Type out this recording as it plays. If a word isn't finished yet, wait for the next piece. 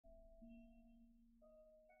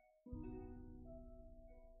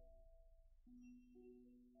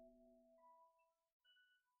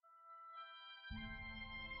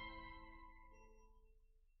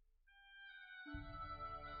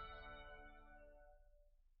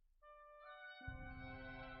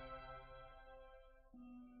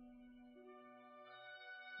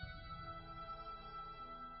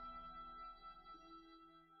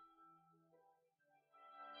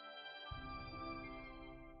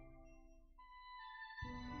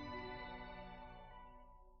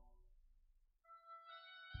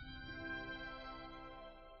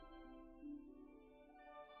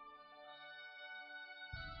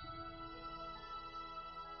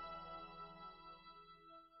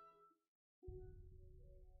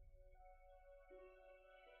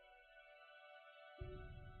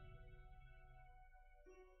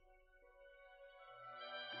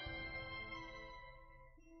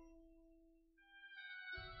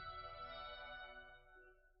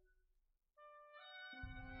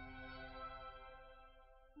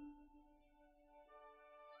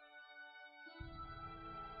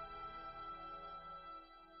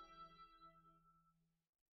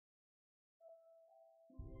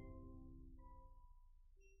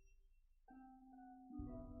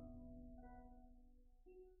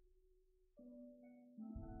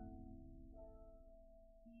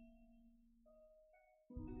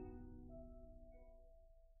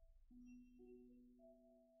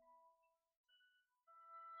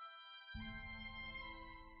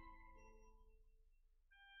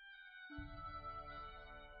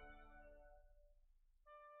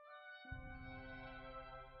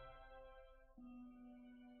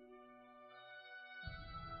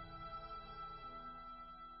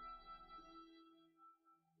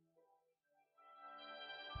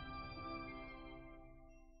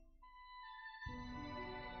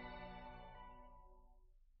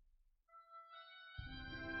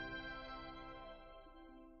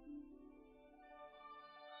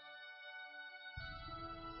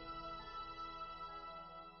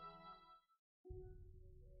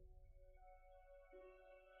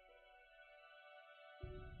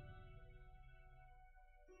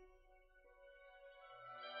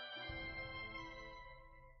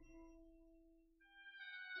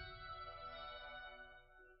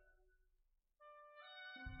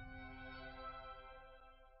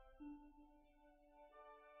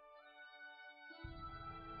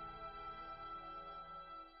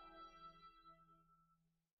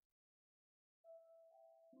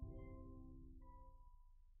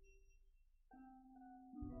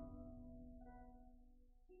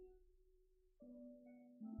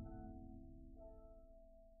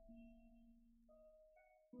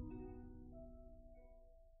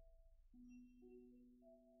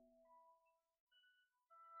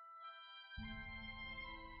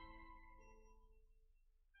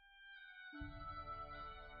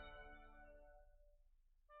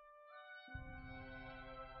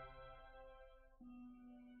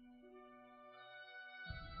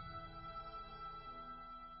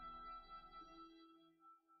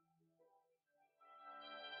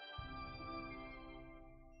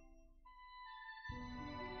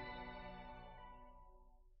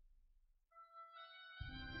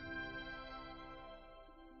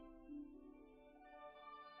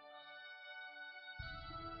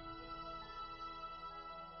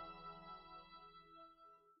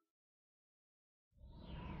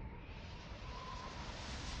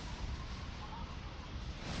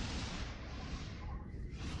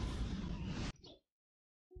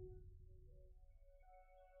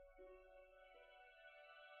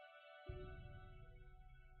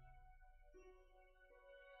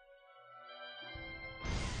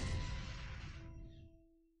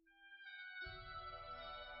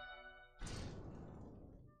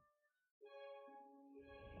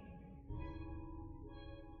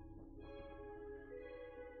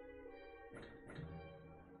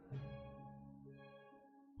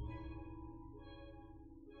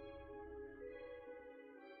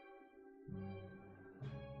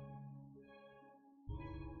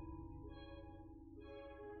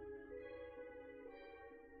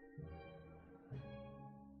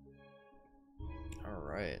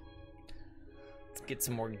get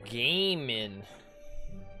some more game in.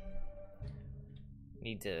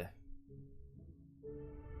 Need to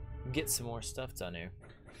get some more stuff done here.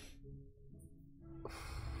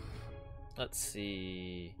 Let's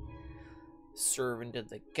see. Servant of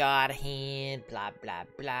the Godhand, blah blah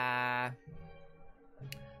blah.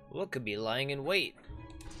 What could be lying in wait?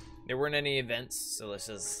 There weren't any events, so let's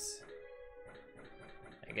just,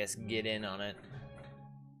 I guess, get in on it.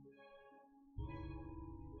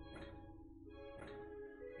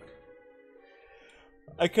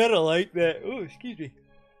 I kind of like that. Oh, excuse me.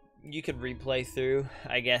 You could replay through,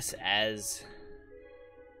 I guess, as,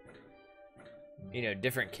 you know,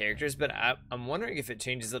 different characters, but I'm wondering if it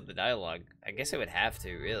changes up the dialogue. I guess it would have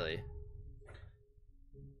to, really.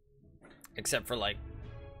 Except for, like,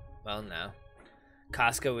 well, no.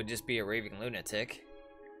 Casca would just be a raving lunatic.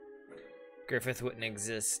 Griffith wouldn't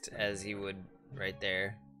exist as he would right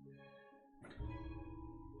there.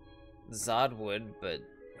 Zod would, but...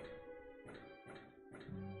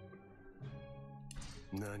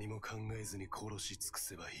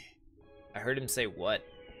 I heard him say what?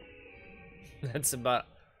 That's about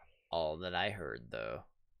all that I heard, though.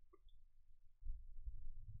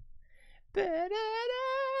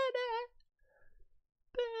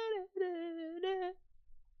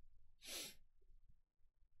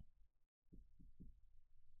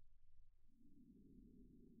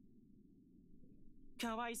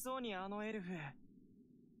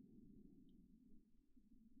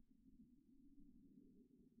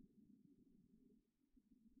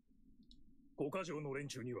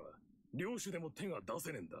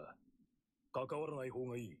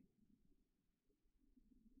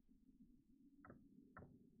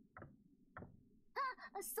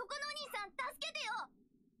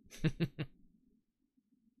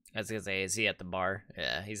 I was gonna say, is he at the bar?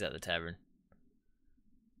 Yeah, he's at the tavern.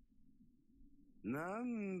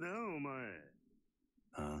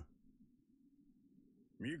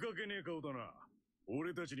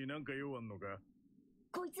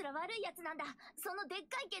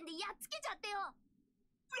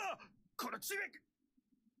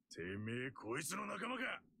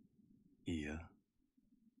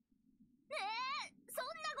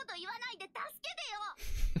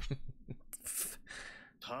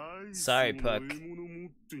 Sorry, Puck.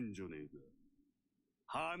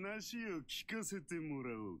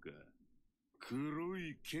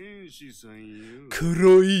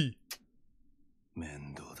 Kuroi.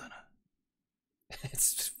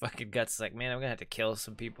 It's fucking guts. Like, man, I'm gonna have to kill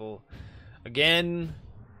some people again.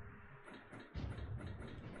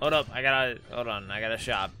 Hold up, hold on. I gotta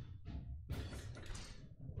shop.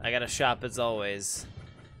 I gotta shop as always.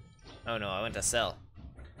 Oh no, I went to sell.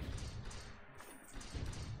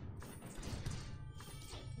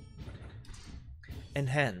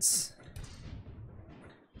 Enhance.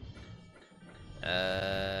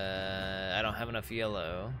 I don't have enough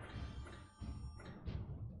yellow.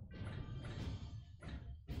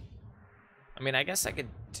 I mean, I guess I could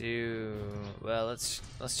do, well, let's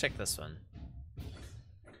check this one.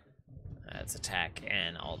 That's attack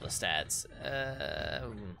and all the stats.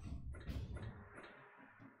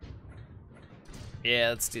 Yeah,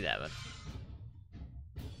 let's do that one.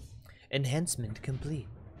 Enhancement complete.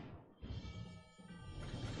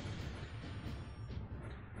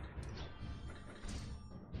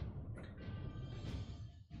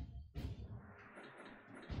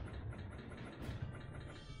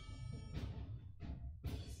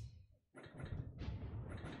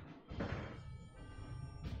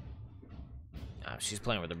 She's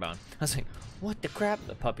playing with her bone. I was like, what the crap?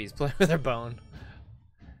 The puppy's playing with her bone.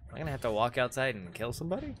 Am I gonna have to walk outside and kill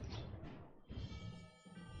somebody?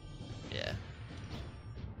 Yeah.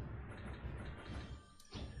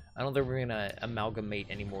 I don't think we're gonna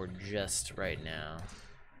amalgamate anymore just right now.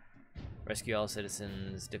 Rescue all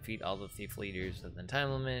citizens, defeat all the thief leaders within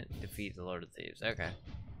time limit, defeat the Lord of Thieves. Okay.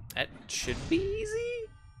 That should be easy.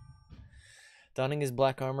 Donning his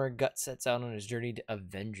black armor, Gut sets out on his journey of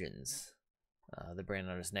vengeance. The brand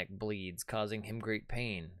on his neck bleeds, causing him great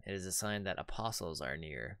pain. It is a sign that apostles are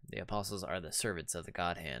near. The apostles are the servants of the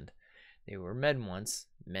God Hand. They were men once,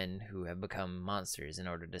 men who have become monsters in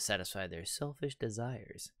order to satisfy their selfish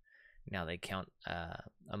desires. Now they count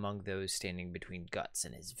among those standing between Guts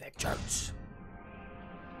and his vengeance.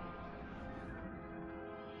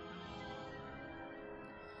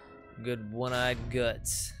 Good one-eyed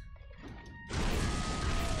Guts.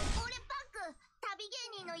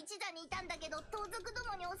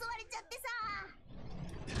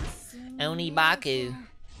 Onibaku.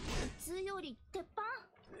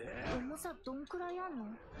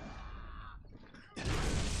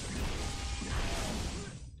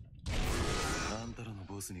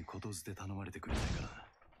 スにことづて頼まれてくれないかな。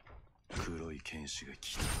黒い剣士が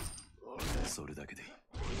来た。それだけでいい。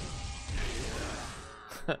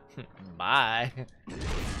Bye.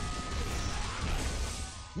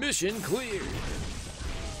 Mission clear.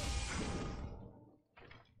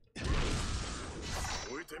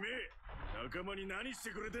 おいてめえ、仲間に何し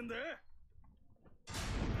てくれてんだ？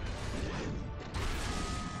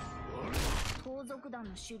盗賊団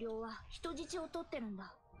の首領は人質を取ってるん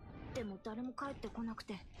だ。でも誰も帰ってこなく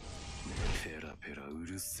て。ペラペラう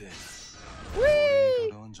るせえな。俺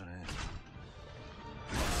にかかわんじゃねえ。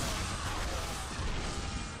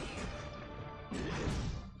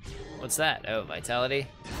 What's that? Oh, vitality.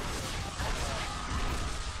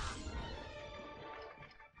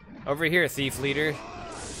 Over here, thief leader.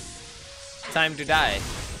 Time to die.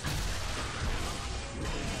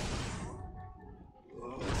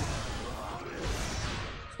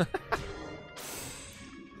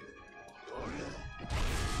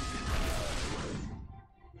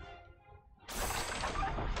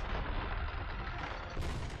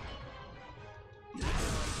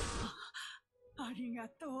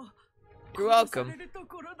 You're welcome.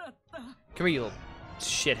 Come here, you little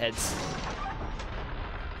shitheads.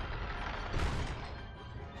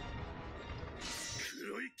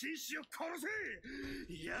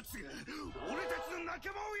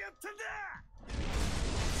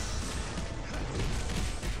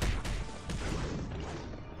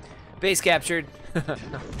 Base captured.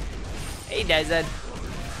 Hey, Dazed.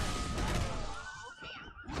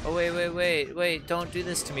 Oh, wait. Don't do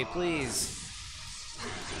this to me, please.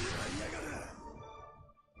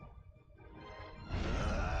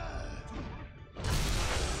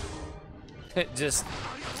 Just...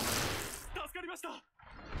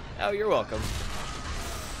 Oh, you're welcome.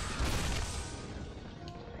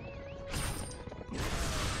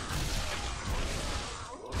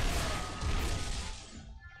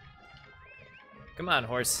 Come on,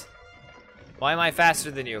 horse. Why am I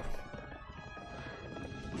faster than you?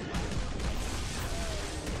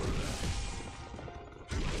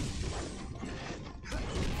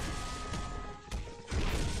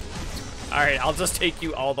 Alright, I'll just take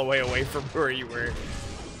you all the way away from where you were.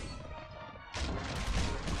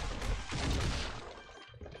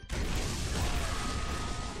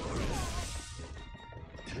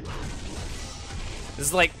 This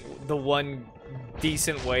is like the one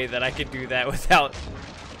decent way that I could do that without...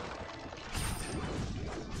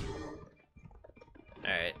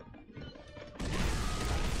 Alright.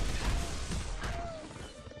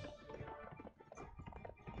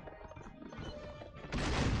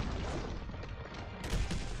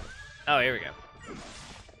 Oh, here we go.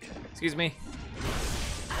 Excuse me.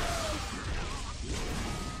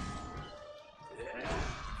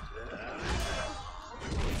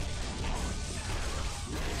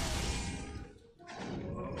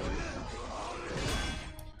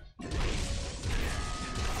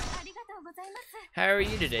 How are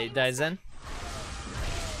you today, Daizen?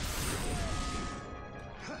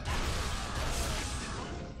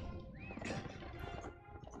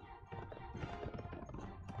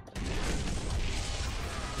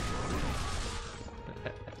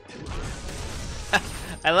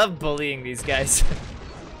 I love bullying these guys.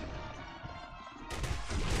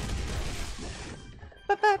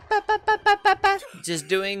 Just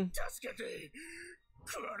doing.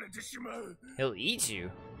 He'll eat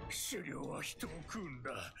you.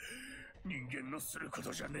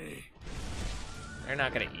 They're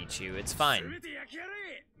not gonna eat you, it's fine.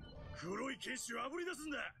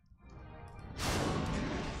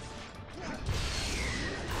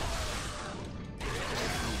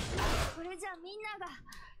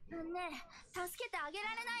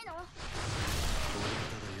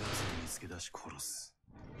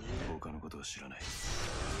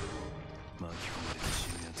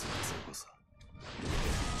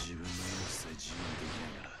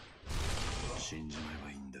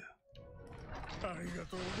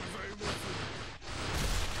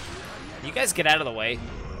 You guys get out of the way.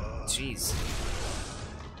 Jeez.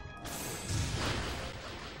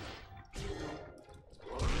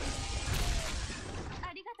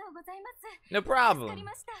 No problem.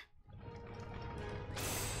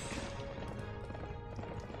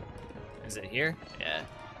 Is it here? Yeah.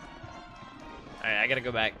 Alright, I gotta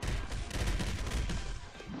go back.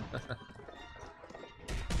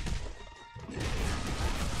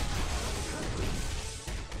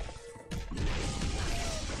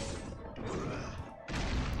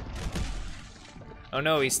 Oh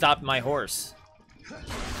no, he stopped my horse.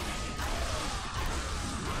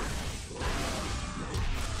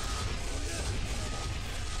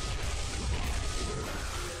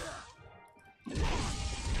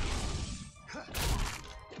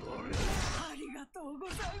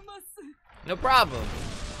 No problem.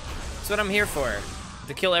 That's what I'm here for.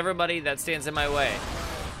 To kill everybody that stands in my way.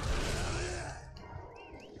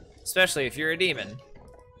 Especially if you're a demon.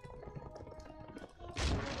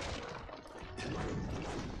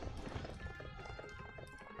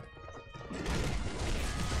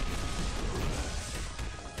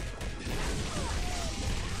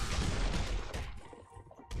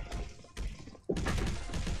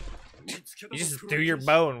 You just threw your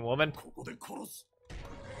bone, woman. ここで殺す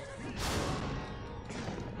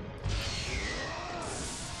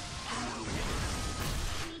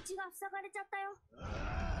道が塞がれちゃったよ。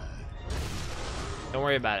 Don't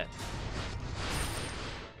worry about it.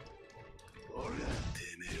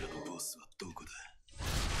 てめえらのボスはどこだ。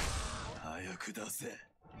早く出せ。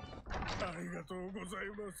ありがとうござい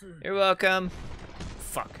ます You're welcome.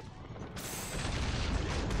 Fuck.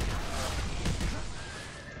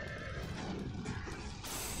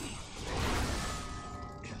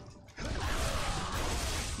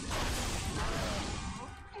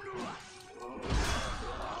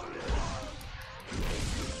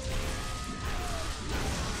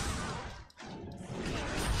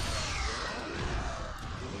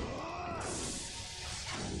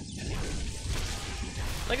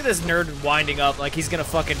 Look at this nerd winding up like he's gonna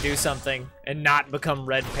fucking do something and not become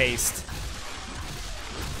red paste.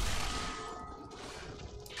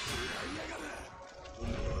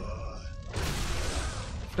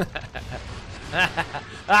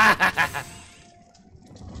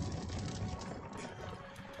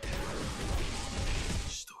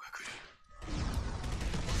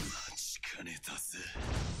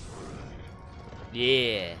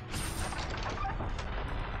 Yeah.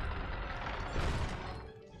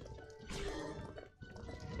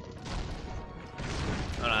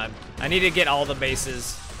 Hold on. I need to get all the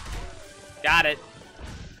bases. Got it.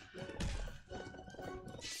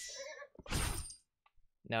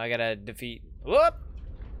 Now I gotta defeat. Whoop!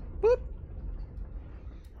 Whoop!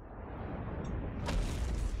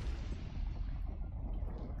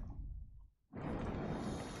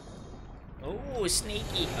 Oh,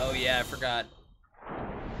 sneaky. Oh, yeah, I forgot.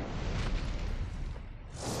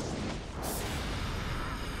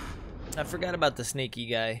 I forgot about the sneaky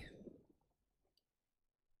guy.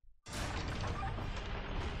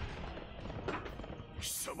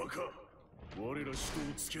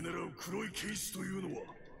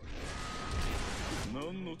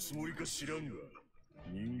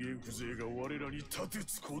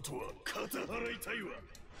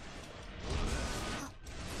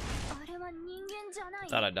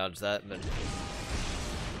 Thought I dodged that, but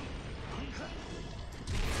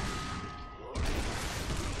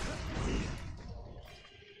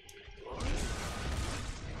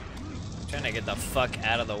trying to get the fuck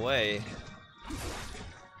out of the way.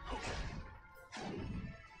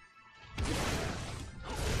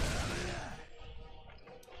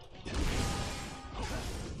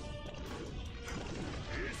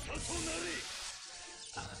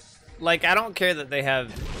 Like, I don't care that they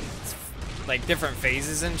have like different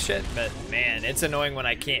phases and shit, but man, it's annoying when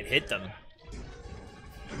I can't hit them.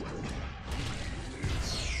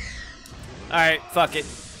 Alright, fuck it.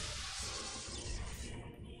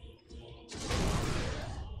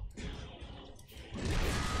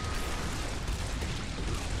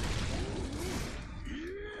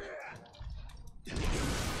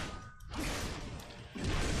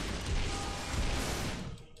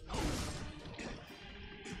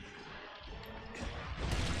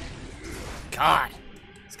 God,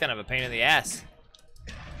 it's kind of a pain in the ass.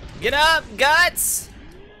 Get up, Guts!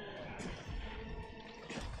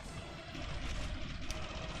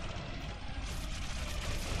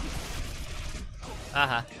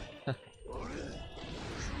 Uh-huh.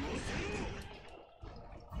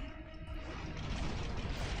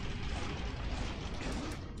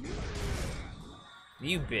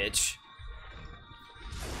 You bitch.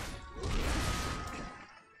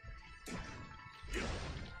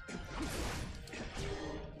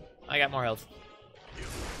 I got more health.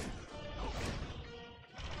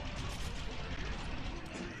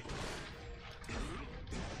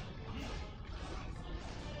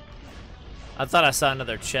 I thought I saw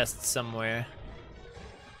another chest somewhere.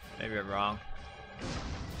 Maybe I'm wrong.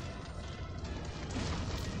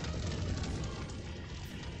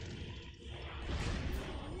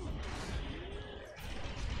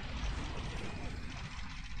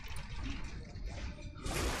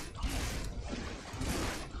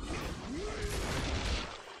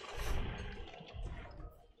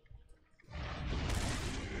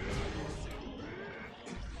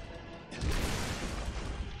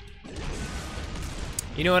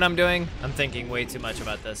 You know what I'm doing? I'm thinking way too much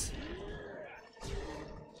about this.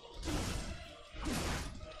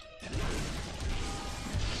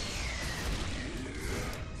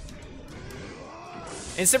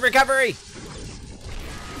 Instant recovery!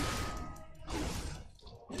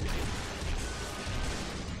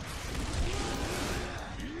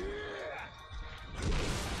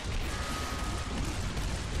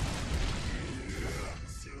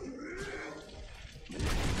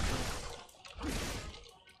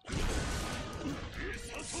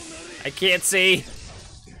 I can't see.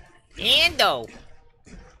 Ando!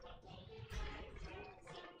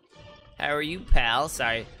 How are you, pal?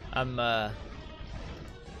 Sorry, I'm,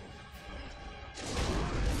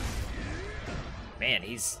 Man,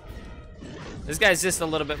 this guy's just a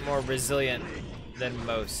little bit more resilient than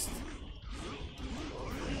most.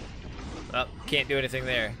 Oh, can't do anything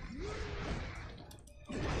there.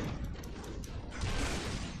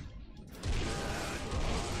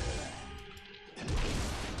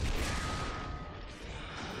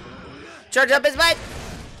 Charge up his butt!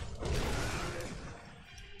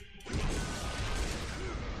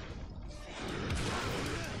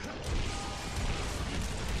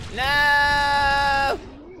 No!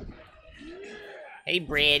 Hey,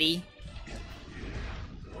 Brady.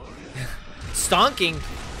 Stonking.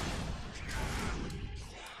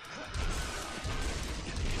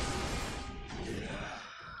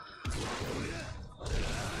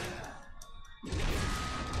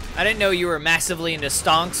 I didn't know you were massively into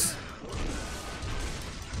stonks.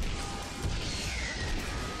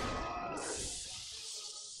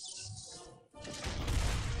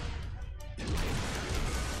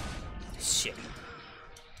 Shit.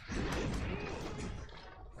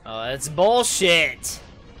 Oh, that's bullshit.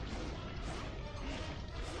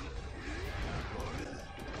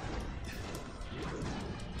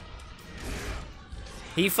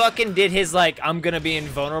 He fucking did his, like, I'm gonna be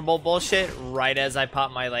invulnerable bullshit right as I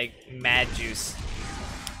pop my, like, mad juice.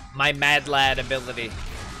 My mad lad ability.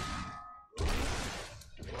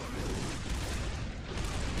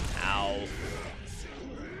 Ow.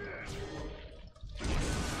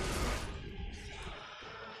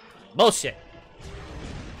 Bullshit.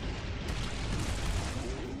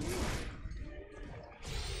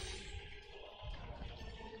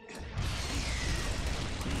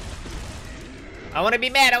 I want to be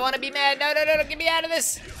mad. I want to be mad. No, no, no, no. Get me out of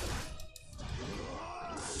this.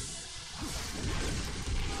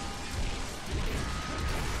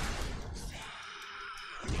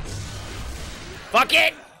 Fuck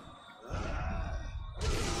it.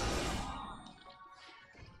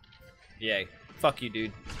 Yay. Fuck you,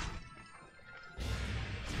 dude.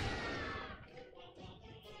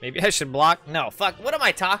 Maybe I should block? No, fuck. What am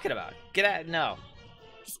I talking about? Get out. No.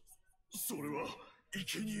 それは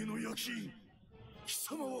生贄の焼き印。貴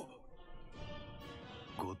様は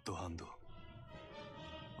ゴッドハンド。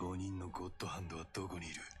5人のゴッドハンドはどこにい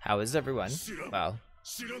る？ How is everyone? Wow.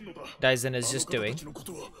 知らんのだ。 Daisen is just あの方 doing. たちのこ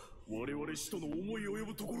とは我々使徒の思い及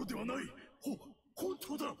ぶところではない。本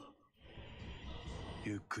当だ。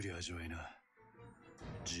ゆっくり味わいな。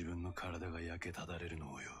自分の体が焼けただれる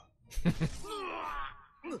のをよ。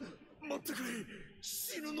待ってくれ。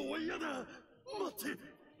死ぬのは嫌だ。待って。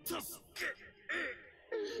助け。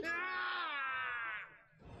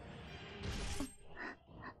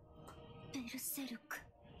ベルセルク。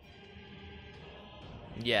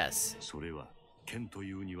Yes. それは剣と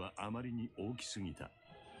いうにはあまりに大きすぎた。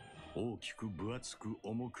大きく分厚く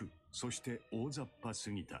重く、そして大雑把す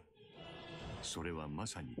ぎた。それはま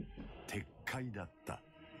さに鉄塊だった。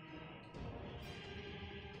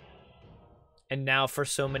And now for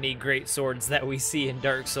so many great swords that we see in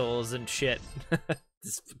Dark Souls and shit.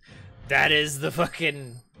 That is the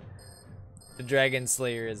fucking... The Dragon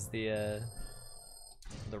Slayer is the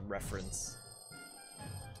reference.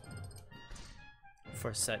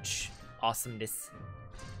 For such awesomeness.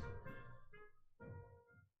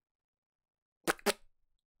 What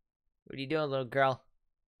are you doing, little girl?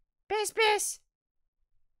 Piss, piss!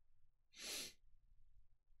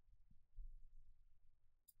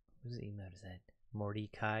 Whose emote is that?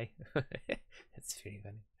 Mordecai? That's pretty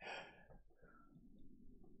funny.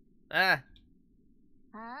 Ah!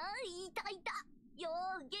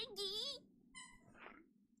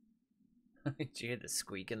 Did you hear the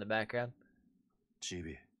squeak in the background? チ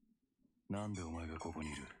ビ、なんでお前がここ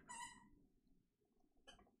にいる？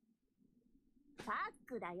ファッ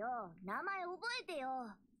クだよ。名前覚えてよ。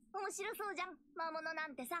面白そうじゃん。魔物な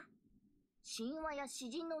んてさ。神話や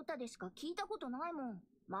詩人の歌でしか聞いたことないもん。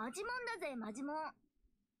マジモンだぜ、マジモン。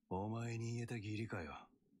お前に言えた義理かよ。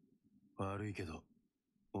悪いけど、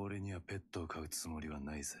俺にはペットを飼うつもりは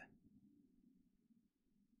ないぜ。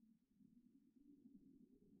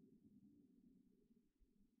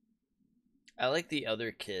I like the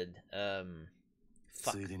other kid.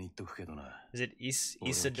 Fuck. ついでに言っとくけどな。 Is it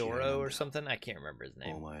Isidoro or something? I can't remember his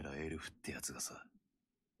お name. 前らエルフってやつがさ、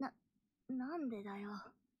なんでだよ。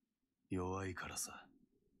弱いからさ。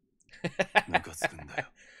ムカつくんだよ。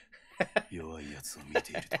弱いやつを見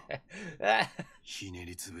ていると、ひね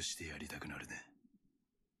りつぶしてやりたくなるね。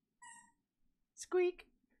Squeak!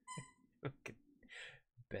 Fucking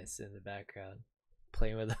Best in the background.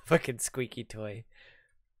 Playing with a fucking squeaky toy.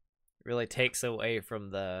 Really takes away from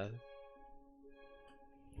the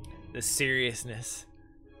seriousness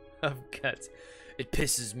of Guts. It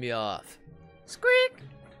pisses me off. Squeak!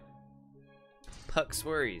 Puck's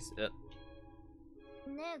worries.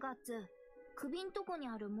 ねえガッツ、首んとこに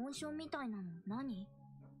ある紋章みたいなの何？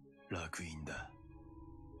楽印だ。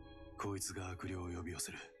こいつが悪霊を呼び寄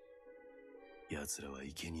せる。奴らは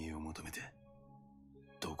生贄を求めて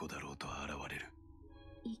どこだろうと現れる。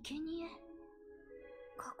生贄？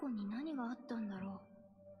過去に何があったんだろう。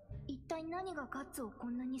一体何がガッツをこ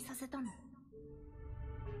んなにさせたの？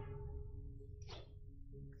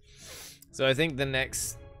 So I think the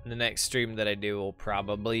next stream that I do will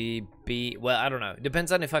probably be, well, I don't know.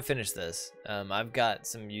 Depends on if I finish this. I've got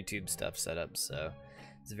some YouTube stuff set up, so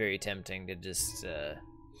it's very tempting to just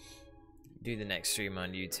do the next stream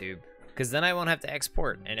on YouTube, because then I won't have to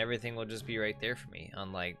export and everything will just be right there for me,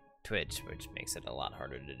 unlike Twitch, which makes it a lot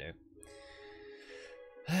harder to do.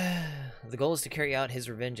 The goal is to carry out his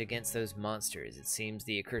revenge against those monsters. It seems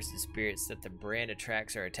the accursed spirits that the brand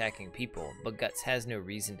attracts are attacking people, but Guts has no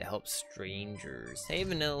reason to help strangers. Hey,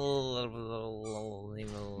 Vanilla.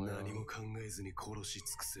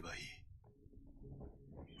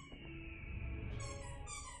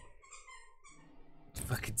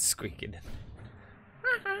 Fucking squeaking.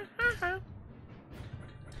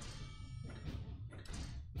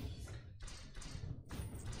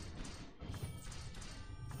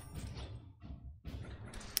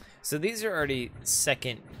 So these are already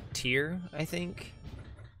second tier, I think.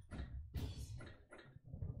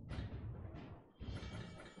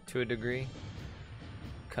 To a degree.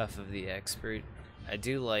 Cuff of the Expert. I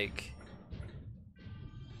do like...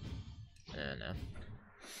 I don't know.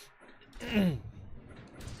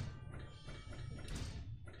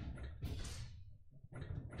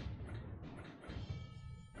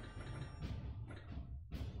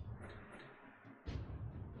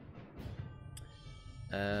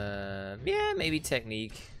 Yeah, maybe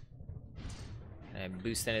technique. Can I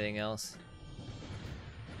boost anything else?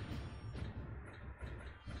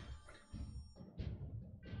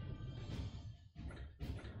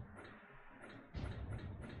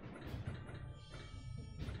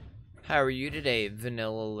 How are you today,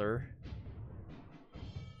 Vanilla?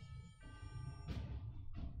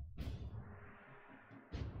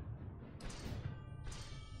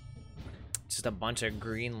 Just a bunch of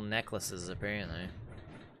green necklaces, apparently.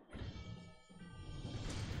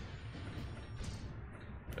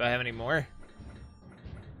 Do I have any more?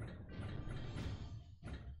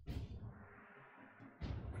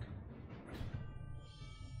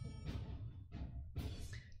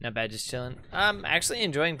 Not bad, just chilling. I'm actually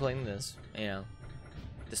enjoying playing this, you know,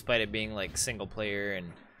 despite it being like single player,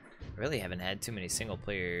 and I really haven't had too many single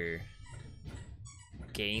player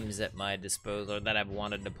games at my disposal that I've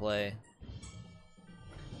wanted to play.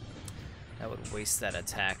 That would waste that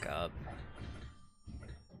attack up.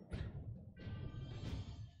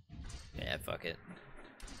 Yeah, fuck it.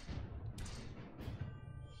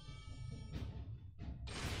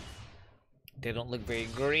 They don't look very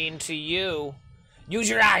green to you. Use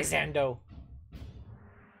your eyes, Endo.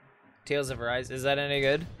 Tales of Arise, is that any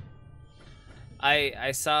good?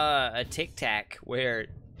 I saw a Tic Tac where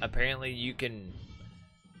apparently you can,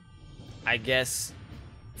 I guess,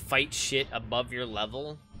 fight shit above your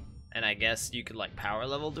level, and I guess you could like power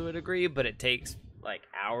level to a degree, but it takes like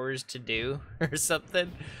hours to do or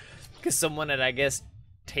something. Because someone had, I guess,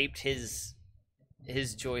 taped his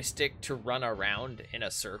joystick to run around in a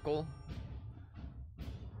circle.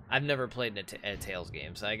 I've never played a Tales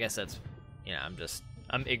game, so I guess that's, you know,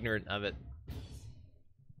 I'm ignorant of it.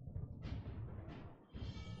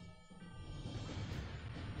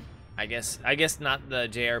 I guess not the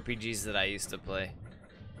JRPGs that I used to play.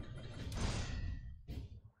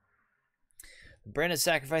 The brand of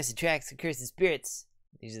sacrifice attracts accursed spirits.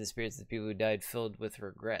 These are the spirits of the people who died filled with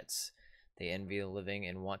regrets. They envy the living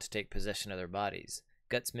and want to take possession of their bodies.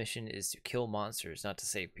 Guts' mission is to kill monsters, not to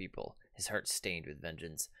save people. His heart's stained with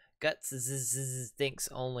vengeance. Guts thinks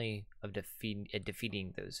only of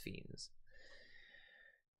defeating those fiends.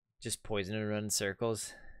 Just poison and run in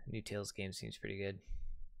circles. New Tales game seems pretty good.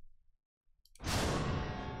 I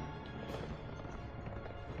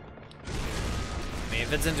mean,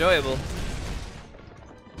 if it's enjoyable.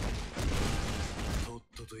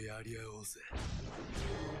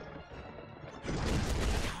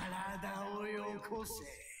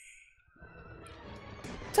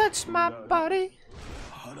 touch my body.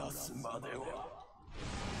 話すまでは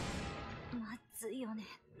まずいよね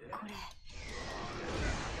これ。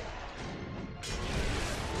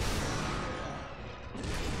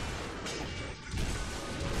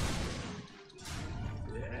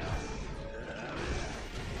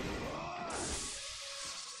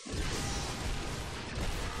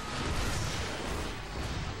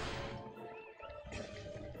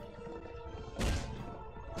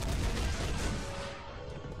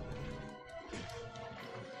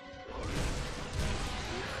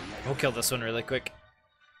We'll kill this one really quick.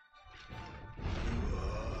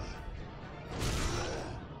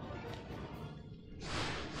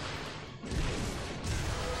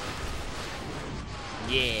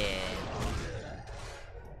 Yeah.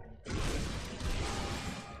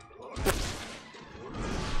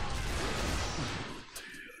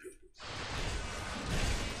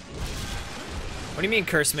 What do you mean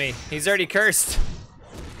curse me? He's already cursed.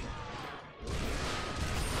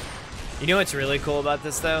 You know what's really cool about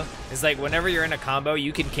this though? Is like whenever you're in a combo,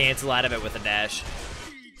 you can cancel out of it with a dash.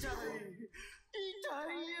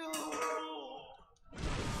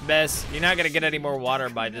 Bess, you're not gonna get any more water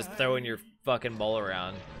by just throwing your fucking bowl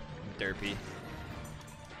around, derpy.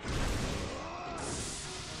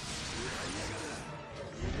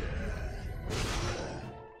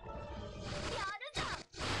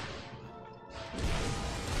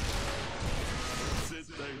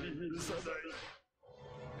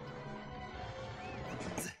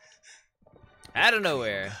 Out of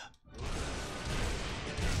nowhere.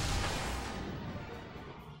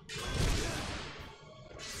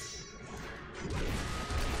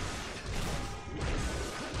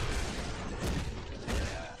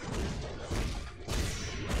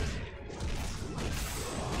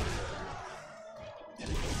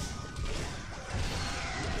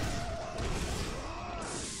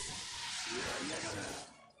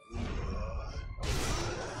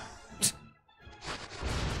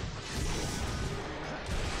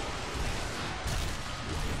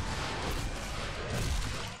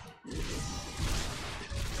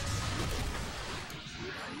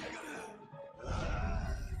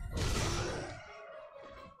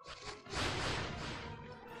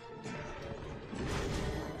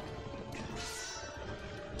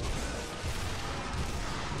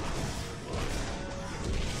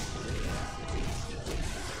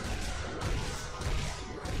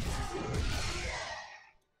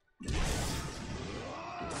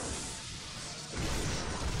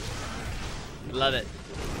 Love it.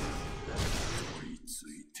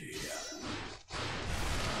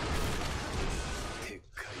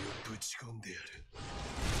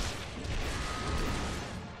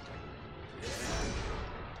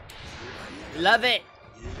 Love it.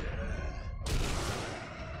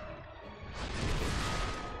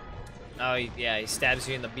 Oh, yeah, he stabs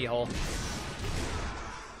you in the beehole.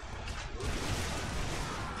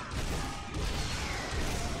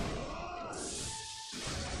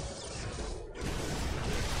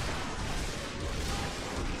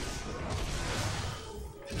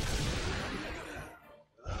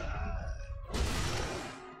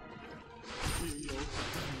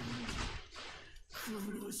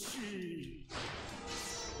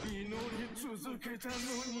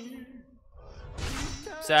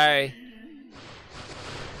 Sorry.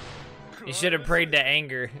 You should have prayed to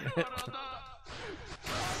anger.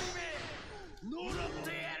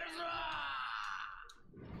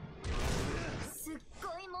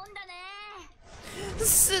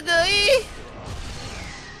 Sugoi.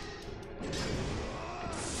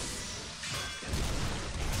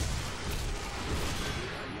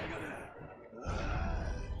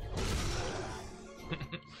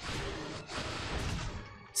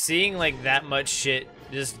 Seeing like that much shit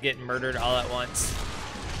just get murdered all at once,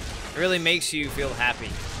 it really makes you feel happy.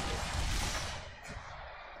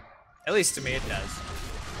 At least to me it does.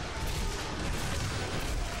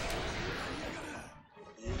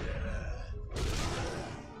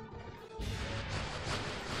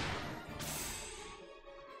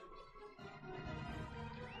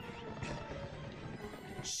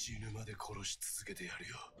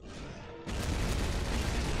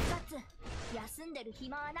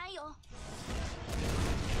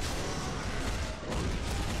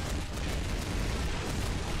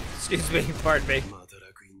 Excuse me, pardon me.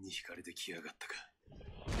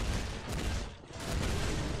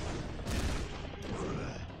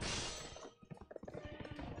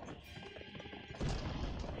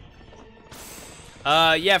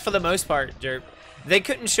 Yeah, for the most part, Derp. They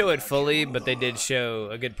couldn't show it fully, but they did show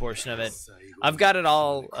a good portion of it. I've got it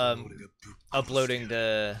all uploading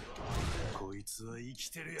to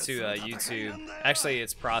YouTube. Actually,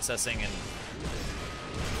 it's processing and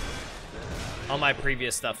All my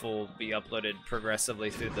previous stuff will be uploaded progressively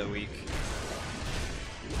through the week.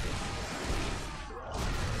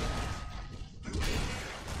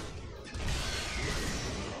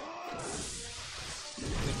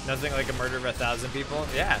 Nothing like a murder of 1,000 people?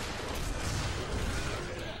 Yeah.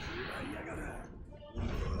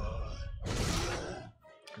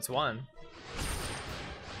 It's one.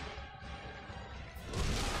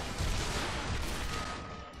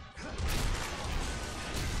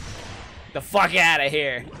 The fuck out of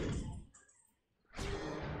here.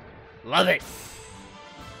 Love it.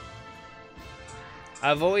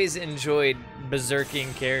 I've always enjoyed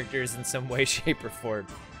berserking characters in some way, shape, or form.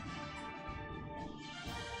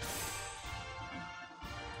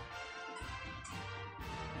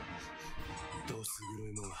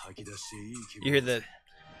 You hear the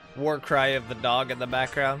war cry of the dog in the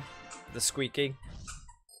background? The squeaking?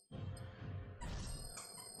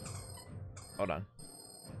 Hold on.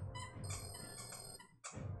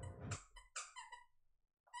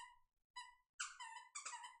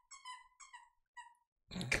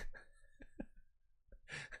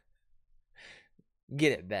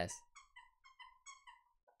 Get it, Bess.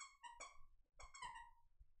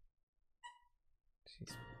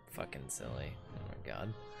 She's fucking silly. Oh my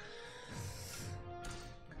god.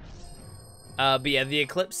 But yeah, the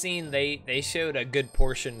eclipse scene, they showed a good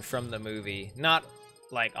portion from the movie. Not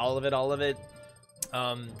like all of it.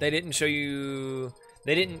 They didn't show you,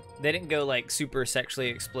 they didn't go like super sexually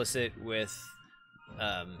explicit with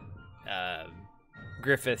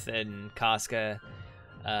Griffith and Casca.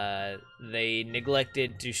 They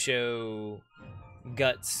neglected to show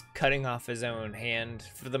Guts cutting off his own hand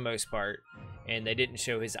for the most part, and they didn't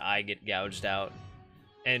show his eye get gouged out.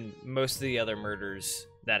 And most of the other murders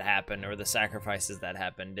that happened, or the sacrifices that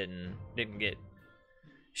happened, didn't get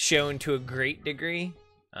shown to a great degree.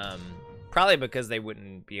 Probably because they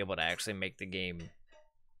wouldn't be able to actually make the game.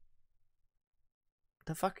 What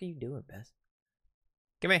the fuck are you doing, Bess?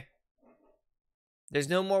 Come here. There's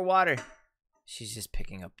no more water. She's just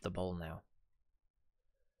picking up the bowl now.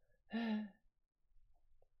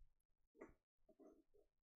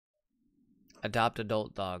 Adopt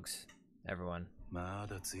adult dogs, everyone. Oh my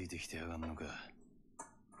God.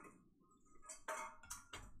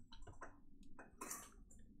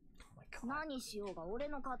 何しようが俺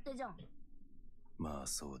の勝手じゃん。まあ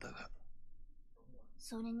そうだが。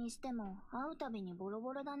それにしても会うたびにボロ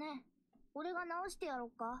ボロだね。俺が直してやろ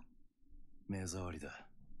うか。目障りだ。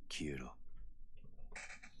消えろ。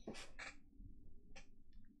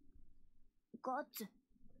ガッツ。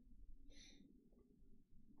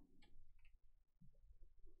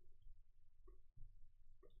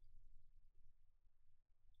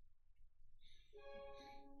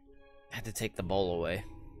I had to take the bowl away. "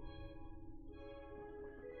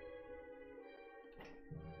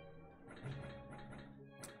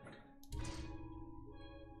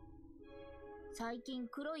最近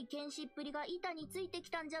黒い剣士っぷりが板についてき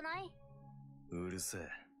たんじゃない?" うるせえ。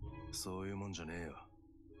そういうもんじゃねえよ。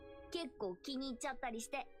結構気に入っちゃったりし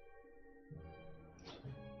て。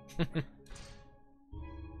ガッツ、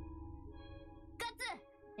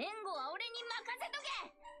援護は俺に任せとけ。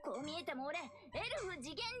こう見えても俺エルフ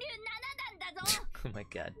次元流7段だぞ。Oh my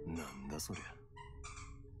god. なんだそりゃ。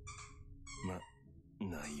ま、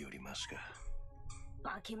ないよりマシか。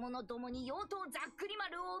化け物どもに妖刀ざっくり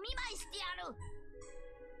丸をお見舞いしてやる。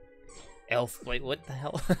Elf, wait, what the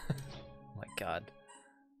hell? Oh my god.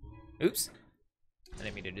 Oops. I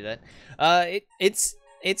didn't mean to do that.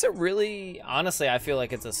 It's a really, honestly, I feel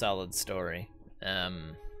like it's a solid story.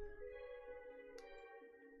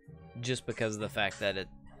 Just because of the fact that it,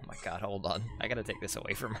 oh my god, hold on. I gotta take this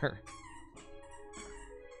away from her.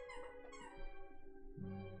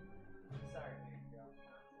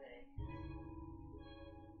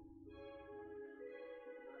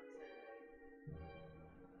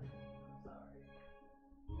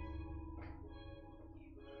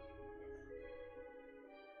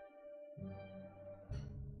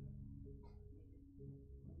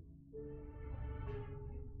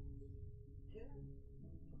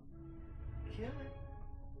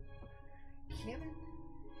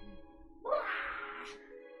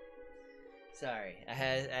 Sorry, I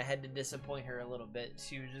had to disappoint her a little bit.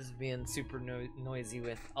 She was just being super noisy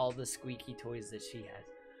with all the squeaky toys that she has.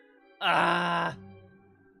 Ah!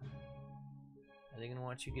 Are they gonna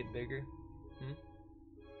watch you get bigger? Hmm?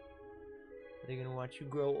 Are they gonna watch you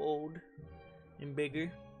grow old and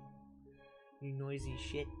bigger? You noisy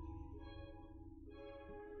shit.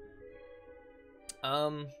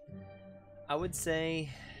 I would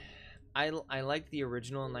say I like the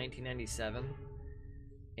original 1997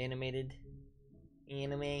 animated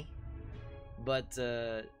anime, but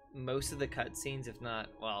most of the cutscenes, if not,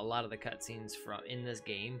 well, a lot of the cutscenes from in this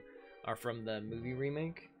game are from the movie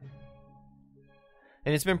remake,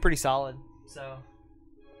 and it's been pretty solid. So,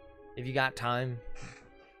 if you got time,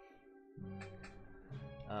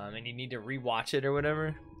 and you need to rewatch it or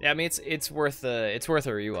whatever, yeah, I mean it's worth a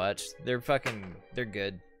rewatch. They're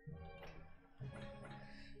good.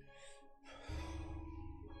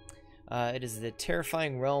 It is the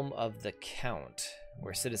terrifying realm of the Count,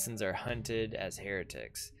 where citizens are hunted as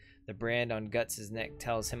heretics. The brand on Guts' neck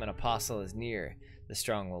tells him an apostle is near. The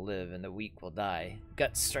strong will live and the weak will die.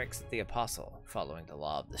 Guts strikes at the apostle, following the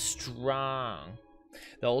law of the strong.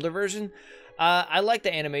 The older version? I like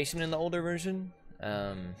the animation in the older version.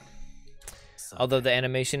 Although the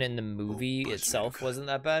animation in the movie itself wasn't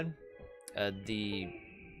that bad.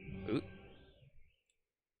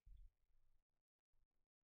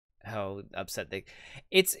 How upset they...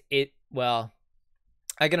 Well,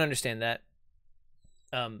 I can understand that.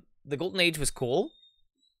 The Golden Age was cool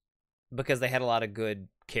because they had a lot of good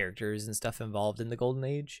characters and stuff involved in the Golden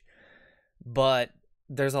Age, but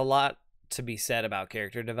there's a lot to be said about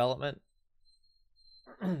character development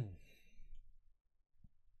and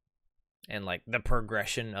like the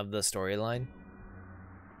progression of the storyline.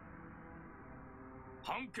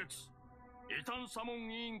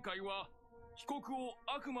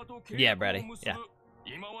 Yeah, Brady. Yeah.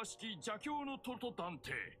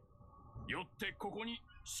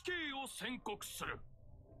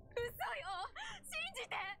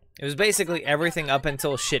 It was basically everything up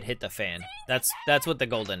until shit hit the fan. That's what the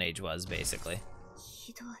Golden Age was, basically.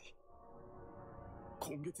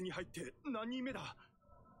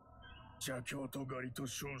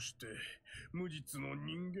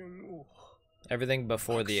 Everything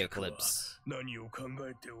before the eclipse.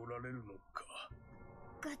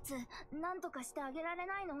 ガッツ、なんとかしてあげられ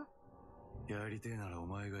ないの？やりてえならお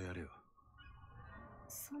前がやれよ。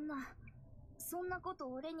そんなこと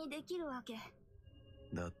俺にできるわけ。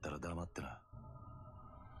だったら黙ってな。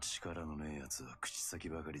力のねえやつは口先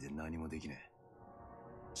ばかりで何もできねえ。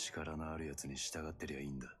力のあるやつに従ってりゃいい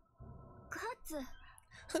んだ。ガッツ。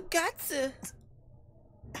ガッツ。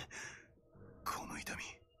この痛み。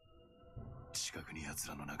近くに奴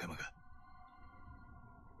らの仲間が。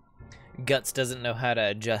Guts doesn't know how to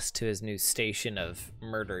adjust to his new station of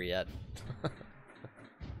murder yet.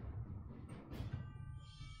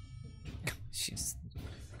 She's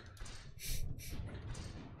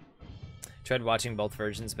tried watching both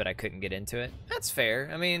versions, but I couldn't get into it. That's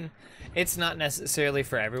fair. I mean, it's not necessarily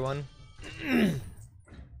for everyone.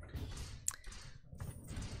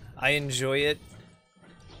 I enjoy it,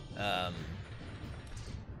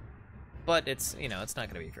 but it's, you know, it's not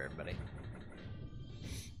gonna be for everybody.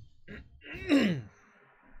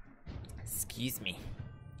 Excuse me.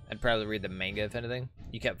 I'd probably read the manga if anything.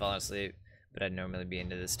 You kept falling asleep, but I'd normally be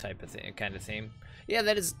into this type of kind of theme. Yeah,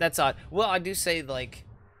 that's odd. Well, I do say, like,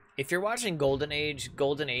 if you're watching Golden Age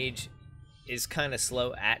is kind of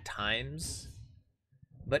slow at times,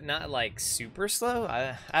 but not like super slow.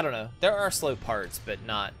 I don't know. There are slow parts, but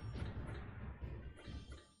not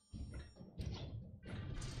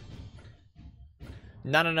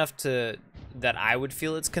enough to that I would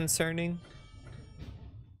feel it's concerning.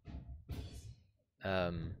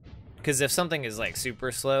 Because if something is like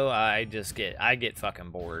super slow, I get fucking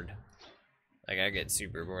bored. Like, I get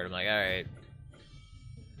super bored. I'm like, all right,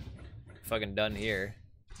 fucking done here.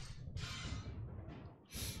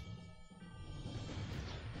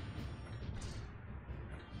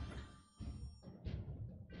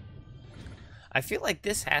 I feel like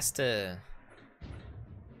this has to.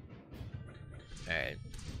 All right.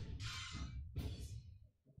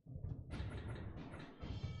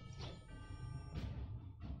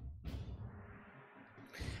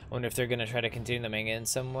 I wonder if they're gonna try to continue the manga in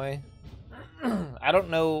some way. I don't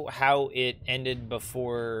know how it ended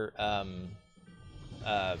before. Fuck,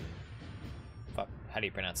 how do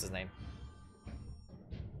you pronounce his name?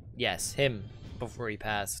 Yes, him, before he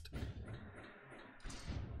passed.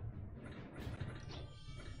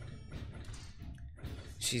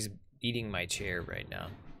 She's eating my chair right now.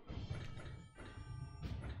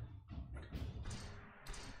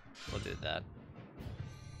 We'll do that.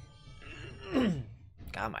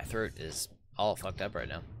 God, my throat is all fucked up right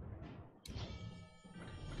now.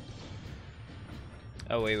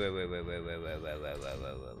 Oh, wait.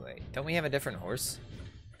 Don't we have a different horse?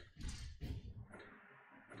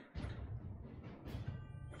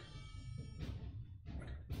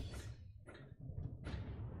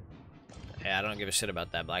 Yeah, I don't give a shit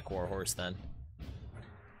about that Black War horse then.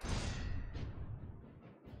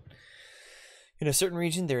 In a certain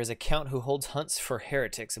region, there is a count who holds hunts for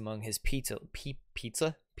heretics among his people.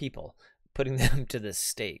 putting them to the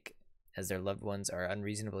stake. As their loved ones are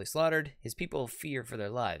unreasonably slaughtered, his people fear for their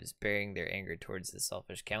lives, burying their anger towards the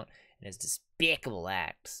selfish Count and his despicable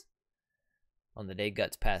acts. On the day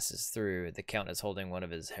Guts passes through, the Count is holding one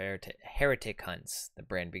of his heretic hunts. The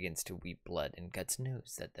brand begins to weep blood, and Guts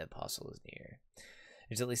knows that the apostle is near.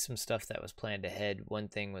 There's at least some stuff that was planned ahead. One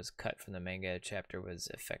thing was cut from the manga chapter was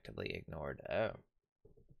effectively ignored. Oh.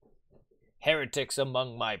 Heretics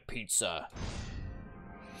among my pizza.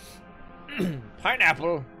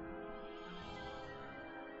 Pineapple.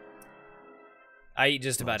 I eat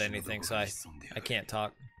just about anything, so I can't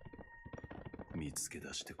talk.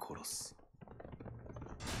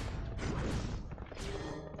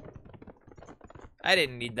 I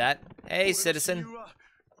didn't need that. Hey, citizen.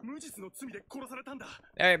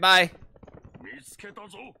 Alright, bye.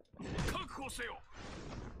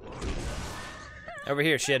 Over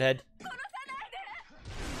here, shithead.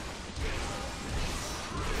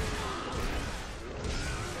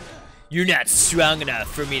 You're not strong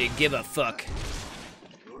enough for me to give a fuck.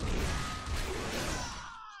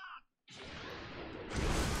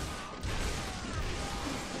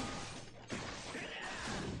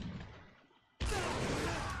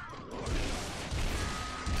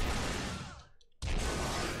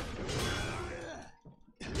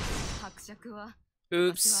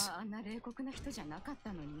 Oops.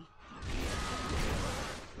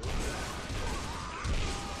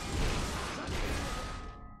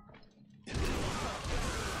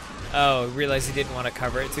 Oh, realized he didn't want to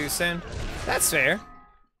cover it too soon? That's fair.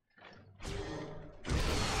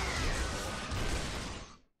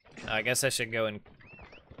 I guess I should go and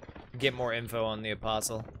get more info on the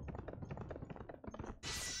apostle.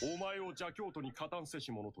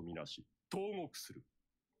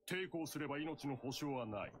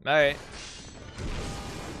 Alright.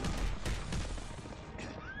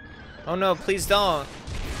 Oh no, please don't.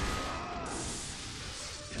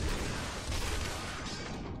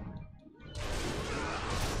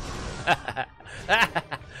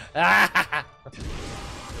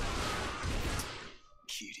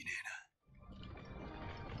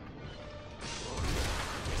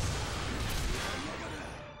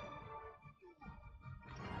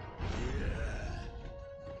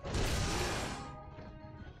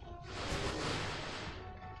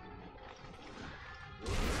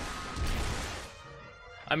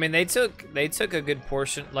 I mean, they took a good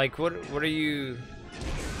portion. Like, what are you?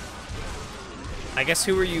 I guess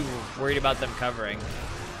who are you worried about them covering?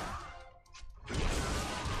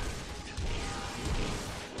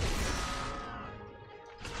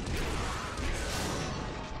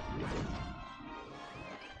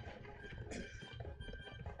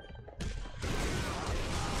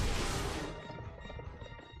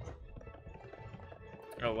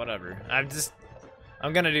 Oh, whatever.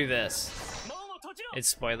 I'm gonna do this.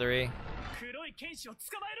 It's spoilery.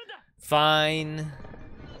 Fine.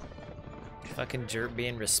 Fucking jerk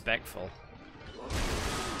being respectful.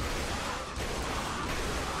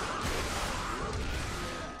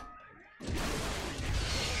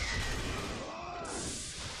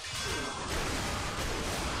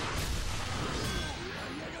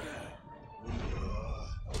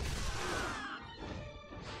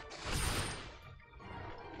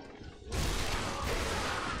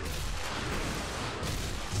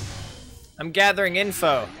 I'm gathering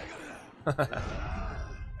info.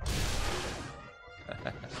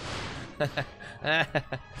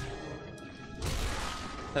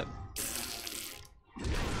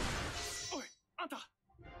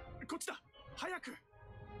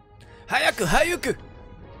 Hayaku, hayaku.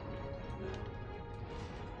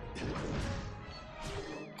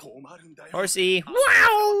 Horsey.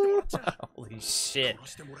 Wow! Holy shit.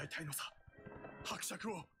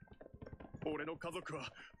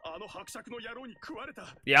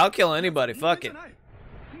 Yeah, I'll kill anybody. Fuck it.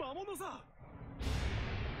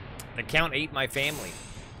 The Count ate my family.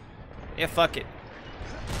 Yeah, fuck it.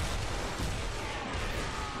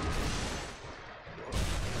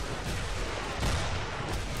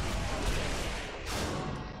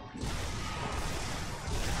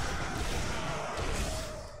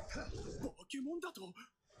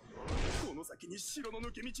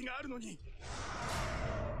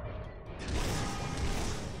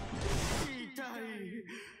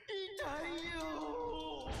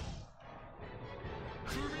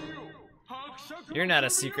 You're not a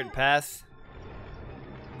secret path.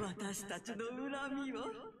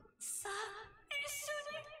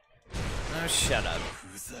 Oh, shut up.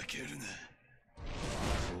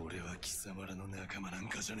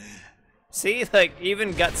 See, like,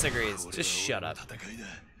 even Guts agrees. Just shut up.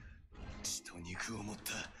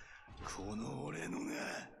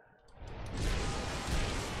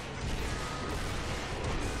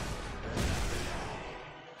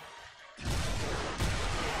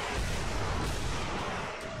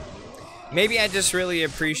 Maybe I just really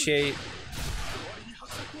appreciate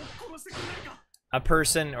a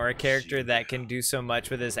person or a character that can do so much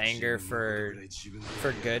with his anger for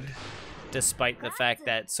good, despite the fact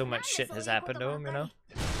that so much shit has happened to him, you know?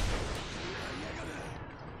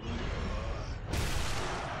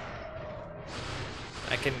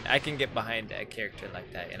 I can get behind a character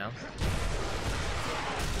like that, you know?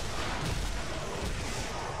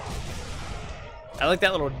 I like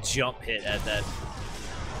that little jump hit at that.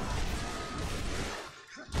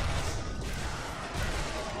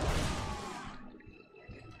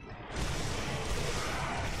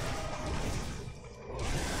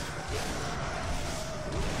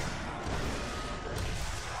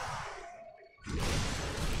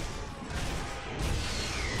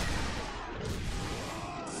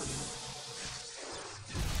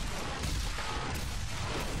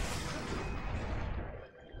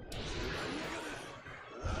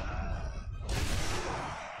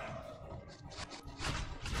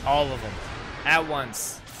 All of them. At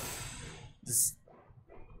once. Just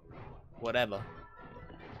whatever.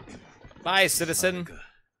 Bye, citizen.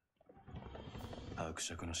 伯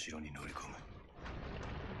爵の城に乗り込む。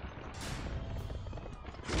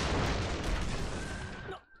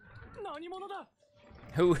何者だ?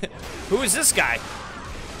 Who is this guy?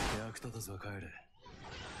 役立たずは帰れ。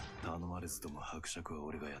頼まれずとも伯爵は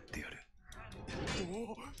俺がやってやる。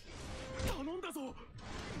おお、頼んだぞ。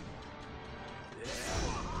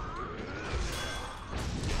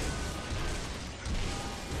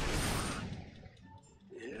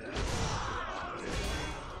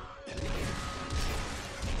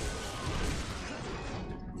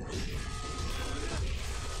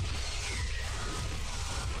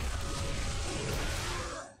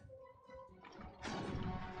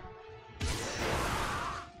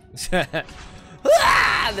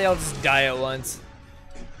Ah, they all just die at once.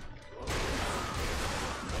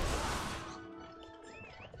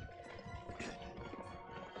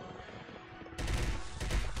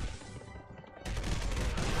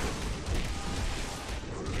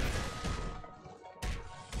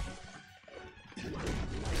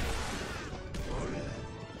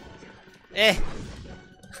 Eh.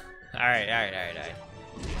 Alright.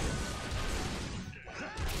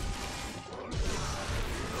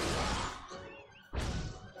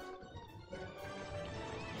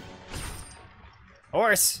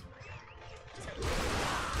 Horse.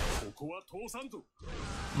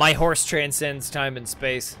 My horse transcends time and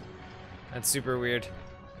space. That's super weird.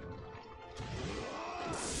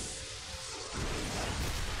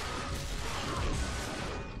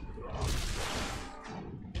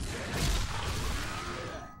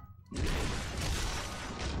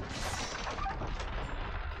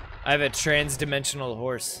 I have a trans-dimensional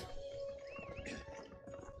horse.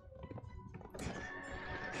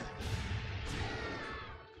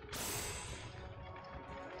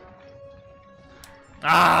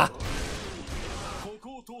 Ah!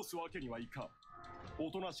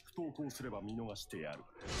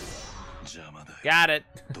 Got it.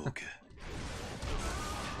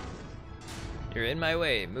 You're in my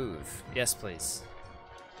way. Move. Yes, please.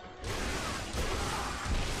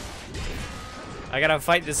 I gotta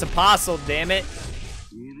fight this apostle, damn it.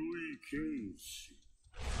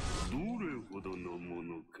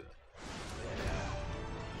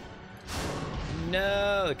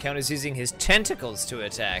 No, the Count is using his tentacles to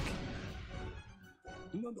attack.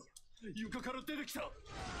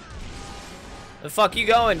 The fuck you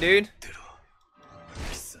going, dude?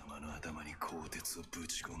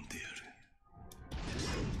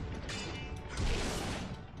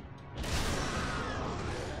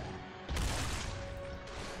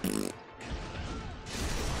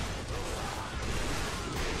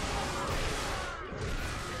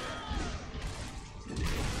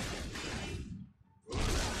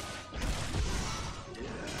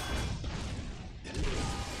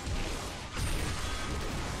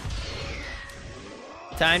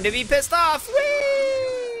 Time to be pissed off!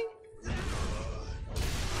 Whee!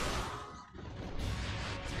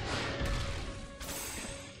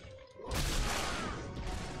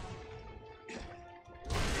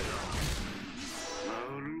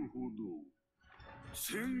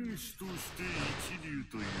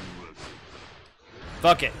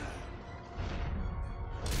 Fuck it.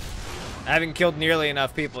 I haven't killed nearly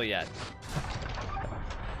enough people yet.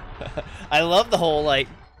 I love the whole, like,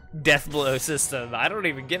 death blow system. I don't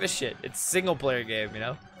even give a shit. It's a single player game, you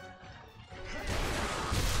know?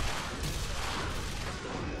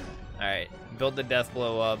 Alright, build the death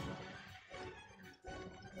blow up.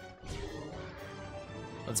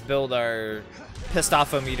 Let's build our pissed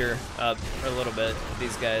off meter up for a little bit with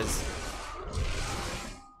these guys.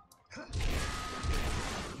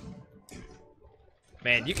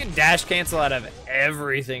 Man, you can dash cancel out of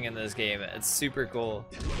everything in this game. It's super cool.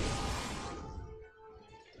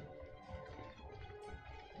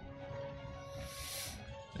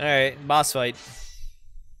 Alright, boss fight.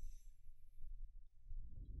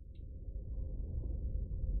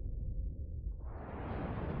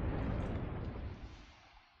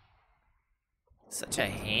 Such a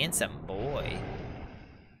handsome boy.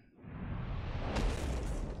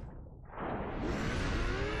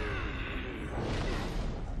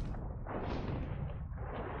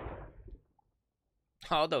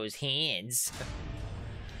 All those hands.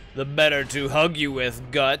 The better to hug you with,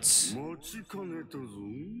 Guts.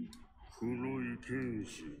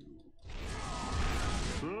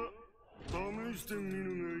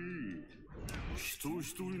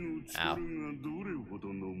 Ow.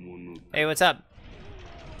 Hey, what's up?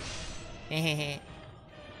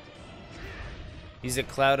 Use a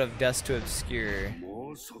cloud of dust to obscure.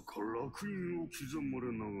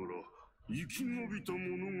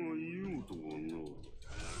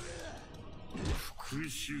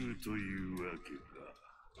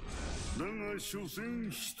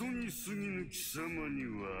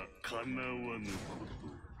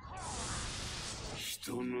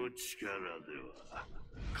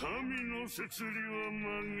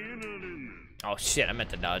 Oh shit, I meant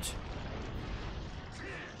to dodge.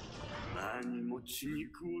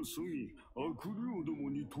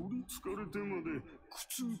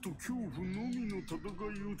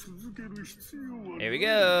 Here we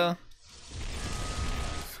go.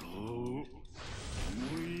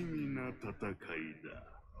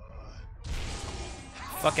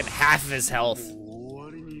 Fucking half of his health.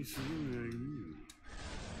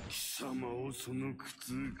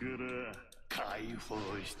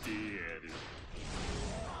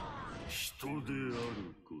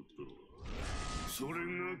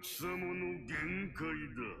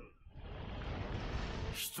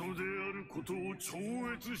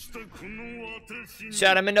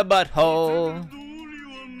 Shot him in the butthole.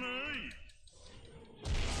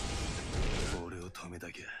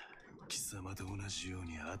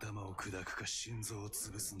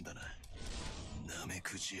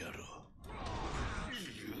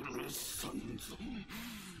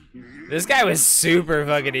 This guy was super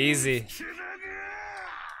fucking easy.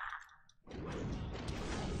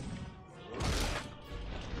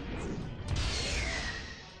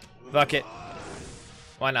 Fuck it.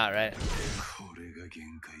 Why not, right?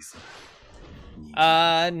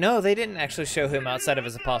 No, they didn't actually show him outside of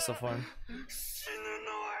his apostle form.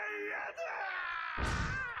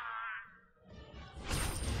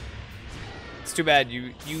 It's too bad.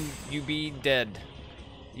 You be dead.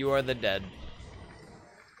 You are the dead.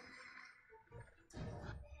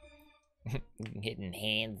 Hitting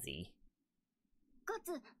handsy.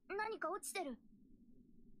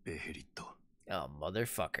 Oh,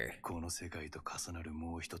 motherfucker.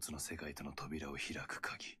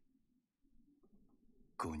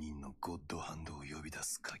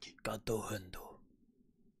 Godo hand.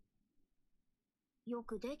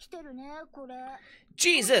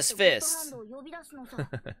 Jesus fist.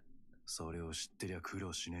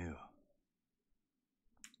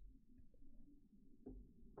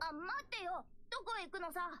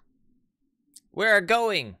 We're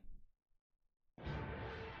going.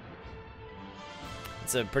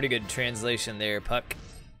 It's a pretty good translation there, Puck.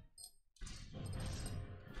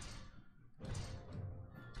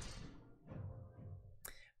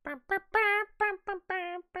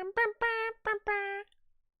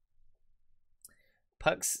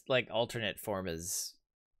 Puck's like alternate form is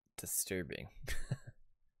disturbing.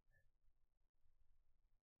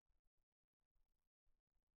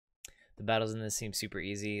 The battles in this seem super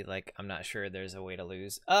easy. Like, I'm not sure there's a way to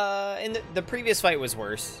lose. And the previous fight was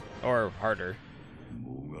worse or harder.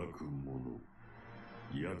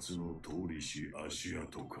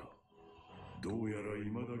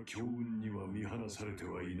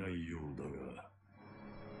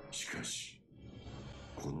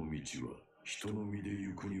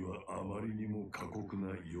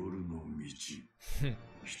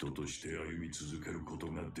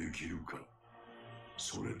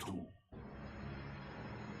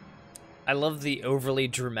 I love the overly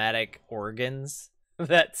dramatic organs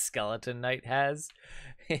that Skeleton Knight has.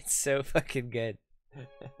 It's so fucking good.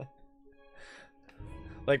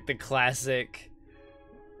 Like the classic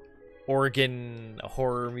organ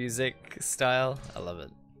horror music style. I love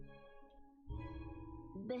it.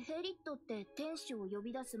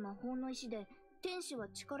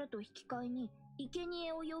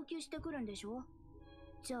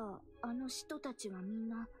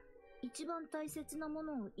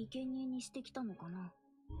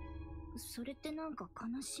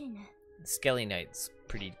 Skelly Knight's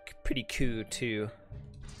pretty cool too.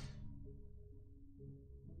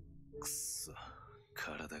 くっそ、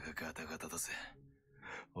体がガタガタだぜ。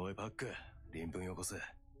おいパック、鱗粉よこせ。も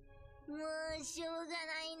うしょうがな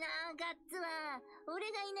いな、ガッツは。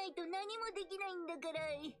俺がいないと何もできないんだから。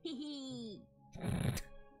ヒヒ。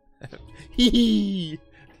Hee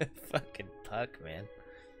Fucking Puck, man.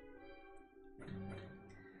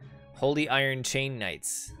 Holy Iron Chain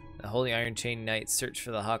Knights. The Holy Iron Chain Knights search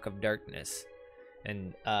for the Hawk of Darkness,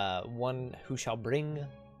 and one who shall bring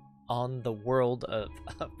on the world of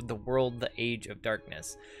the age of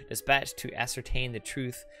darkness. Dispatched to ascertain the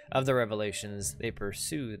truth of the revelations, they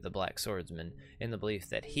pursue the Black Swordsman in the belief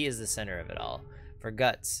that he is the center of it all. For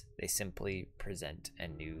guts, they simply present a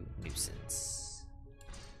new nuisance.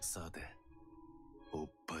 さて、追っ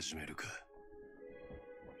始めるか。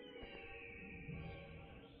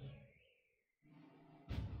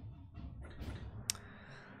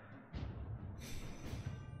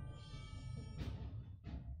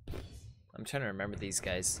I'm trying to remember these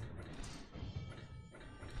guys.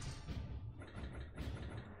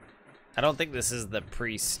 I don't think this is the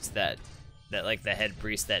priest that like the head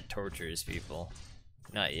priest that tortures people.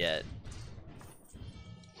 Not yet.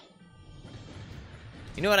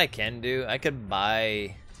 You know what I can do? I could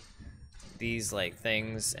buy these like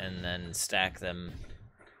things and then stack them.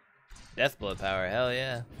 Deathblow power, hell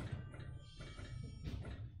yeah.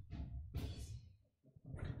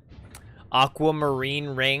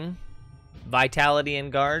 Aquamarine ring. Vitality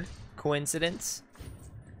and guard. Coincidence?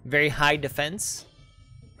 Very high defense.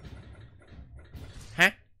 Huh?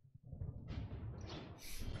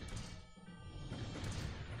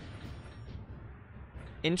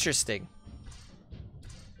 Interesting.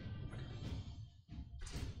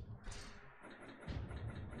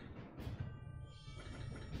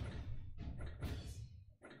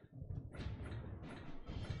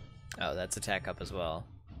 Oh, that's attack up as well.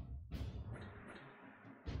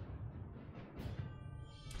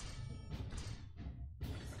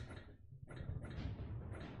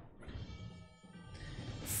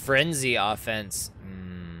 Frenzy offense.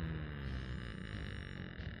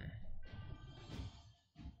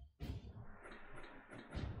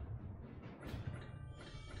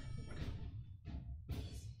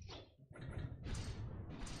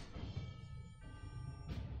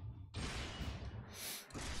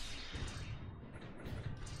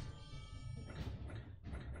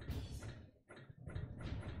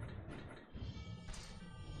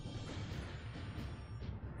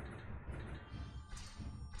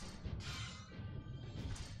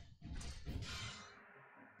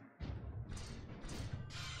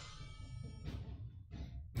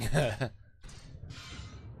 I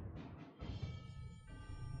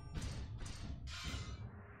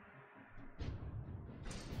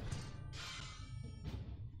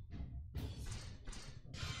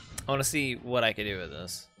want to see what I could do with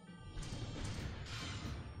this.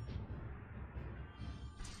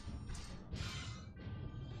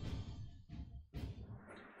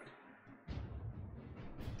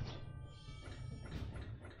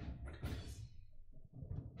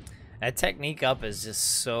 That technique up is just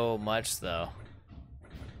so much, though.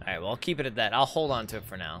 Alright, well, I'll keep it at that. I'll hold on to it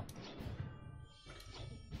for now.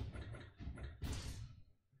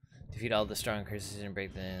 Defeat all the strong curses and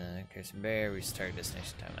break the curse barrier. Restart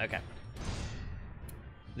destination time. Okay.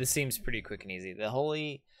 This seems pretty quick and easy. The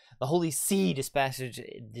Holy Sea dispatches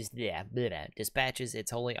its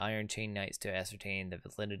Holy Iron Chain Knights to ascertain the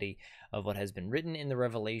validity of what has been written in the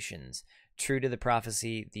Revelations. True to the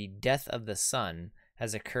prophecy, the death of the sun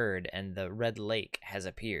has occurred and the Red Lake has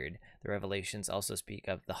appeared. The Revelations also speak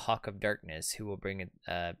of the Hawk of Darkness, who will bring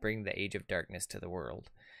the Age of Darkness to the world.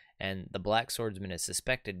 And the Black Swordsman is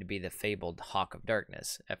suspected to be the fabled Hawk of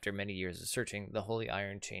Darkness. After many years of searching, the Holy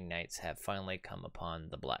Iron Chain Knights have finally come upon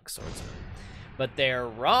the Black Swordsman. But they're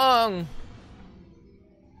wrong!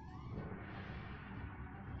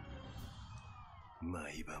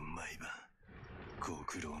 毎晩毎晩、ご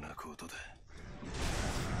苦労なことだ。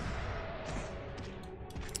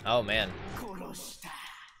Oh man.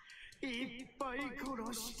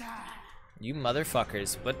 You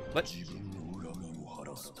motherfuckers. What?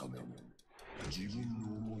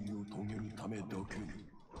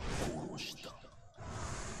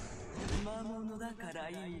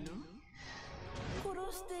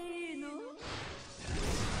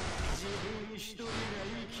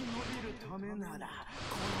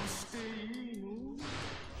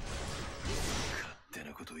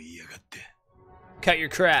 Cut your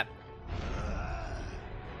crap.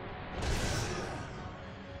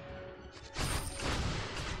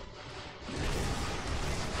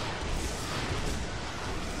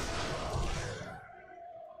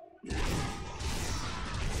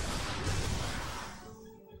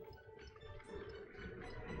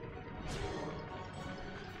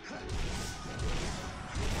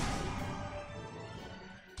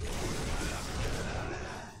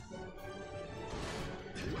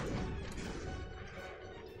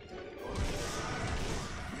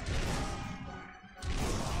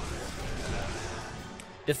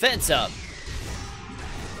 Defense up.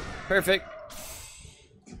 Perfect.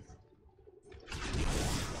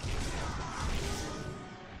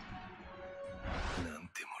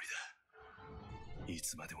 い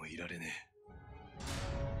つまでもいられね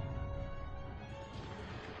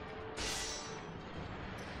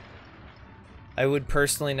え。 I would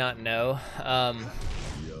personally not know.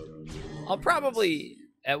 I'll probably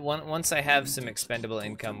once I have some expendable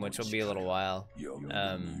income, which will be a little while.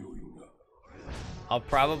 I'll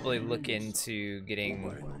probably look into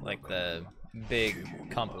getting like the big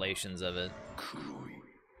compilations of it.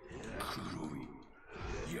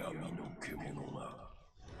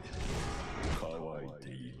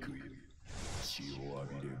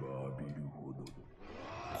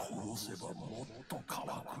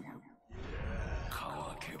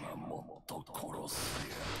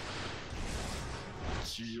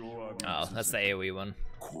 Oh, that's the AoE one.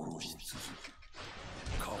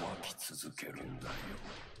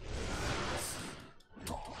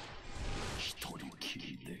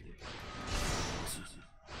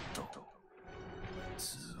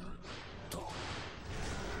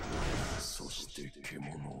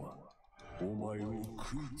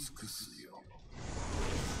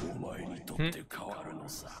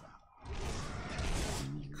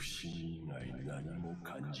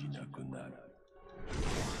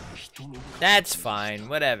 That's fine,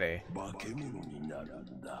 whatever.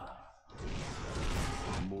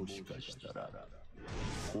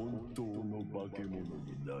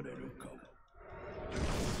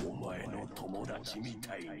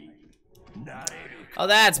 Oh,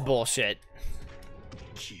 that's bullshit.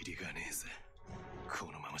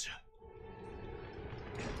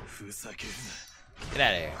 Get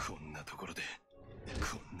out of here.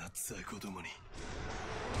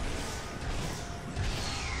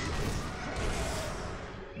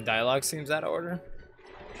 Dialogue seems out of order.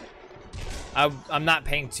 I'm not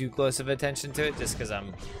paying too close of attention to it just because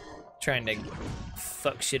I'm trying to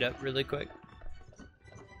fuck shit up really quick.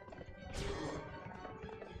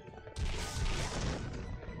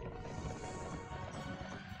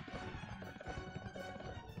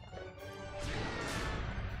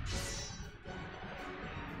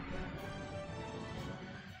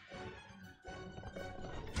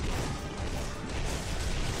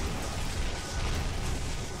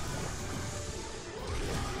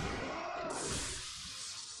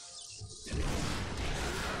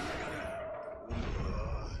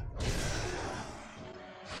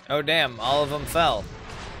 Oh damn, all of them fell.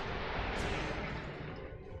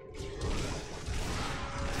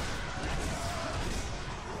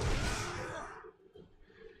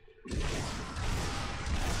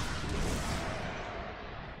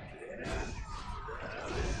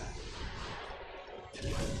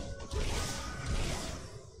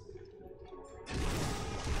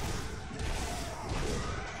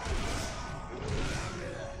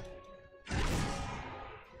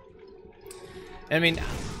 I mean,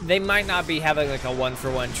 they might not be having like a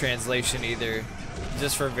one-for-one translation either,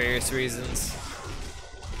 just for various reasons.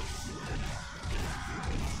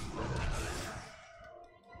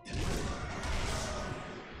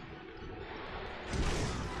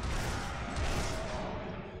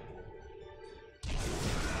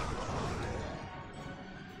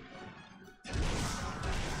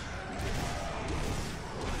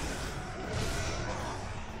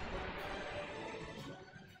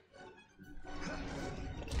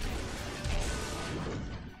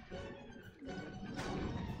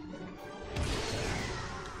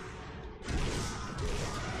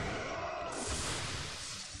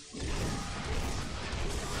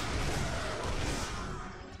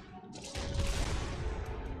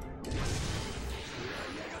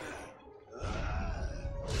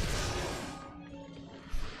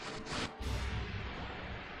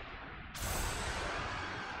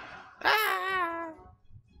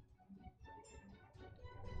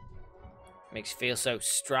 Makes you feel so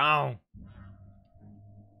strong.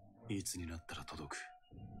 いつになったら届く。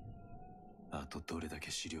あとどれだ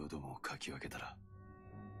け資料どもをかき分けたら、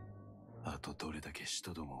あとどれだけ使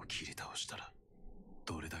徒どもを切り倒したら、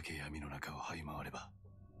どれだけ闇の中を這い回れば、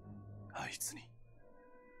あいつに。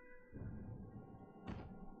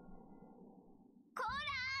こら、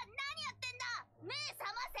何やってんだ。目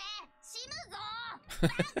覚ませ。死ぬぞ。バ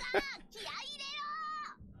カ、気合い入れろ。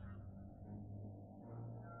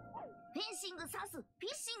フェンシング刺す、フィ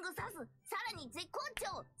ッシング刺す、さらに絶好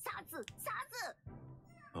調、刺す、刺す。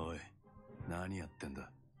おい、何やってん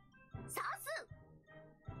だ。刺す。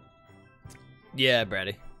Yeah,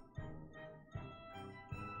 Brady.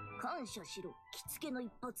 感謝しろ、着付けの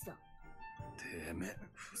一発だ。てめえ、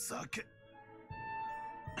ふざけ。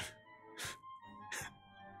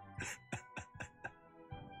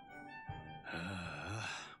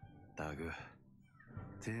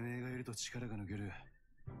てめえがいると力が抜ける。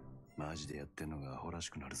マジでやってんのがアホらし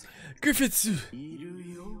くなるぜ。Griffith! い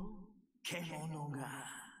るよ、獣が。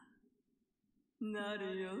な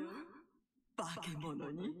るよ、化け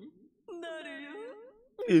物になるよ。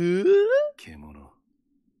獣、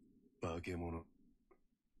化け物。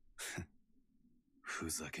ふ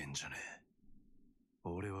ざけんじゃねえ。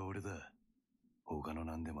俺は俺だ。他の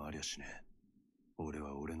何でもありゃしねえ。俺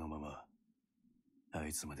は俺のまま、あ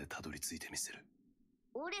いつまでたどり着いてみせる。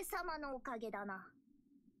俺様のおかげだな。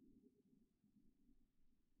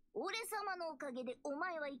俺様のおかげでお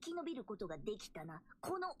前は生き延びることができたな。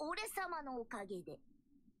この俺様のおかげで。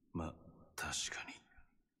ま、確かに。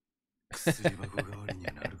薬箱代わりに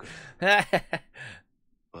はなるから。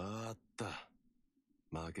わかった。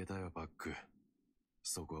負けたよ、パック。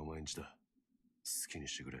そこはお前んちだ。好きに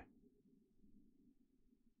してくれ。ね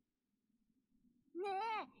え、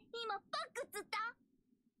今パックっつった？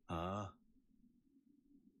ああ。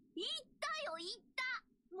言ったよ、言った。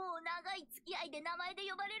もう長い付き合いで名前で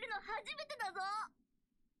呼ばれるの初めてだぞ。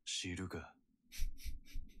知るか。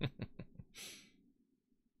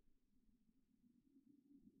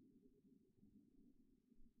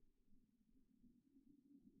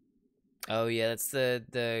Oh yeah, that's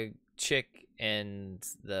the chick and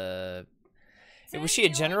the. Was she a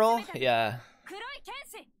general? Yeah.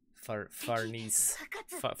 Farnice.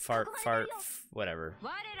 Whatever.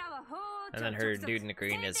 And then her dude in the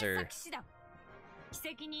green is her. 奇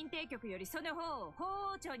跡認定局よりその方を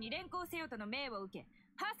法王庁に連行せよとの命を受け、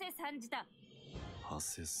ハセ参じた。ハ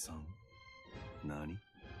セさん？何？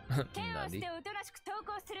剣をしておとなしく投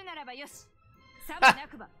降するならばよし。さもな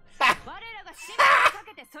くば、我らが神をか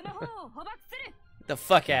けてその方を捕獲する。The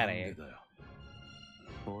fuck out of here.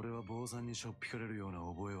 俺は坊さんにしょっぴかれるような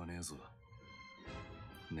覚えはねえぞ。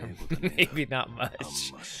ねえことねえ。Maybe not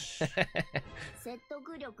much. 説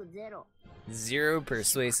得力ゼロ。Zero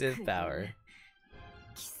persuasive power.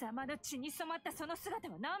 貴様の血に染まったその姿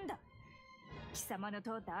は何だ？貴様の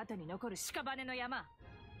通った後に残る屍の山、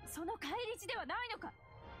その返り血ではないのか？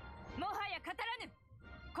もはや語らぬ。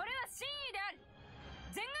これは真意である。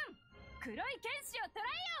全軍、黒い剣士を捕ら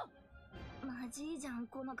えよう。マジいいじゃん、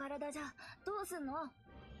この体じゃ。どうすんの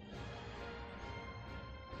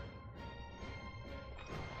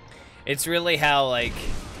？It's really how like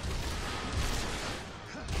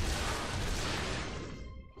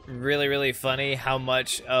really funny how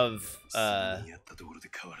much of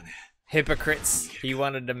hypocrites he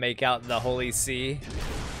wanted to make out in the Holy See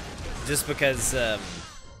just because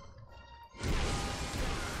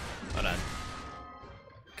hold on.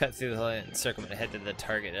 Cut through the whole circumvent, head to the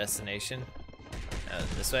target destination.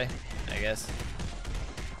 This way, I guess.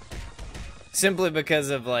 Simply because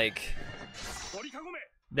of like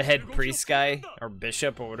the head priest guy or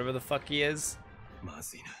bishop or whatever the fuck he is.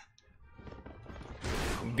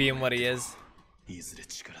 Being what he is.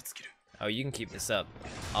 Oh, you can keep this up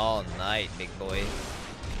all night, big boy.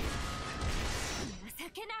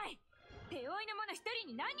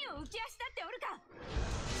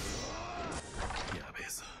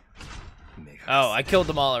 Oh, I killed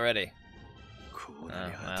them all already. Oh,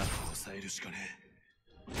 well.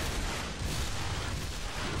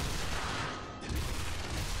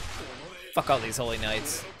 Fuck all these holy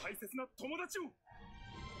knights.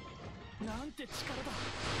 なんて力だ。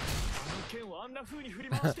あの剣をあんな風に振り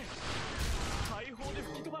回して大砲で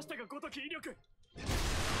吹き飛ばしたがごとき威力。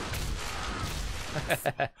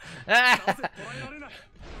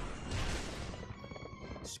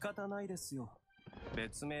仕方ないですよ。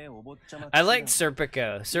別名お坊ちゃま。I like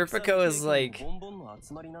Serpico. Serpico is like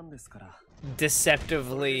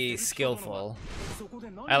deceptively skillful.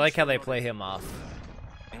 I like how they play him off.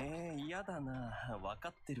 嫌だな。分か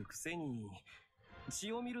ってるくせに。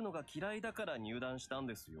血を見るのが嫌いだから入団したん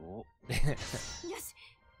ですよ。よし、よ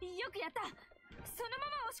くやった。そのま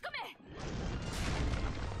ま押し込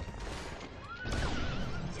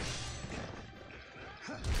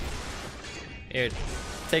め。Here,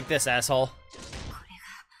 take this, asshole. これ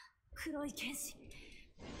が黒い剣士。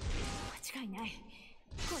間違いない。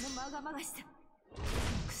このまがまがしさ。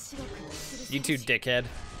You too, dickhead.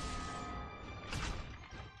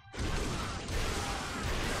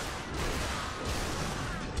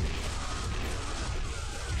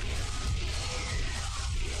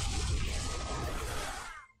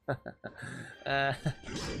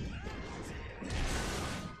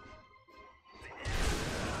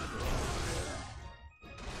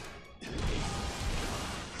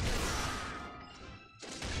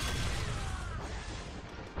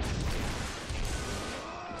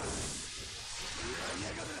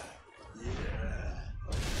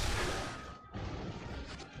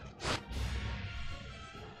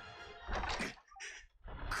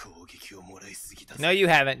 たぜ。 No, you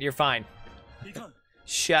haven't. You're fine. いかん。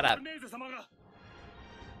 Shut バ up. ルネーゼ様が。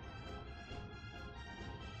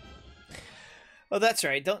 Oh, that's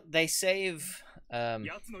right. Don't they save?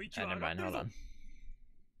 奴の息 Oh, は never 上がっ mind. てる Hold ぞ on.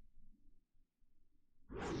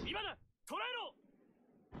 今だ、捕らえろ。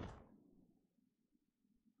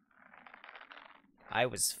 I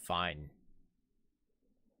was fine.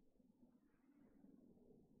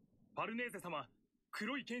 バルネーゼ様、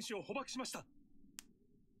黒い剣士を捕獲しました。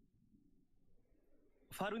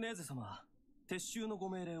ファルネーゼ様、撤収のご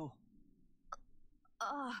命令を。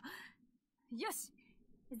ああ、よし、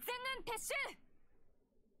全軍撤収。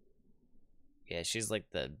 Yeah, she's like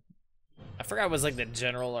the... I forgot it was like the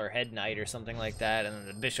general or head knight or something like that, and then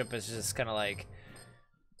the bishop is just kind of like,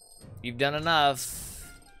 you've done enough.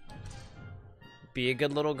 Be a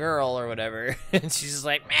good little girl or whatever. And she's just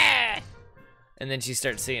like, meh! And then she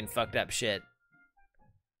starts seeing fucked up shit.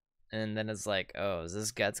 And then it's like, oh, is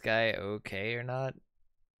this Guts guy okay or not?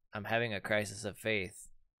 I'm having a crisis of faith.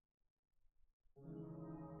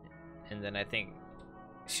 And then I think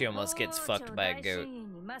she almost gets fucked by a goat.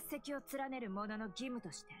 末席を連ねる者の義務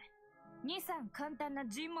として、2、3簡単な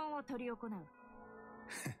尋問を執り行う。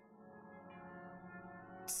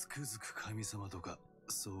つくづく神様とか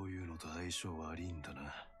そういうのと相性悪いんだ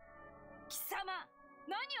な。貴様、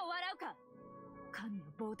何を笑うか。神を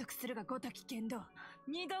冒涜するがごとき剣道、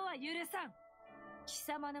二度は許さん。貴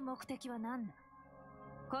様の目的は何だ。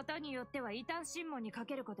ことによっては異端審問にか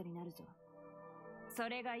けることになるぞ。そ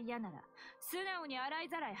れが嫌なら素直に洗い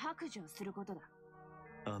ざらい白状することだ。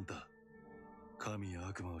あんた、神や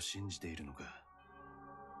悪魔を信じているのか。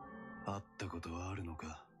会ったことはあるの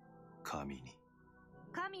か、神に。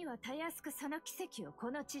神はたやすくその奇跡を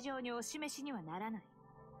この地上にお示しにはならない。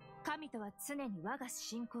神とは常に我が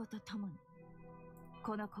信仰とともに、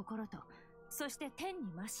この心と、そして天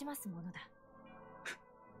に増しますものだ。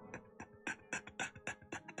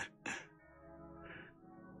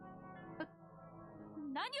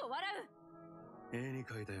何を笑う。絵に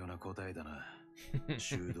描いたような答えだな。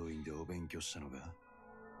修道院でお勉強したのが。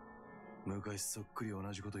昔そっくり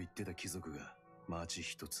同じこと言ってた貴族が町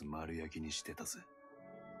一つ丸焼きにしてたぜ。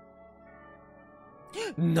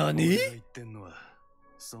何？俺が言ってんのは、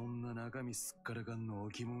そんな中身すっからかんの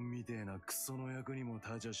置物みてえなクソの役にも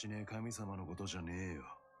立ちゃしねえ神様のことじゃねえよ。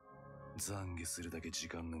懺悔するだけ時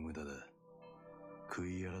間の無駄だ。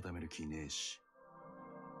悔い改める気ねえし。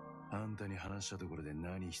あんたに話したところで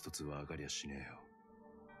何一つ分かりゃしねえよ。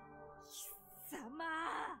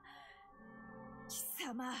貴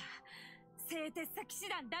様、聖鉄佐騎士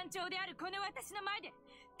団団長であるこの私の前で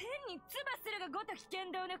天に唾するがごとき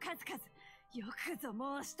剣道の数々、よくぞ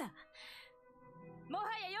申した。もは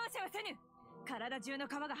や容赦はせぬ。体中の皮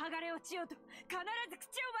が剥がれ落ちようと必ず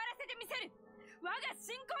口を割らせてみせる。我が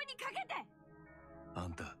信仰にかけて。あ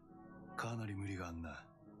んたかなり無理があんな。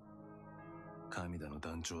神だの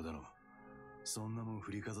団長だの、そんなもん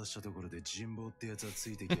振りかざしたところで人望ってやつはつ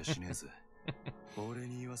いてきやしねえぜ。俺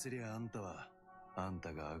に言わせりゃあんたは、あん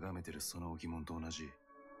たが崇めてるその置物と同じ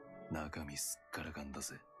中身すっからかんだ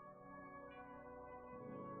ぜ。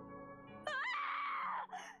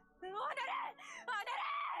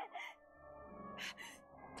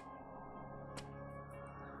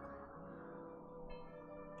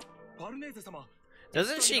バルネーゼ様。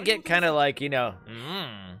 Doesn't she get kind of like, you know,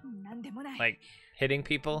 なんでもない。 like hitting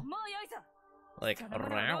people? もう良いぞ。 Like, その者を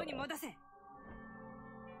around? 牢に戻せ。は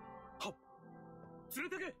っ、連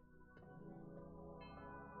れてけ。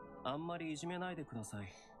あんまりいじめないでくださ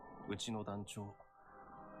い。うちの団長。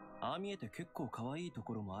ああ見えて結構可愛いと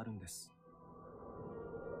ころもあるんです。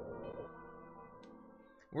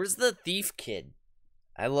 Where's the thief kid?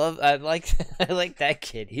 I like that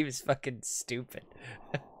kid. He was fucking stupid.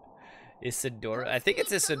 Isidoro, I think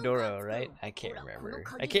it's Isidoro, right? I can't remember.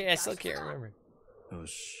 I still can't remember. よ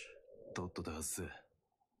し、とっとと外せ。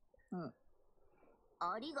うん。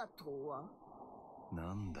ありがとうは。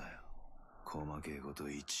なんだよ、細けえこと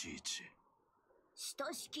いちいち。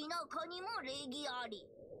親しき中にも礼儀あり。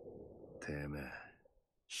てめえ、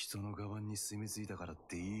人のカバンに住み着いたからっ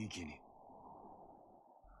ていい気に。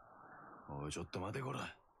おい、ちょっと待てこ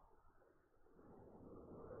ら。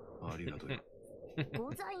ありがとう。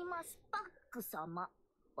ございます、パック様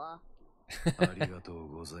は。ありがとう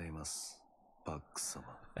ございます、パック様。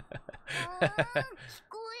聞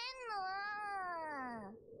こ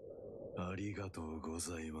えんの。ありがとうご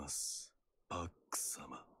ざいます、パック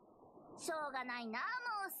様。しょうがないな、も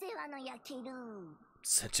う世話の焼ける。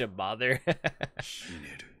Such a bother. ひ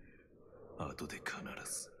ねる。後で必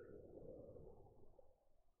ず。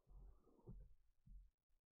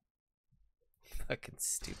Fucking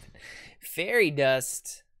stupid. Fairy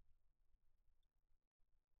dust.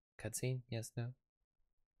 Cutscene? Yes, no?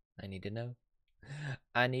 I need to know.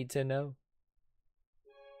 I need to know.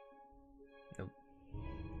 Nope.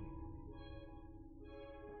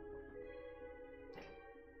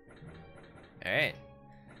 Alright.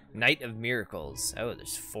 Night of Miracles. Oh,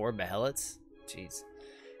 there's 4 Behelots? Jeez.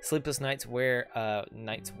 Sleepless nights wear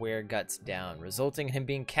Guts down, resulting in him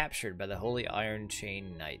being captured by the Holy Iron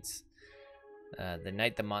Chain Knights. The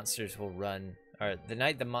night the monsters will run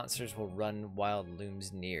while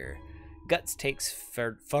looms near. Guts takes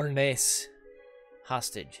Furnace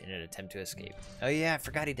hostage in an attempt to escape. Oh yeah, I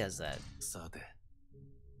forgot he does that. さて、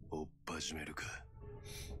追っ始めるか。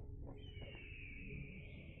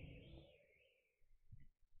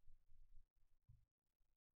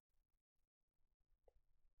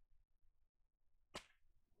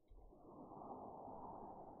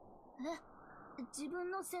自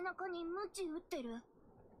分の背中に鞭打ってる。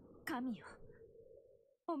神よ、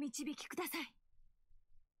お導きください。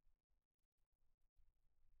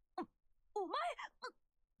お前。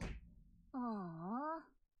ああ。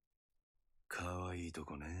かわいいと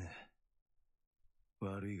こね。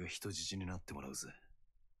悪いが人質になってもらうぜ。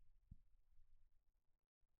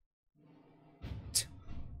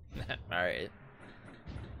Alright.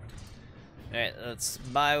 Alright, let's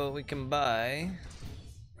buy what we can buy.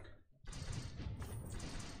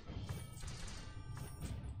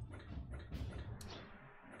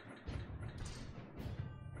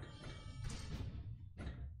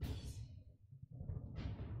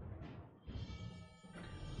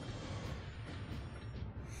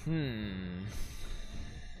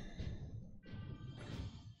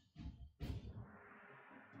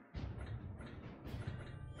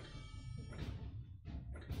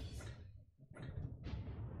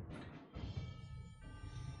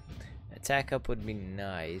 Attack up would be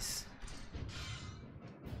nice.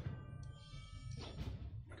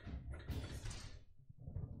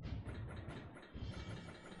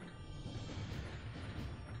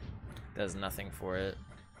 Does nothing for it.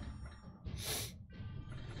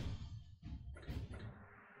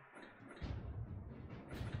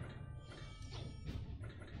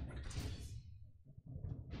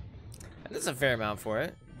 That's a fair amount for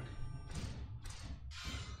it.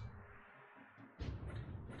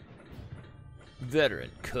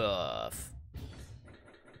 Veteran cuff.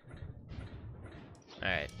 All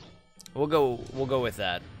right, we'll go with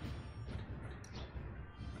that.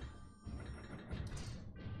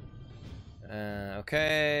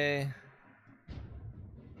 Okay.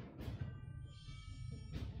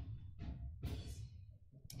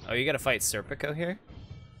 Oh, you gotta fight Serpico here?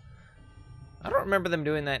 I don't remember them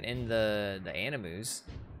doing that in the Animus.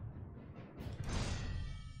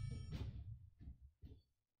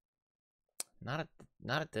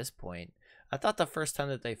 Not at this point. I thought the first time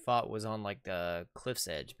that they fought was on like the cliff's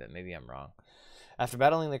edge, but maybe I'm wrong. After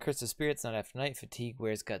battling the curse of spirits night after night, fatigue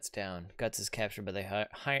wears Guts down. Guts is captured by the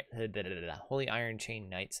Holy Iron Chain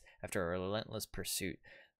Knights after a relentless pursuit.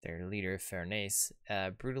 Their leader, Furnace,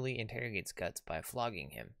 brutally interrogates Guts by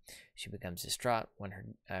flogging him. She becomes distraught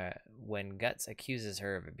when Guts accuses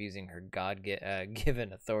her of abusing her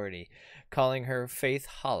God-given authority, calling her faith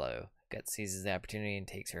hollow. Guts seizes the opportunity and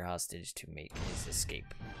takes her hostage to make his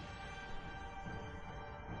escape.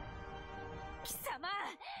 貴様、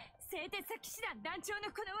製鉄騎士団団長の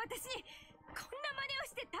この私にこんな真似を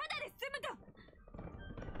してただで済む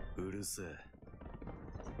と。うるせえ。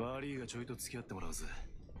悪いがちょいと付き合ってもらうぜ。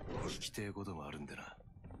聞きてえこともあるんでな。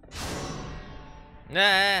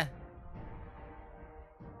Nah.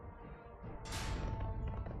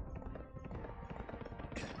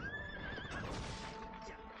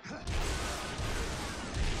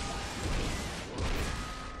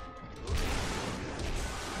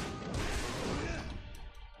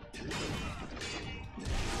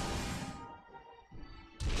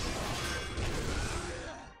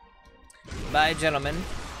 Bye, gentlemen.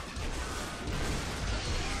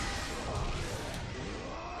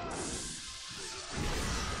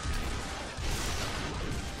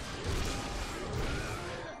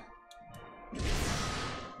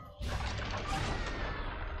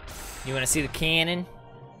 You want to see the cannon?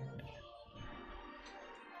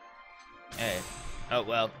 Hey. Oh,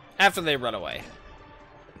 well, after they run away.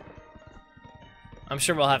 I'm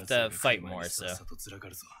sure we'll have to fight more, so.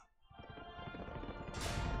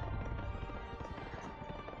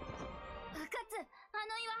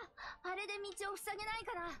 あれで道を塞げない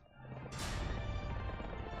かな。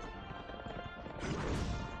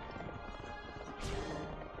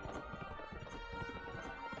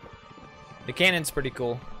The cannon's pretty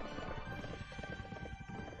cool.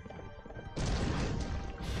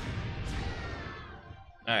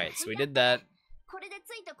 Alright, so we did that. これで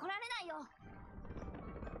ついてこられないよ。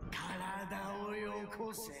体をよ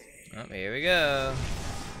こせ。Oh, here we go.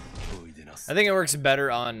 I think it works better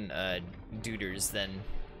on duders than.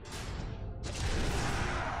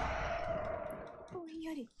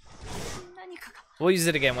 We'll use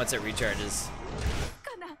it again once it recharges.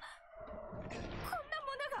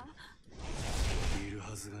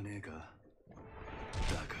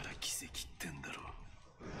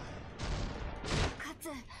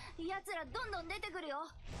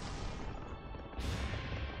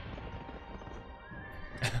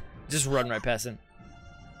 Just run right past him.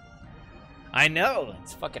 I know,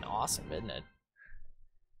 it's fucking awesome, isn't it?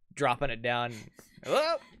 Dropping it down.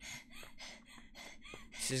 Whoa!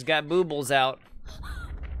 She's got boobles out.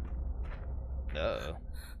 Uh-oh.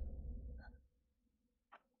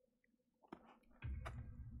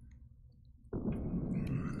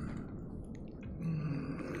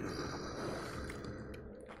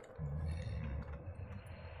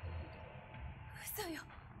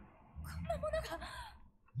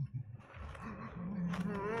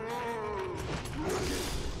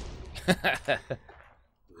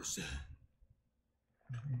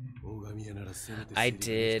 I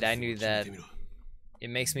did. I knew that. It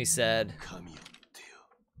makes me sad.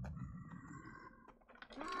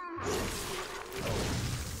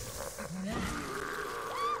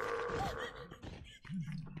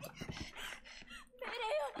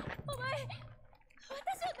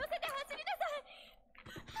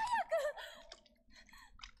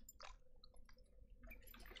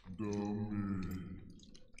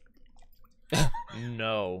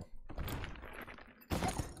 No.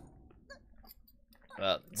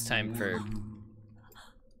 Well, it's time for...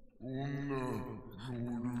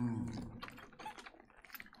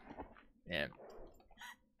 Yeah.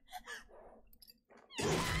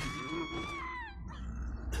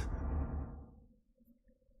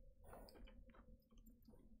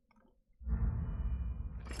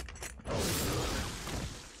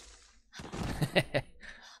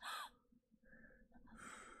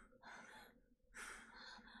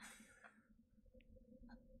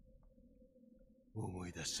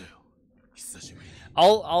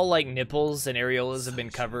 All like nipples and areolas have been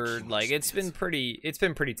covered. Like it's been pretty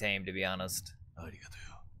tame, to be honest.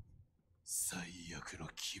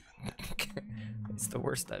 It's the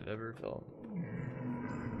worst I've ever felt.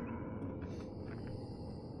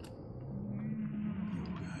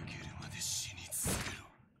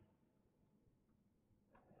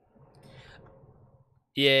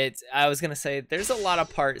 Yeah, I was gonna say there's a lot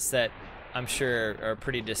of parts that I'm sure are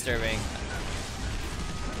pretty disturbing.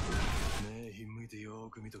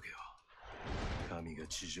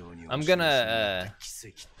 I'm gonna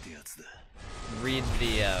read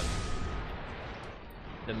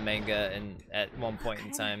the manga and at one point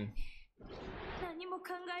in time.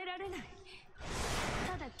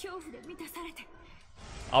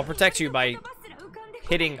 I'll protect you by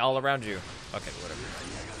hitting all around you. Okay, whatever.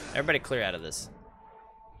 Everybody clear out of this.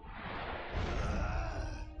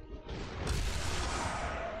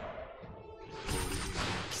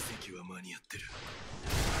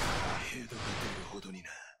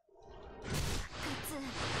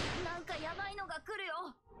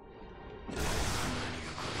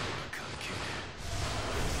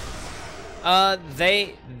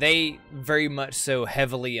 They very much so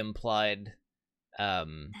heavily implied how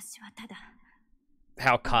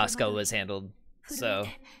Casca was handled. So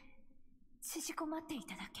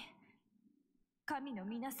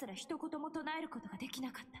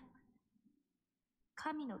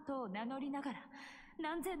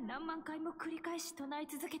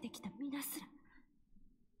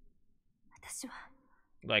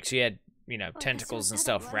like she had, you know, tentacles and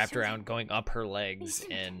stuff wrapped around going up her legs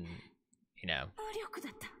and, you know,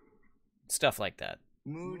 stuff like that.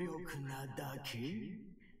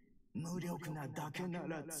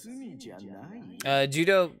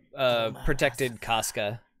 Judo protected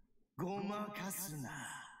Casca.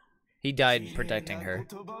 He died protecting her.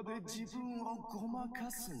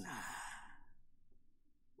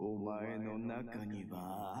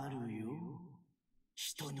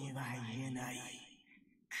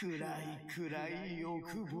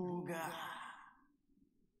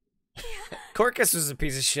 Corcus was a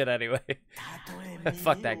piece of shit anyway.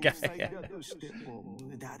 Fuck that guy.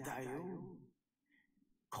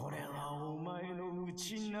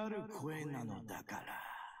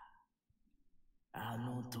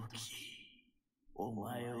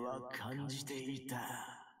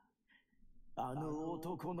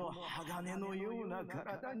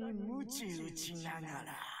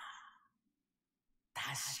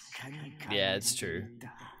 Yeah, it's true.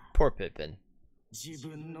 Poor Pippin. He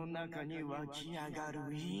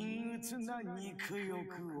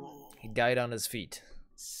died on his feet.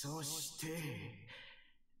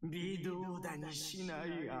 微動だにしな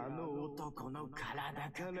いあの男の体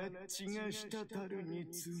から血が滴るに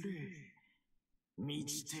つれ、満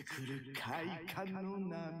ちてくる快感の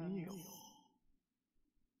波よ。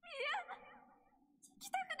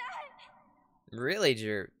Really,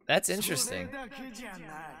 Jer? That's それ interesting. だけじゃない。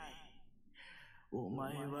お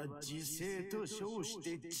前は自制と称し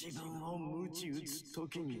て自分を鞭打つ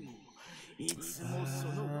時にも、いつもそ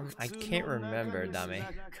の I 苦痛 can't の中 remember, にす Dame. ら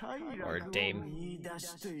快 Or 楽を Dame. 見出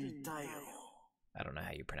していたよ。I don't know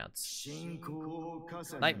how you pronounce 信仰を重ね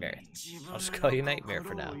Nightmare. 自 I'll just 分 call you の Nightmare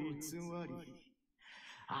for 心 now. を偽り、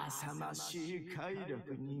浅ましい快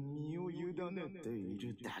楽に身を委ねてい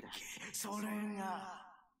るだけ。それが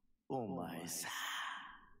お前さ。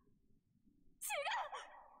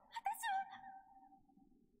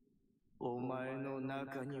お前の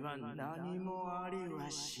中には何もありは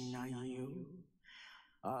しないよ。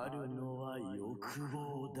あるのは欲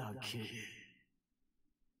望だけ。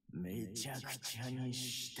めちゃくちゃに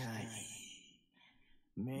したい。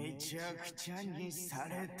めちゃくちゃにさ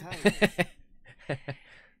れたい。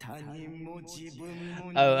他人も自分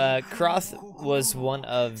も Croth was one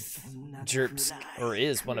of Jerp's, or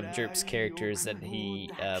is one of Jerp's characters that he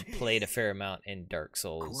played a fair amount in Dark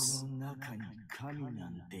Souls. この中に神な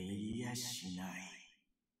んていやしない。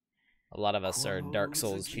 A lot of us are Dark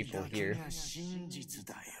Souls people here. 真実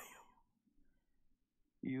だよ。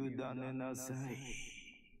委ねなさい。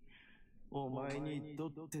お前にと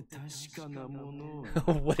って確かなものを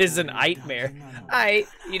What is a nightmare?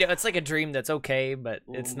 You know, it's like a dream that's okay, but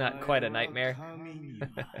it's not quite a nightmare. 神には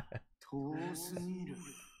遠すぎる。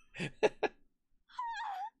ガ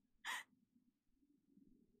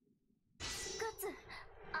ツ、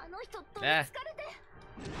あの人取り Ah. つかれて。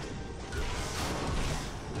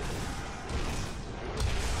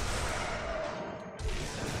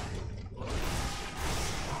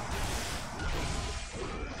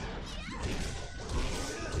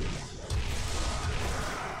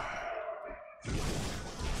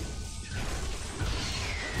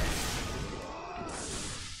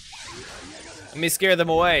Let me scare them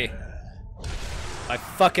away by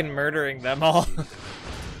fucking murdering them all.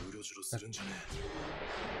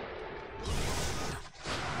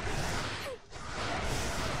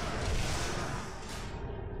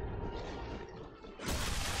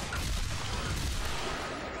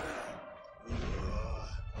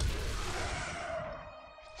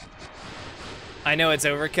 I know it's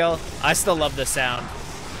overkill. I still love the sound.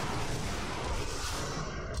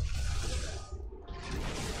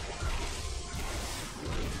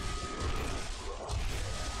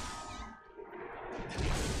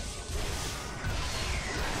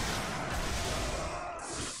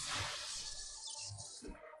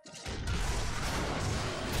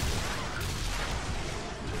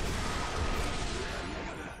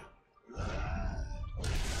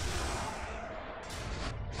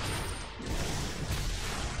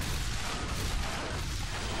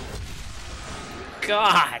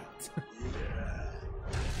 God.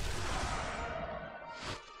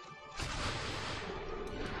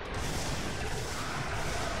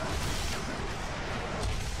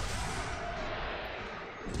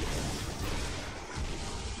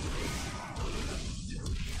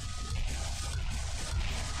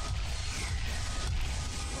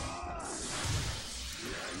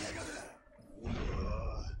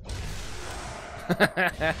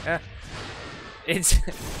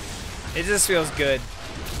 It just feels good.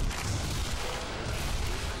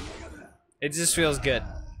 It just feels good.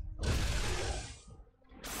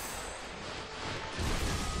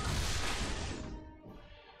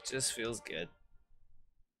 Just feels good.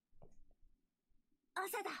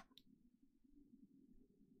 朝だ。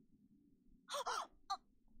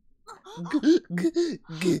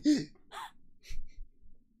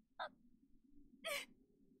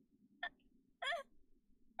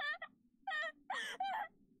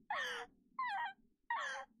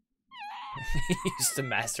He used to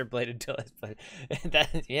master blade until his blade.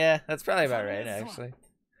 That, yeah, that's probably about right, actually.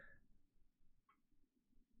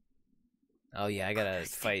 Oh yeah, I gotta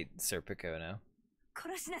fight Serpico now.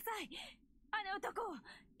 殺しなさい。あの男を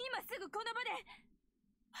今すぐこの場で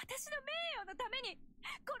私の名誉のために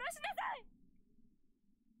殺しなさい。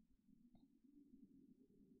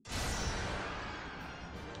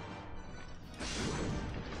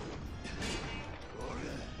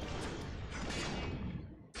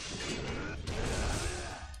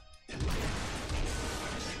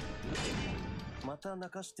また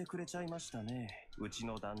泣かしてくれちゃいましたね、うち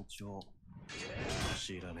の団長。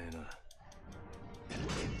知らねえ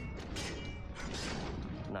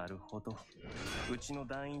な。なるほど。うちの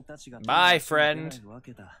団員たちが Bye, friend. わ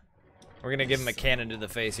けだ。 We're gonna give him a cannon to the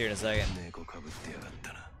face here in a second. 猫かぶってやがっ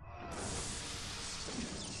たな。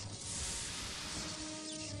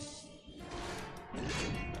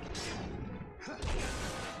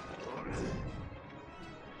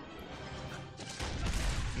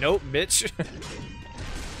Nope, bitch.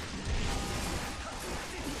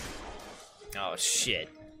 Oh, shit.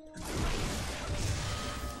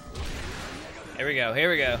 Here we go, here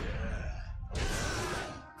we go.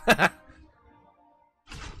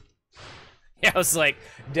 Yeah, I was like,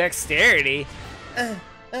 dexterity?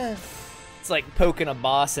 It's like poking a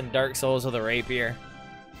boss in Dark Souls with a rapier.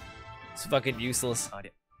 It's fucking useless. あ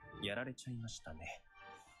れ、やられちゃいましたね。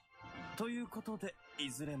ということで、い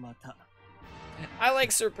ずれまた。I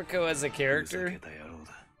like Serpico as a character,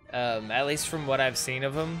 at least from what I've seen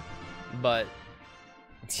of him, but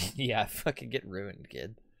yeah, fucking get ruined,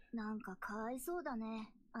 kid. なんかかわいそうだね、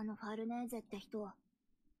あのファルネーゼって人は。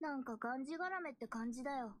なんかがんじがらめって感じ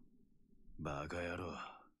だよ。バカ野郎。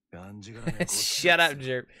がんじがらめ。Shut up,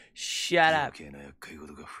 Jerp. Shut up. 余計な厄介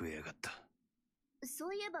事が増えやがった。そ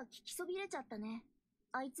ういえば聞きそびれちゃったね。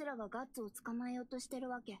あいつらがガッツを捕まえようとしてる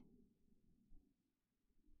わけ。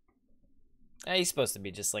He's supposed to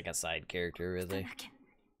be just like a side character, really. 殺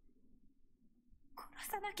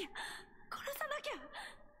さなきゃ、殺さなきゃ。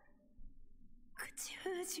口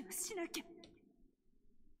封じをしなきゃ。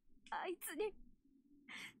あいつに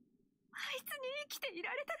生きてい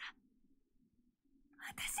られたら。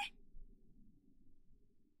私。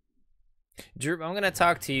Drew, I'm gonna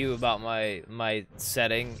talk to you about my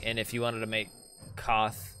setting, and if you wanted to make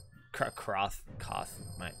Koth,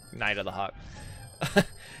 my Knight of the Hawk,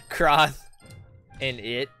 Kroth, and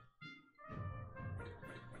it,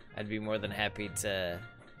 I'd be more than happy to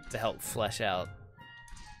help flesh out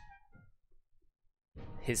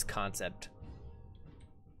his concept.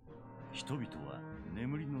 人々は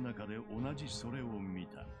眠りの中で同じそれを見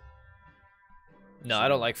た。 No, I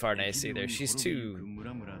don't like Farnese either. She's too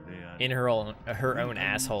in her own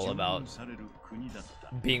asshole about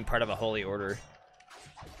being part of a holy order.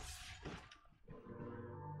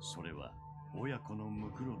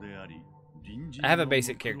 I have a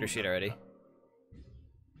basic character sheet already.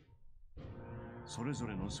 それぞ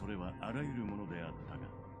れのそれはあらゆるものであったが、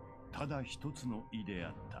ただ一つの意であ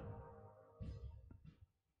った。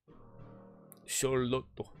 Charlotte.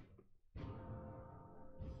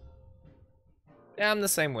 Yeah, I'm the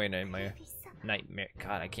same way, Nightmare.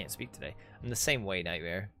 God, I can't speak today. I'm the same way,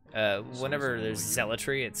 Nightmare. Whenever there's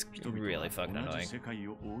zealotry, it's really fucking annoying.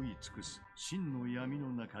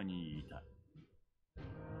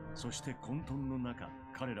 そして混沌の中、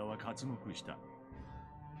彼らは刮目した。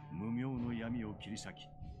無名の闇を切り裂き、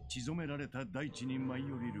血染められた大地に舞い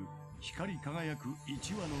降りる光り輝く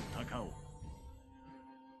一羽の鷹を。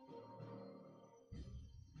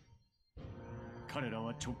彼ら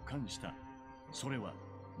は直感した。それは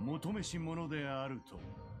求めし者であると。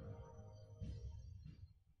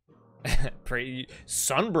Pretty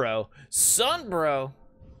Sunbro. Sunbro.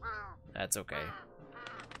 That's okay.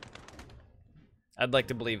 I'd like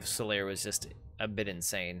to believe Solaire was just a bit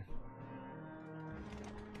insane.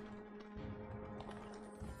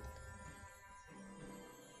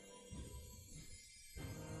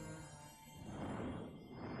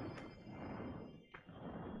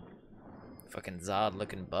 Fucking Zod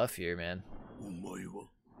looking buff here, man.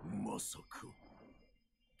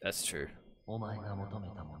 That's true. お前が求め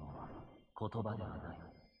たものは言葉ではない。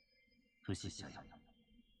不死者よ。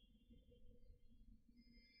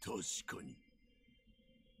確かに。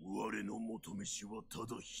我の求めしはた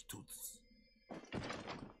だ一つ。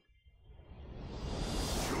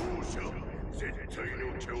強者、絶対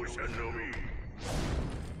の強者のみ。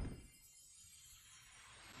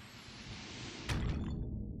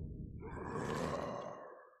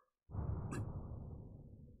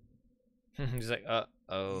He's like,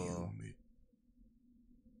 uh-oh.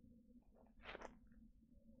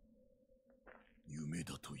 夢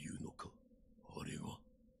だというのか、あれは。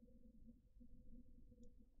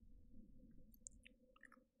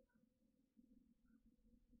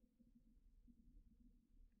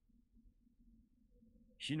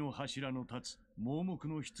火の柱の立つ盲目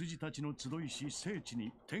の羊たちの集いし聖地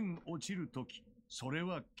に天落ちるとき、それ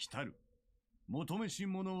は来たる。求めし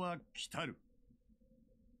者は来たる。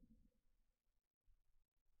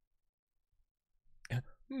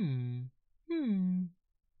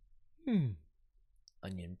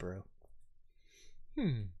Onion bro.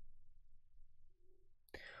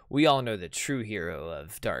 We all know the true hero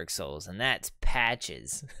of Dark Souls, and that's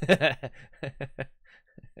Patches.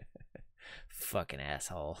 Fucking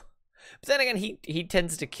asshole. But then again, he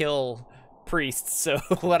tends to kill priests, so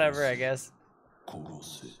whatever, I guess.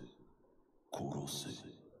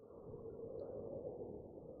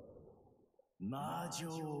 魔女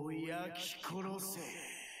を焼き殺せ。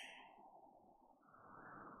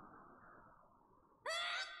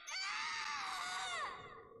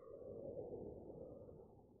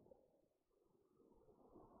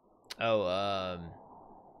Oh,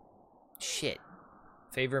 shit.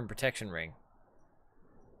 Favor and protection ring.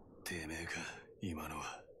 てめえか、今の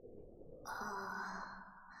は。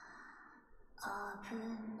危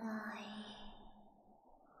ない。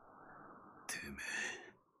てめえ、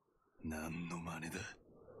何の真似だ。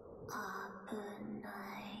危な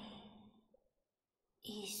い。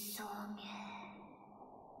急げ。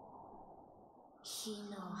火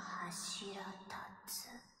の柱立つ。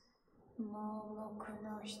盲目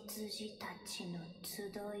の羊たちの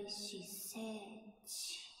集いし聖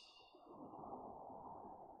地。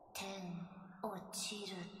天落ち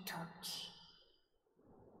るとき。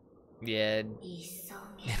Yeah. 急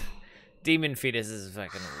げ。 Demon fetus is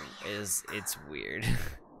fucking it's weird.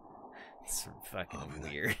 It's fucking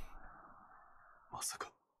weird. まさ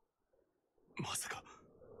か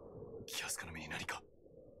キャスカの身に何か。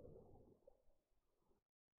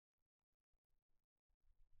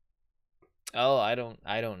Oh, I don't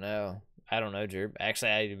know. I don't know, Jerb.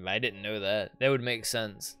 Actually, I didn't know that. That would make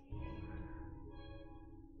sense.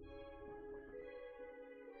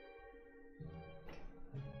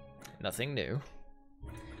 Nothing new.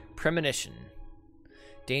 Premonition.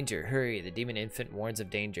 Danger, hurry. The demon infant warns of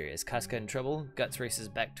danger. Is Casca in trouble? Guts races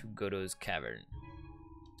back to Godo's cavern.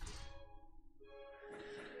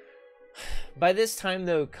 By this time,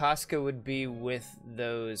 though, Casca would be with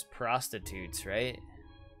those prostitutes, right?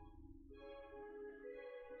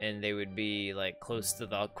 And they would be, like, close to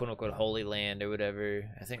the quote-unquote Holy Land or whatever.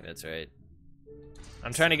 I think that's right.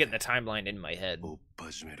 I'm trying to get the timeline in my head.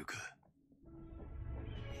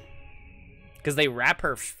 Because they wrap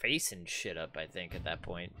her face and shit up, I think, at that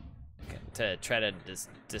point. To try to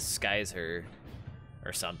disguise her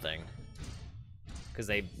or something. Because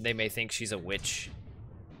they may think she's a witch.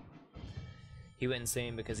 He went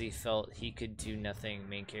insane because he felt he could do nothing.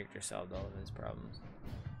 Main character solved all of his problems.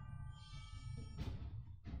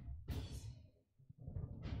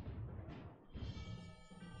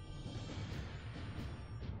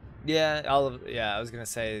 Yeah, I was gonna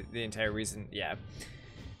say the entire reason, yeah.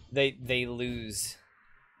 They lose.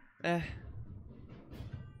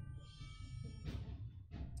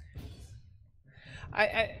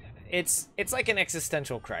 It's like an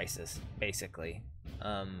existential crisis, basically.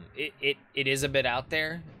 It is a bit out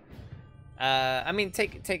there. I mean,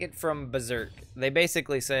 take it from Berserk. They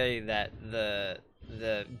basically say that the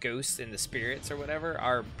ghosts and the spirits or whatever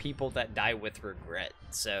are people that die with regret.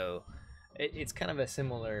 So it's kind of a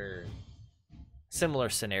similar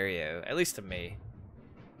scenario, at least to me.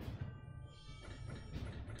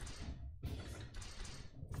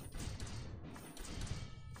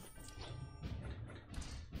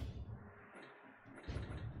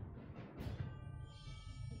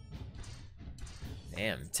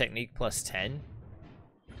 Damn, technique plus 10?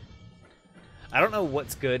 I don't know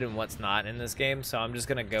what's good and what's not in this game, so I'm just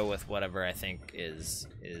gonna go with whatever I think is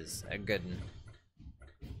a good one.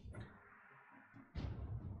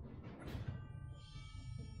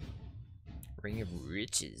 Ring of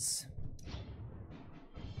Riches.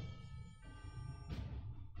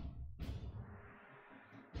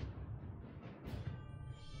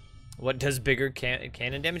 What does bigger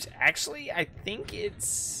cannon damage? Actually, I think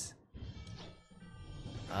it's...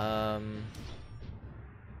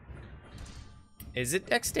 Is it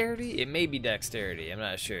dexterity? It may be dexterity, I'm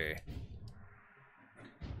not sure.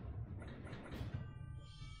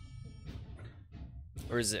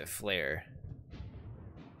 Or is it flare?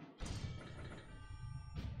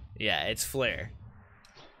 Yeah, it's flare.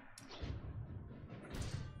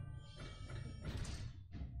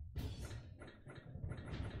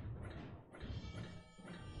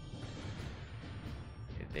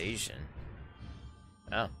 Evasion.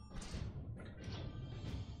 Oh.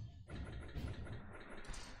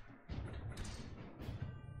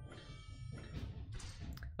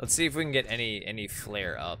 Let's see if we can get any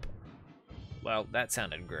flare up. Well, that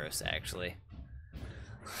sounded gross, actually.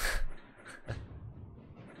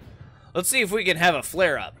 Let's see if we can have a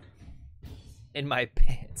flare up in my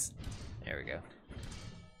pants. There we go.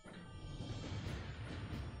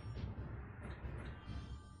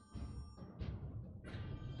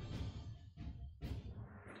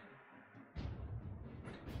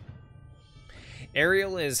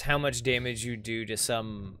 Aerial is how much damage you do to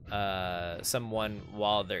someone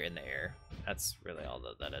while they're in the air. That's really all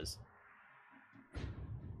that is.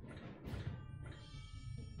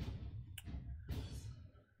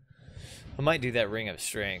 I might do that Ring of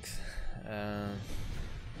Strength.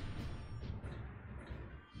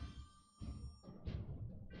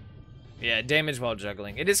 Yeah, damage while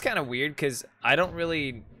juggling. It is kind of weird because I don't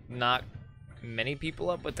really knock many people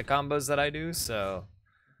up with the combos that I do, so...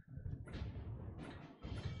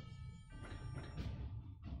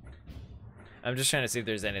 I'm just trying to see if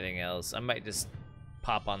there's anything else. I might just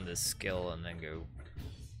pop on this skill and then go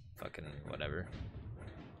fucking whatever.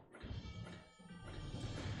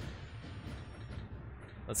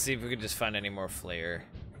 Let's see if we can just find any more flair.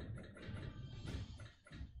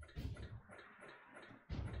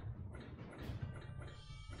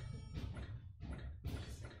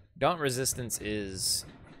 Daunt resistance is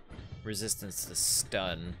resistance to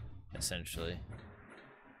stun, essentially.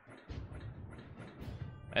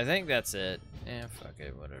 I think that's it. Eh, fuck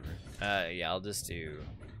it, whatever. Yeah, I'll just do...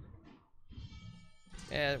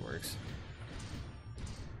 Yeah, it works.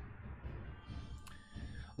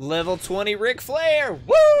 Level 20 Ric Flair!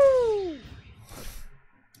 Woo!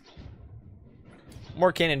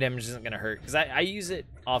 More cannon damage isn't gonna hurt, because I use it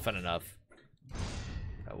often enough.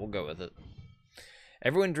 We'll go with it.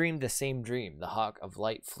 Everyone dreamed the same dream. The hawk of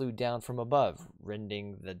light flew down from above,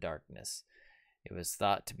 rending the darkness. It was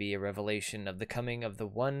thought to be a revelation of the coming of the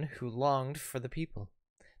one who longed for the people.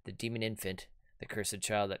 The demon infant, the cursed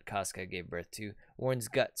child that Casca gave birth to, warns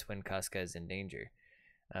Guts when Casca is in danger.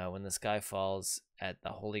 When the sky falls at the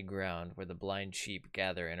holy ground where the blind sheep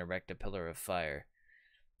gather and erect a pillar of fire,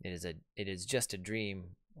 it is just a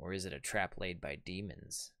dream, or is it a trap laid by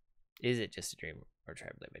demons? Is it just a dream or a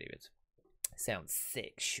trap laid by demons? Sounds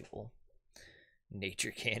sexual.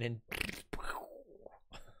 Nature cannon.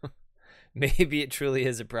 Maybe it truly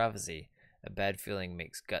is a prophecy. A bad feeling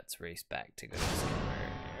makes Guts race back to go to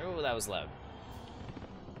somewhere. Oh, that was loud.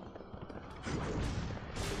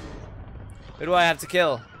 Who do I have to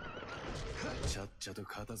kill?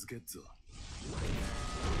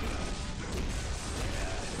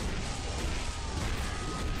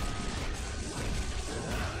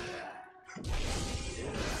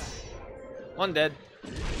 One dead.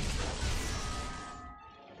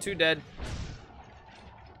 Two dead.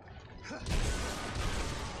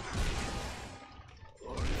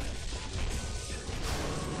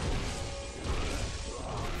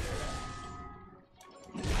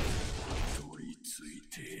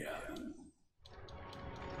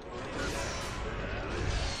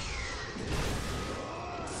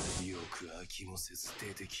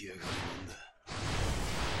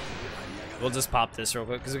 We'll just pop this real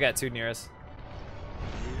quick because we got two near us.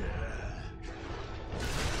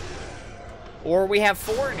 Or we have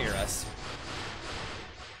four near us.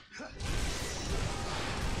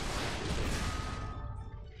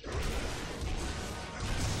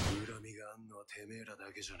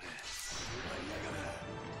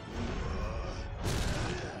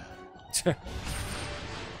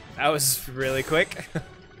 That was really quick.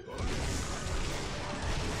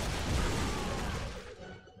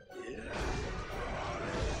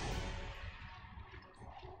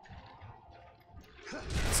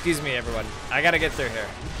 Excuse me, everyone. I gotta get through here.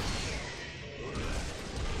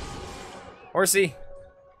 Horsey.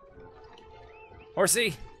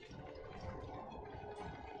 Horsey.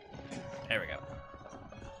 There we go.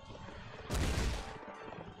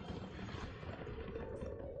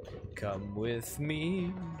 Come with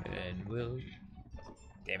me and we'll...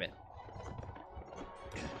 Damn it.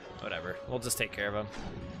 Whatever. We'll just take care of him.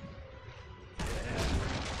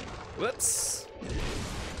 Whoops.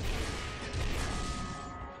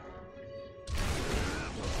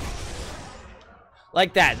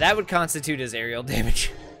 Like that. That would constitute as aerial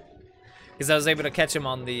damage. Because I was able to catch him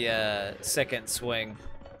on the second swing.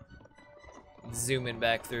 Zooming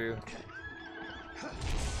back through.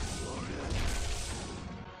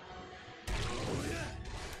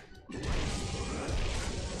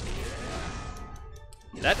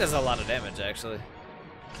 That does a lot of damage, actually.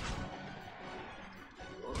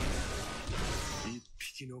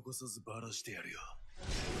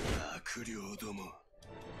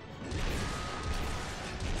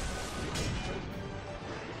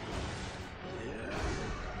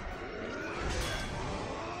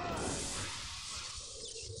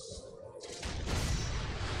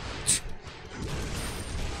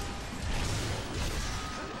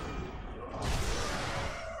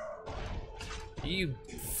 You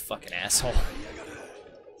fucking asshole.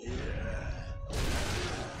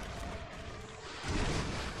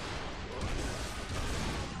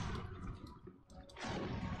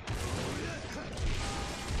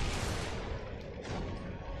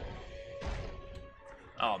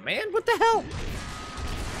 Oh man, what the hell?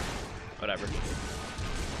 Whatever.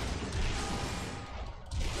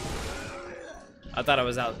 I thought I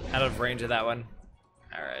was out of range of that one.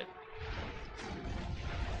 All right.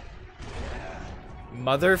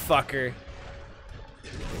 Motherfucker.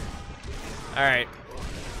 Alright.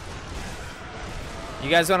 You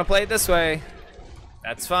guys want to play it this way?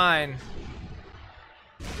 That's fine.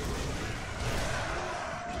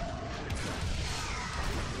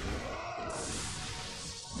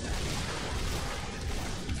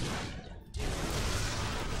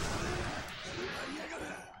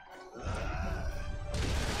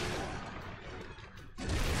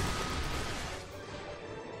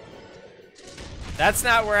 That's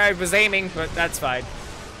not where I was aiming, but that's fine.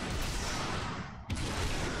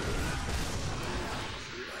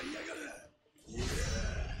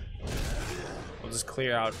 We'll just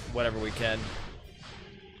clear out whatever we can.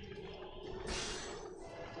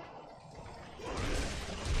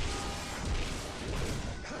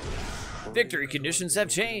 Victory conditions have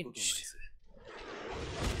changed.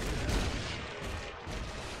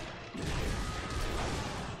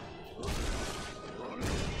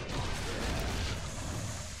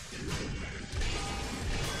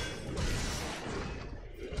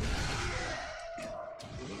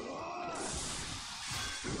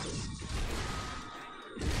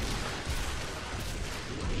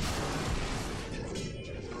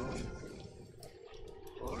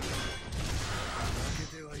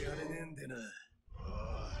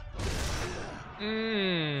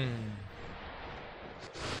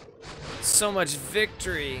 So much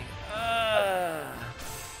victory.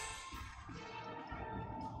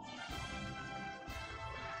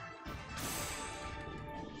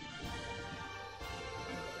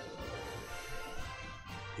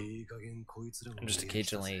 I'm just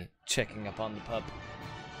occasionally checking up on the pup.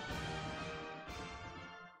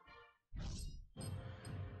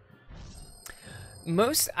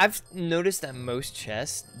 I've noticed that most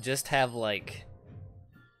chests just have like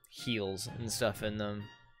heals and stuff in them.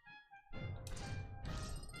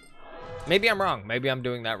 Maybe I'm wrong. Maybe I'm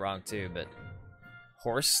doing that wrong too, but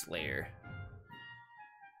Horse Slayer.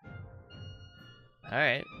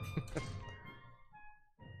 Alright.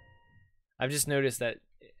 I've just noticed that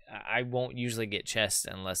I won't usually get chests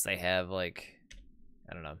unless they have like,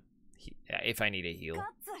 I don't know, if I need a heal.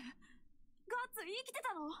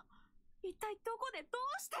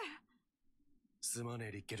 すまね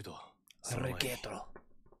えリッケルト。リッケルト。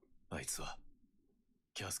あいつは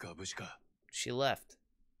キャスカは無事か。She left.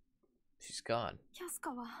 She's gone. キャス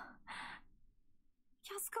カ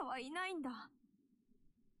はいないんだ。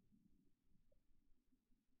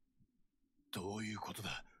どういうこと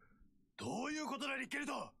だ。どういうことだリッケル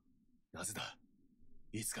ト。なぜだ。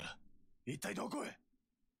いつから。一体どこへ。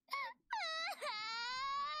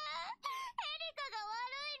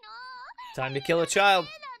Time to kill a child.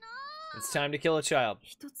 It's time to kill a child.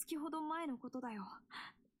 一月ほど前のことだよ。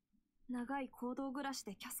長い行動暮らし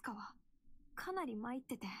でキャスカはかなり参っ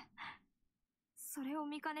てて、それを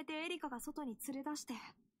見かねてエリカが外に連れ出して。気が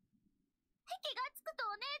つくと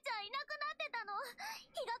お姉ちゃんいなくなってたの。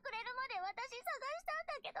日が暮れるまで私探したん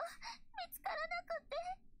だけど見つからなくて。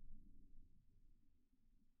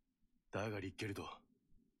だがリッケルト、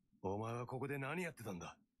お前はここで何やってたん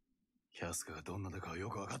だ。キャスカがどんなだかはよ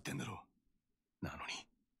くわかってんだろう。なのに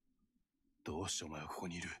どうしてお前はここ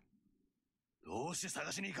にいる。どうして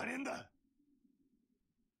探しに行かねえんだ。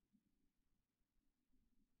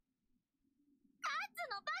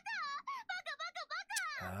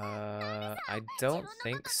I don't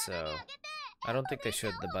think so. I don't think they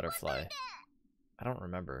showed the butterfly. I don't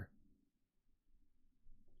remember.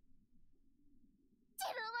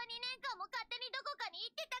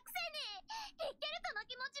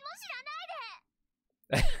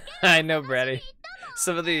 I know, Brady.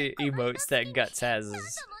 Some of the emotes that Guts has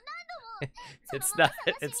is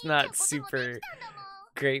it's not super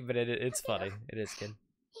great, but it's funny. It is good.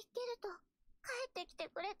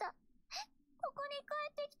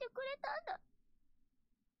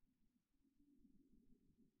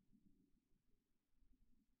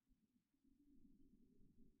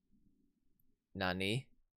 Nani?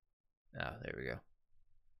 Oh, there we go.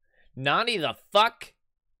 Nani the fuck?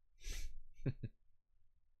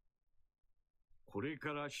 これ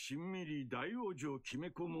からしんみり大王女を決め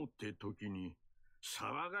込もうって時に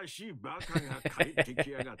騒がしいバカが帰ってき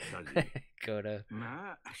やがったぜ。Godo.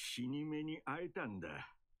 まあ死に目に会えたんだ。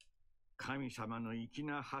神様の粋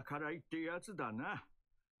な計らいってやつだな。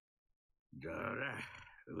だら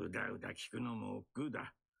うだうだ聞くのも億劫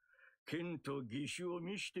だ。剣と義手を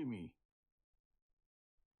見してみ。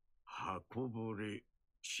箱ぼれ、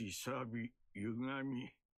しさび、ゆがみ。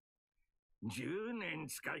10年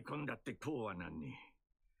使い込んだってこうはなんね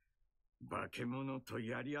え。化け物と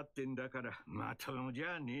やり合ってんだからまともじ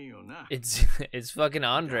ゃねえよな。It's fucking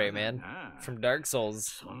Andre, man. From Dark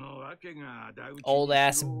Souls. Old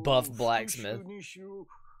ass buff blacksmith.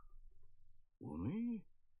 おめえ、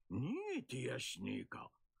逃げてやしねえか。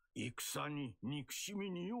戦に憎しみ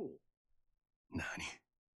によ。何？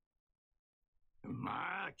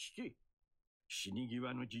まあ聞け。死に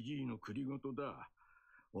際のじじいの繰り事だ。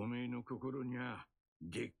おめえの心には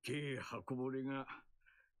でっけえ箱ぼれが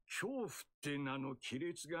恐怖って名の亀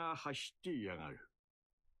裂が走ってやがる。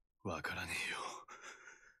わからね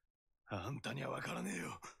えよ。あんたにはわからねえ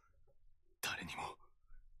よ。誰にも。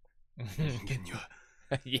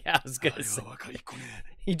Yeah, I was gonna say.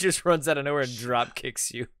 He just runs out of nowhere and drop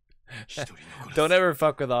kicks you. Don't ever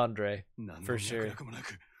fuck with Andre, for sure.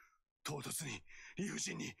 唐突に理不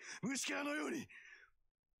尽に虫けらのように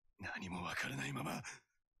何もわからないまま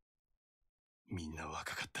みんな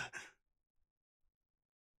若かった。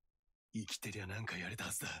生きてりゃなんかやれた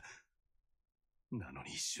はずだ。なのに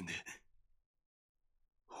一瞬で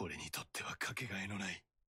俺にとってはかけがえのない。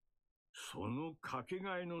そのかけ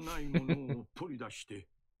がえのないものを取り出して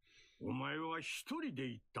お前は一人で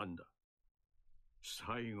行ったんだ。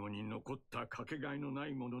最後に残ったかけがえのな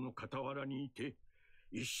いものの傍らにいて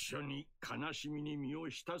一緒に悲しみに身を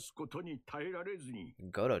浸すことに耐えられずに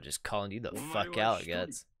Godo just calling you the fuck out,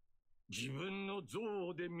 guys. 自分の憎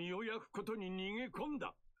悪で身を焼くことに逃げ込ん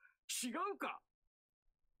だ。違うか。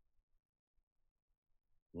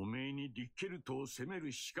おめえにディッケルトを責め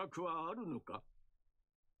る資格はあるのか。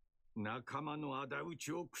仲間の仇討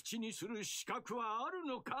ちを口にする資格はある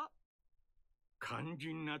のか。肝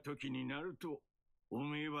心な時になるとお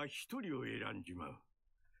めえは一人を選んじまう。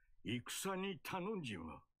戦に頼んじ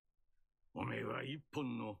まう。おめえは一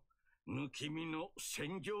本の抜き身の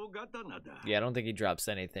戦場刀だ。Yeah, I don't think he drops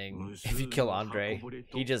anything. If you kill Andre,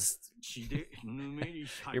 he just...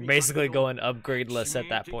 You're basically going upgradeless at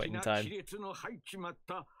that point in time. He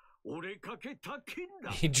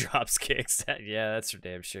drops kicks. Yeah, that's for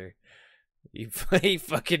damn sure. He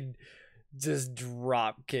fucking just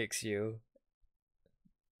drop kicks you.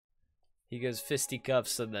 He goes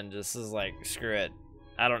fisticuffs and then just is like, screw it.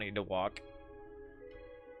 I don't need to walk.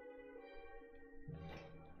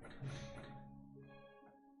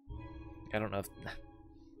 I don't know if...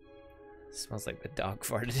 It smells like the dog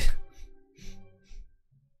farted.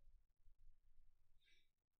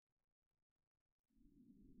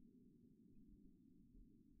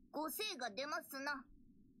 ご精が出ますな。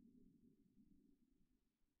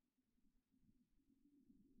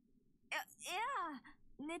いや、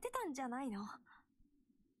寝てたんじゃないの？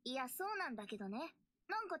いや、そうなんだけどね。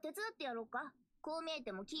なんか手伝ってやろうか。こう見え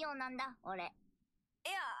ても器用なんだ、俺。いや、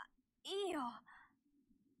いいよ。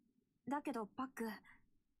だけど、パック、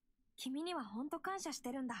君には本当感謝し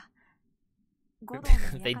てるんだ。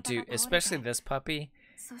They do, especially this puppy.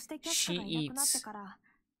 She eats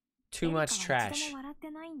too much trash.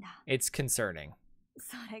 It's concerning.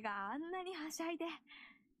 それがあんなにはしゃいで。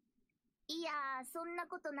いや、そんな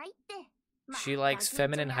ことないって。She likes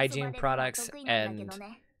feminine hygiene products and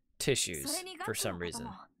tissues for some reason.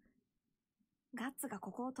 ガッツが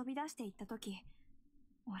ここを飛び出していったとき、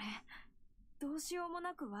俺、どうしようも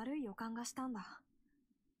なく悪い予感がしたんだ。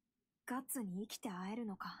ガッツに生きて会える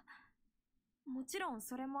のか。もちろん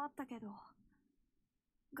それもあったけど、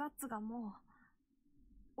ガッツがも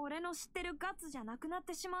う、俺の知ってるガッツじゃなくなっ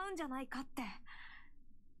てしまうんじゃないかって。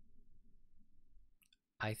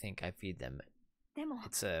I think I feed them.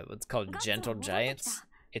 It's what's called Gentle Giants.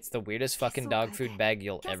 It's the weirdest fucking dog food bag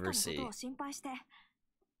you'll ever see.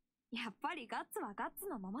 やっぱりガッツはガッツ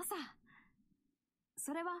のままさ。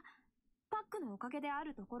それはパックのおかげであ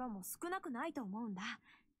るところも少なくないと思うんだ。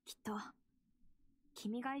きっと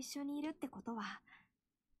君が一緒にいるってことは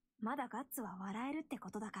まだガッツは笑えるってこ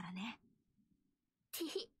とだからね。てへ、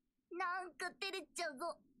なんか照れちゃう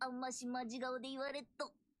ぞ。あんましマジ顔で言われっ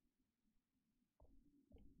と。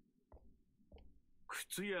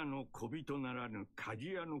靴屋の小人ならぬ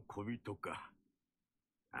鍛冶屋の小人か。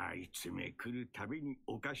あいつめ来るたびに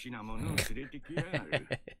おかしなものを連れてきやがる。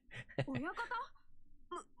親方？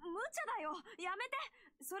無茶だよ。やめて。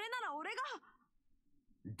それなら俺が。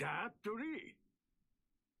だっとれ。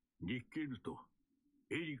リッケルト、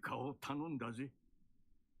エリカを頼んだぜ。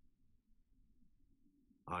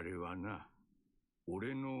あれはな、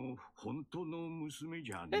俺の本当の娘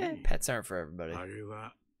じゃねえ。Pets aren't for everybody. あれ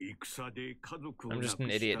は戦で家族を I'm 亡く just した an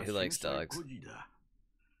idiot who likes 戦災 dogs. 孤児だ。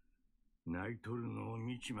泣いとるのを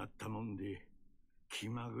見ちまったもんで、気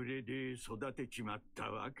まぐれで育てちまっ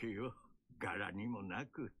たわけよ。柄にもな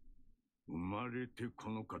く。生まれてこ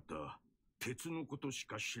の方、鉄のことし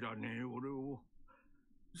か知らねえ俺を、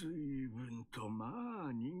ずいぶんとま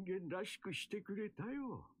あ人間らしくしてくれた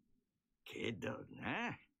よ。けど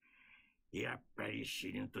な、やっぱり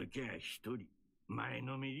死ぬときは一人、前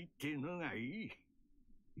のめりってのがいい。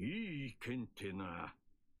いい剣ってな、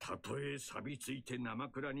たとえ錆びついて生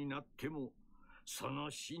蔵になっても、その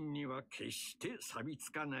芯には決して錆びつ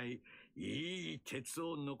かないいい鉄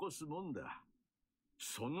を残すもんだ。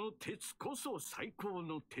その鉄こそ最高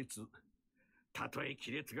の鉄。たとえ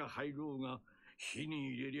亀裂が入ろうが、火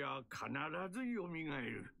に入れりゃ必ず蘇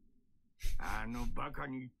る。あのバカ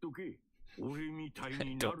に言っとけ。俺みたい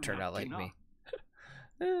になる Don't turn な out って like な。me.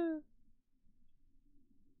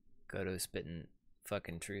 Godo spitting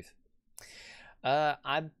fucking truth.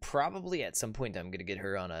 I'm probably at some point I'm gonna get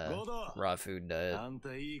her on a raw food diet,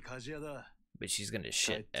 but she's gonna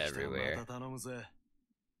shit everywhere.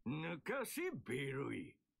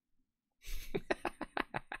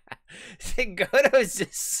 Godo is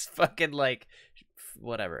just fucking like,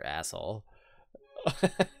 whatever, asshole.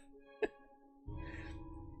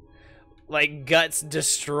 Like, Guts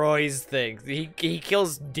destroys things. He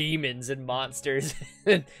kills demons and monsters.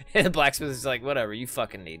 And the blacksmith is like, whatever, you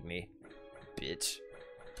fucking need me, bitch.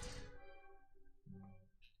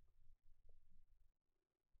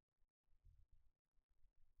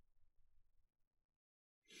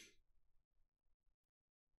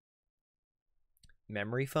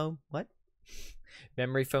 Memory foam? What?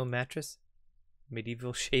 Memory foam mattress?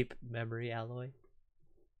 Medieval shape memory alloy?2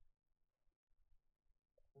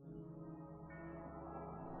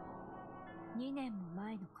年も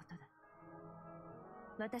前のことだ。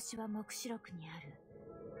私は黙示録にある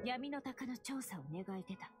闇の鷹の調査を願い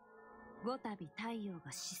出た。5度太陽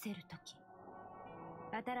が死せるとき、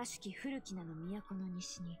新しき古き名の都の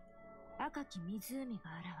西に赤き湖が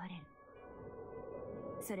現れる。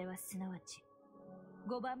それはすなわち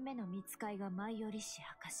5番目の御使いが舞い降りし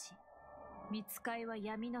証。御使いは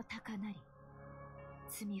闇の鷹なり、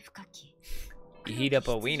罪深き。You heat up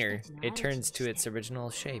a wiener, it turns to its original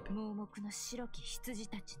shape. 盲目の白き羊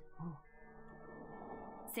たちの王。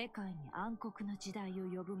世界に暗黒の時代を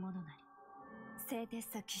呼ぶ者なり、聖鉄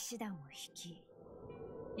さ騎士団を率い、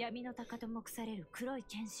闇の鷹と目される黒い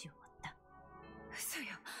剣士を追った。嘘よ、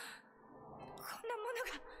こんなも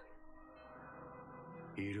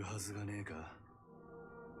のが。いるはずがねえか。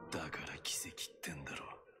だから奇跡ってんだろ。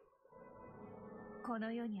こ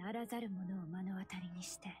の世にあらざるものを目の当たりに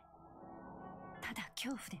して、ただ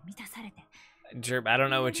恐怖で満たされて。Jerp, I don't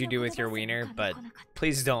know what you do with your wiener, but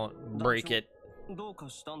please don't break it. どうか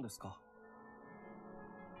したんですか？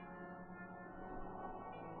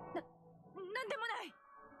なんでもない。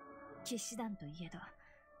騎士団といえど、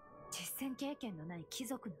実戦経験のない貴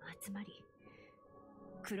族の集まり。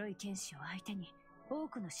黒い剣士を相手に多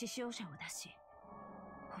くの死傷者を出し、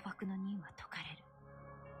捕獲の任は解かれる。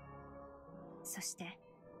そして、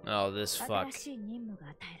Oh, this fuck. 新しい任務が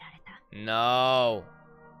与えられた。No.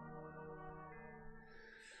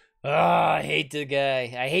 Ah, I hate the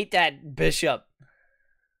guy. I hate that bishop.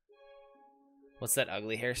 What's that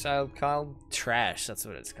ugly hairstyle called? Trash, that's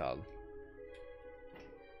what it's called.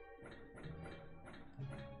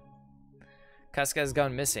 Casca has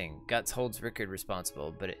gone missing. Guts holds Rickard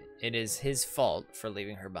responsible, but it is his fault for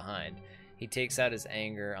leaving her behind. He takes out his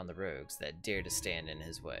anger on the rogues that dare to stand in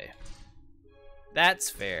his way. That's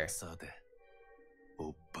fair.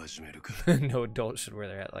 No adult should wear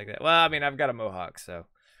their hat like that. Well, I mean, I've got a mohawk, so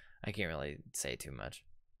I can't really say too much.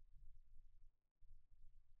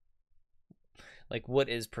 Like, what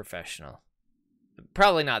is professional?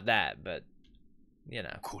 Probably not that, but, you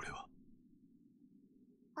know.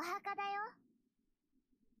 お墓だよ。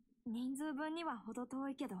人数分にはほど遠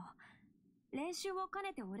いけど、練習を兼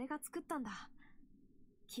ねて俺が作ったんだ。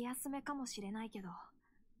気休めかもしれないけど、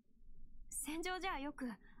戦場じゃよ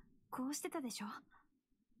くこうしてたでしょ。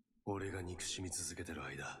俺が憎しみ続けてる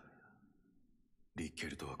間、リッケ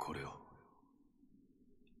ルトはこれを、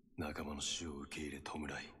仲間の死を受け入れ弔い、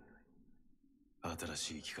新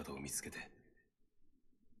しい生き方を見つけて、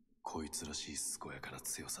こいつらしい健やかな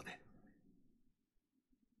強さで。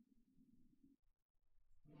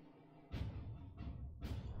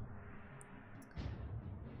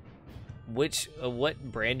What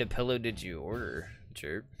brand of pillow did you order,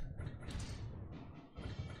 Jerp?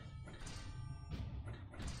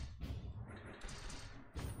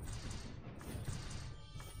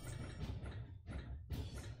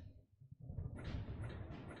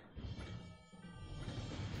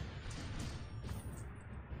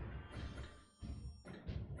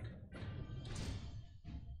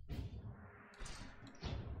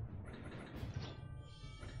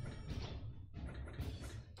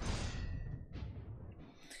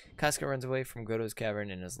 Casca runs away from Godo's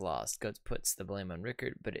cavern and is lost. Guts puts the blame on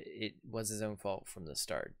Rickard, but it was his own fault from the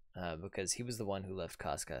start, because he was the one who left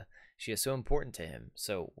Casca. She is so important to him,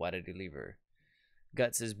 so why did he leave her?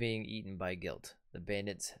 Guts is being eaten by guilt. The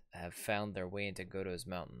bandits have found their way into Godo's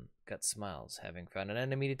mountain. Guts smiles, having found an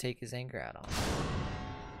enemy to take his anger out on.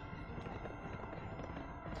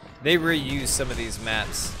 They reuse some of these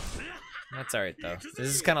maps. That's alright though. This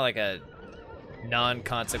is kind of like a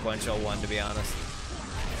non-consequential one, to be honest.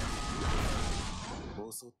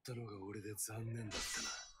 襲ったのが俺で残念だった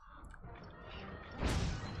な。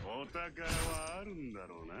お宝はあるんだ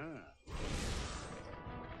ろうな。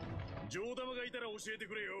上玉がいたら教えて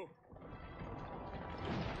くれよ。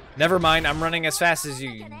Never mind, I'm running as fast as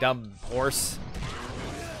you, you dumb horse.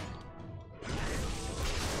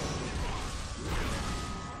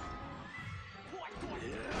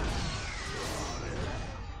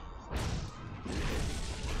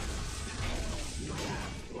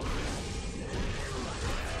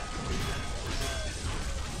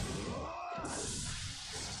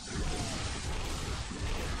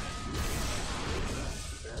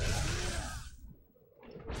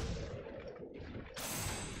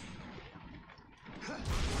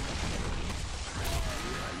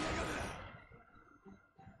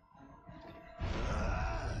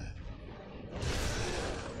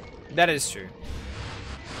 That is true.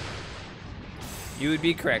 You would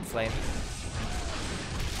be correct, Flame.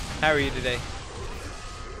 How are you today?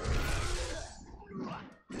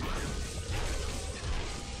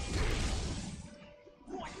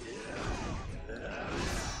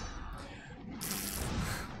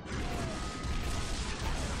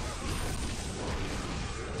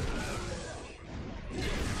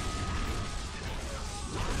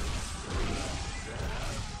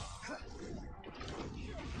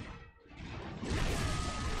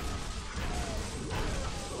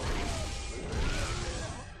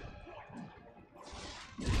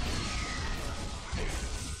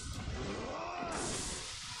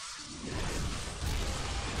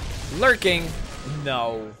 Lurking?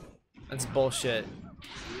 No. That's bullshit.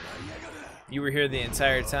 You were here the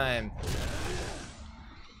entire time.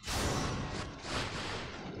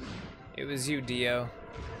 It was you, Dio.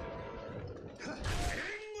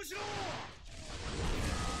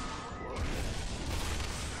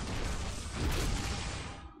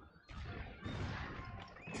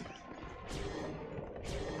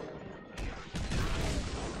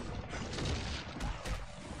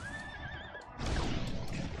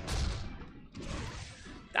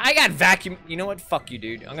 I got vacuum. You know what? Fuck you,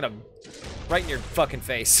 dude. I'm gonna right in your fucking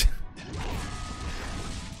face.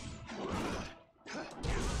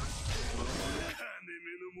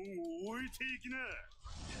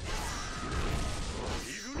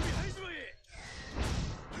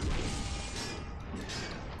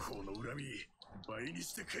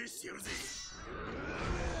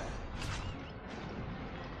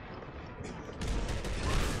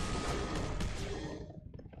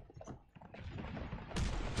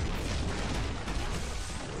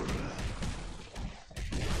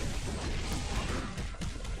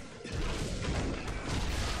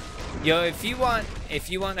 Yo, if you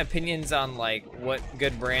want opinions on like what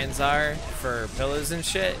good brands are for pillows and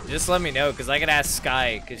shit, just let me know, cause I could ask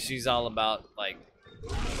Sky, cause she's all about like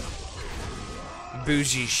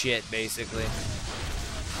bougie shit, basically.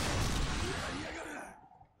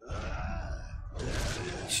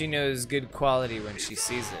 She knows good quality when she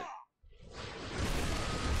sees it.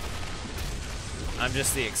 I'm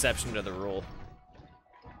just the exception to the rule.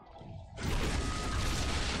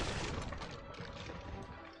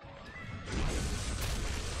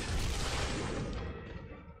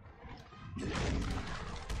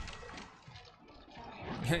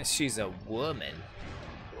 She's a woman.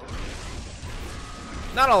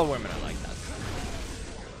 Not all women are like that.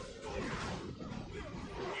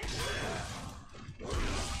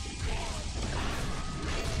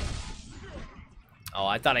 Oh,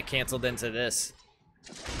 I thought I canceled into this.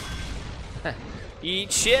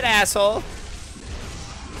 Eat shit, asshole.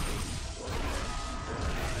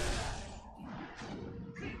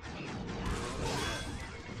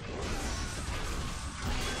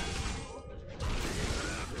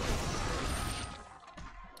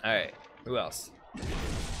 Alright, who else?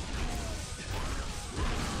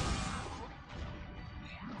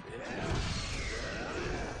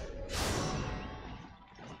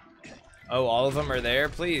 Oh, all of them are there?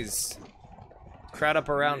 Please. Crowd up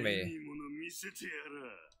around me.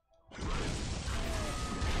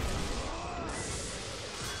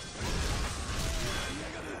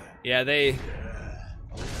 Yeah,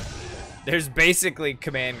 there's basically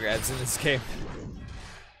command grabs in this game.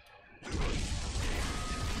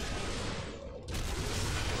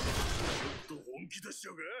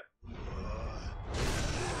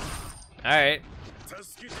 Alright.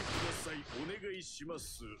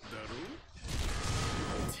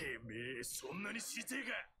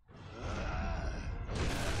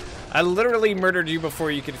 I literally murdered you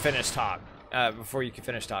before you could finish talking.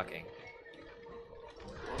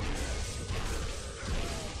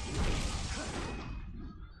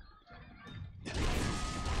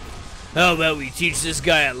 How about we teach this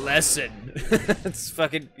guy a lesson? It's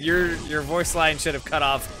fucking your voice line should have cut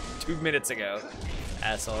off 2 minutes ago,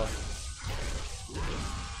 asshole.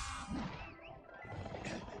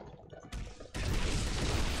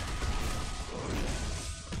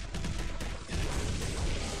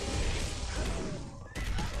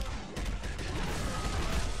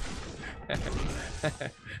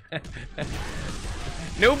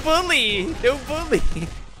 No bully! No bully!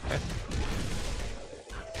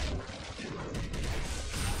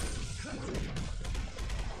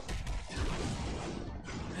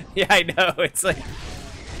 Yeah, I know. It's like...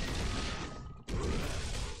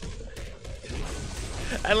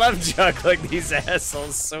 I love juggling these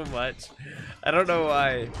assholes so much. I don't know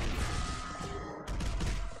why.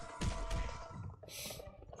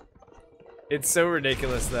 It's so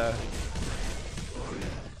ridiculous, though.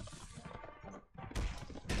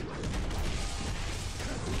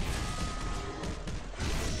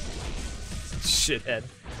 Shithead.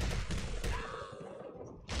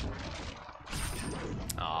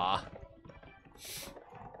 Aw.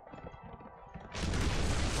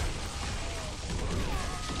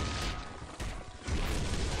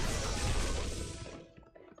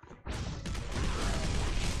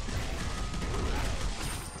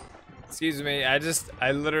 Excuse me,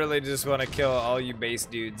 I literally just want to kill all you base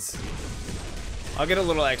dudes. I'll get a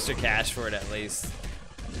little extra cash for it at least.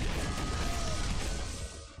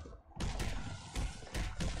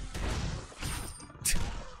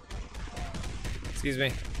 Excuse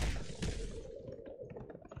me.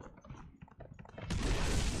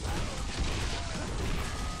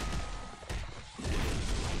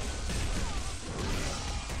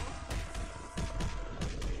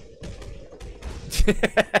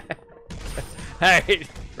 Alright,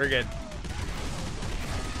 we're good.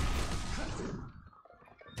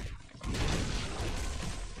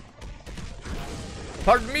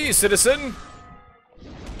 Pardon me, citizen.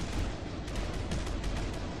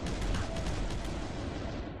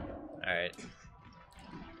 Alright.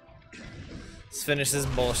 Let's finish this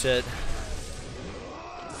bullshit.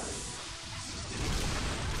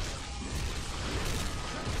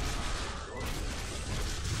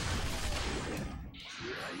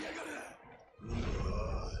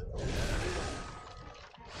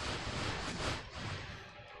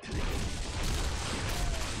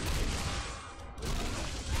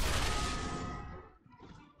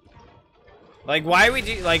 Like, why would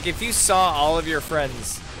you, like, if you saw all of your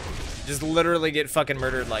friends just literally get fucking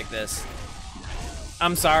murdered like this,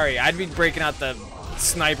 I'm sorry, I'd be breaking out the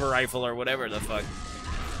sniper rifle or whatever the fuck.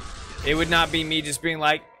 It would not be me just being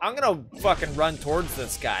like, I'm gonna fucking run towards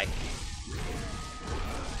this guy.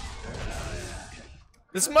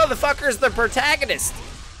 This motherfucker's the protagonist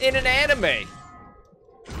in an anime.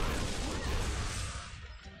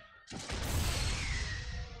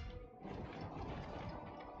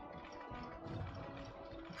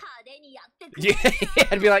 Yeah,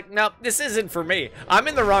 I'd be like, nope, this isn't for me. I'm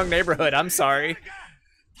in the wrong neighborhood. I'm sorry.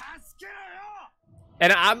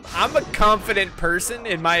 And I'm a confident person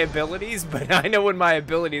in my abilities, but I know when my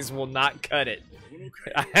abilities will not cut it.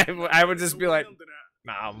 I would just be like,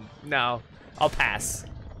 no, I'll pass.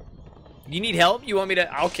 You need help? You want me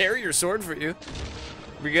to? I'll carry your sword for you.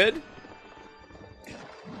 We good?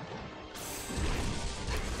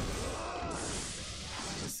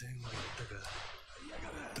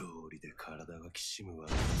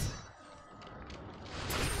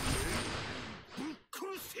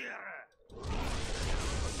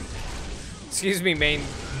 Excuse me, main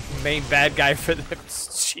bad guy for the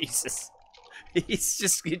Jesus. He's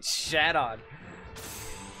just getting shat on.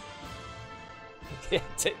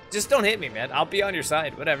 Just don't hit me, man. I'll be on your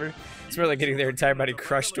side. Whatever. It's really getting their entire body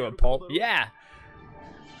crushed to a pulp. Yeah.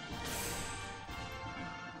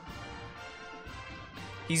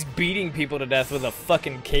 He's beating people to death with a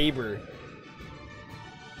fucking caber.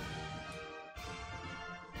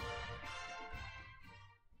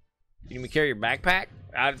 You need me to carry your backpack?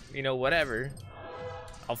 You know, whatever.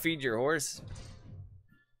 I'll feed your horse.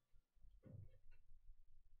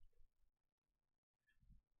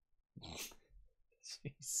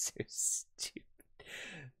 She's so stupid.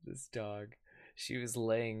 This dog. She was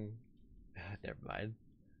laying. Never mind.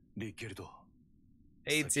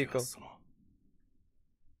 Hey, Tsuko.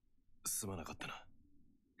 すまなかったな。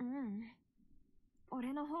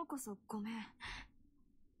俺の方こそごめん。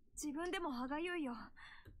自分でも歯がゆいよ。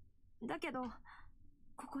だけど、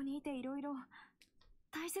ここにいていろいろ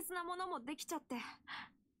大切なものもできちゃって。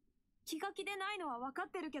気が気でないのは分かっ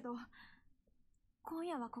てるけど、今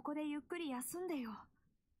夜はここでゆっくり休んでよ。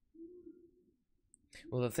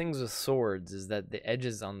Well, the things with swords is that the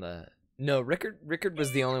edges on the... No, Rickard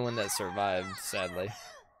was the only one that survived, sadly.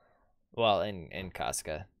 Well, in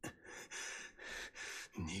Casca.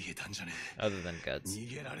 Other than Guts.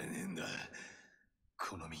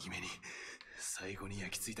 この右目に最後に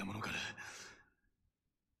焼き付いたものから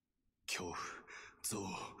恐怖、憎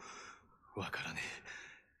悪、わからね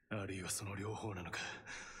え。あるいはその両方なのか。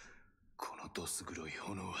このどす黒い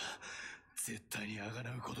炎は絶対にあが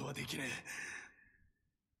なうことはできねえ。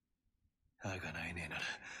穴がないねえなら、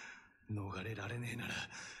逃れられねえなら、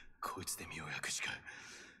こいつで身を焼くしか、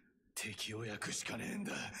敵を焼くしかねえん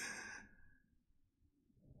だ。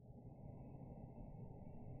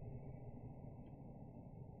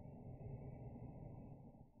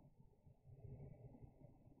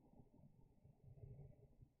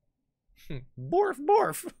Borf,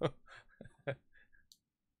 borf.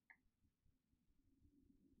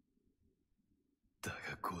 だが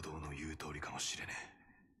ゴドの言う通りかもしれねえ。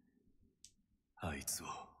あいつを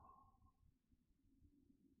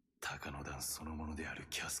鷹の段そのものである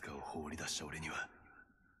キャスカを放り出した俺には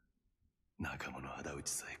仲間の仇討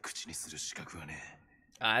ちさえ口にする資格はね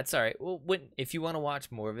え。That's alright. Well, if you want to watch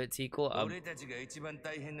more of it, Sequel,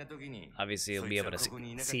 obviously you'll be able to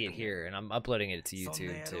see it here, and I'm uploading it to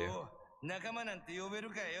YouTube too.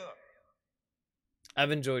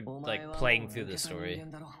 I've enjoyed like playing through the story,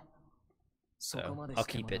 so I'll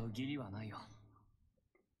keep it.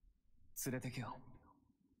 連れてけよ。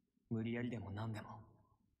無理やりでも何でも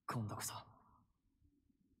今度こそ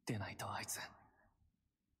出ないとあいつ。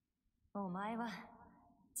お前は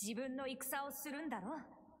自分の戦をするんだろ。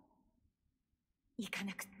行か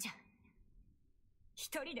なくっちゃ。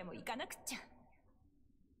一人でも行かなくっちゃ。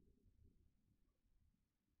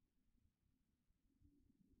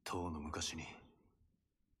とうの昔に、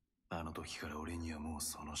あの時から俺にはもう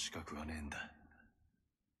その資格はねえんだ。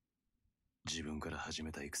自分から始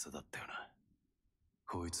めた戦だったよな。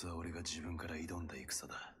こいつは俺が自分から挑んだ戦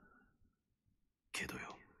だ。けど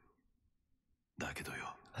よ。だけど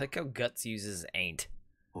よ。I like how Guts uses ain't.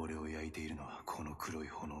 俺を焼いているのはこの黒い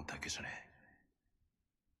炎だけじゃねえ。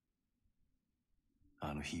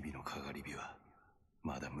あの日々のかがり火は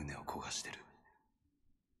まだ胸を焦がしてる。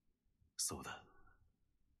そうだ。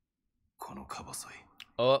このか細い。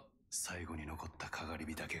Oh. 最後に残ったかがり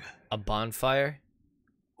火だけが。A bonfire?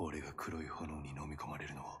 俺が黒い炎に飲み込まれ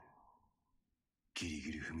るのをギリ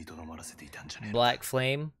ギリ踏みとどまらせていたんじゃねえ。 Black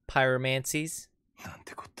flame? Pyromancies? なん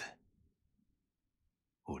てこって。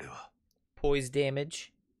俺は Poise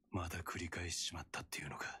damage? まだ繰り返しちまったっていう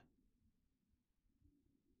のか。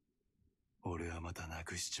俺はまたな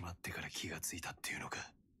くしちまってから気がついたっていうの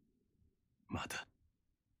か。まだ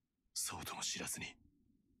そうとも知らずに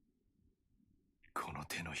この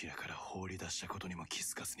手のひらから放り出したことにも気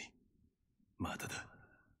づかずに。まだだ。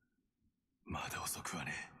まだ遅くは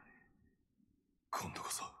ねえ。今度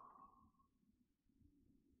こそ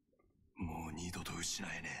もう二度と失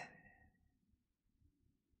えね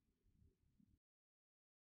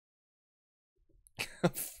え。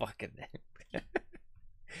Fucking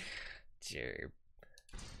Jerp.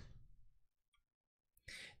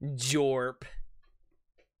 Jorp.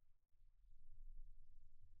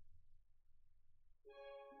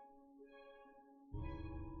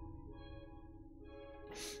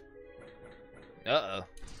 Uh-oh.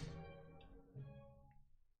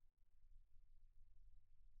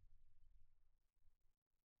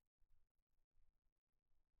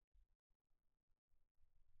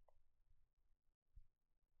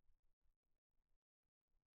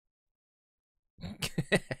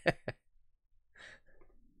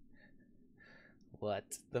 What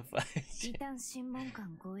the fuck? 異端審問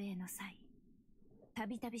官護衛の際、た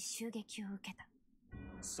びたび襲撃を受けた。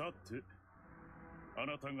さて、あ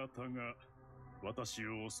なた方が私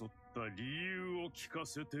を襲った理由を聞か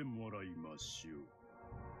せてもらいましょう。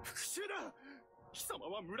復讐だ。貴様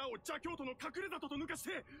は村を邪教徒の隠れ里と抜かし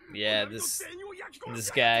て、Yeah, this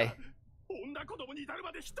guy. 女子供に至る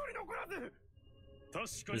まで一人残らず。確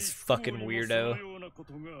かに This fucking weirdo. そのようなこ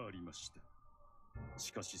とがありました。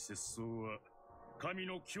しかし節操は神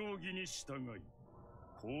の教義に従い、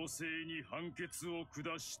公正に判決を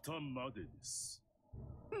下したまでです。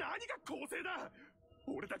何が公正だ。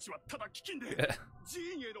俺たちはただ飢饉で寺院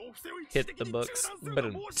へのお布施を一時 Hit 的 the に中断 books. すると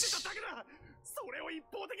申してただけだ。それを一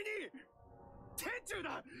方的に天誅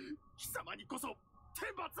だ。貴様にこそ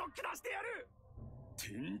天罰を下してやる。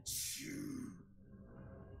天誅。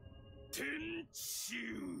天誅。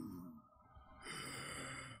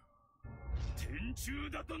天誅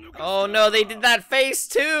だと抜かした。 Oh no, they did that face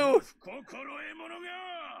too! 心得者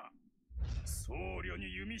が僧侶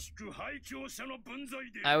に弓引く廃墟者の分際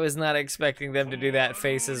で I was not expecting them to do that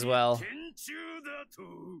face as well. 天誅だと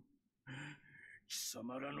貴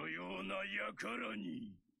様らのような輩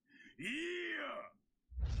に。いや、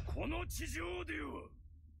この地上では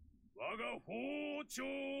我が法帳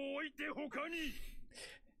を置いて他に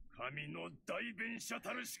神の代弁者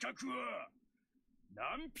たる資格は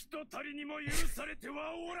何人たりにも許されて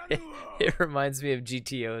はおらぬわ。It reminds me of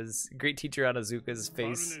GTO's Great Teacher Anazuka's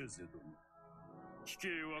face.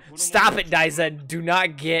 Stop it, Daisa. Do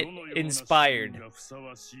not get inspired.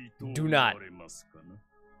 Do not.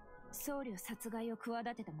 僧侶殺害を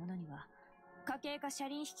企てた者には家計か車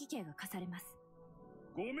輪引き刑が課されます。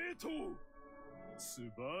ご名答。素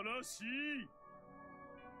晴らしい。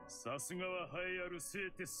さすがは栄えある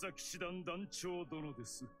聖鉄佐騎士団団長殿で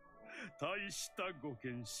す。大したご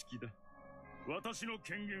見識だ。私の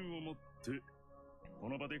権限をもってこ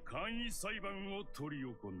の場で簡易裁判を取り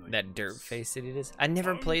行い。 That dirt face that it is. I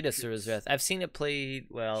never played Asura's Wrath. I've seen it played,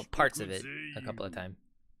 well, parts of it a couple of times.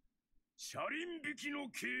 車輪引きの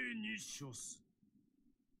刑に処す。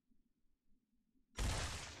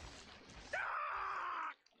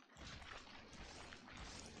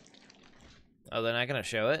Oh, they're not gonna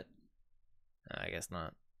show it? I guess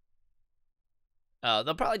not. Oh,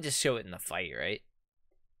 they'll probably just show it in the fight, right?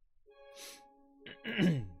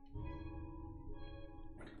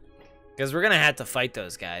 Because we're gonna have to fight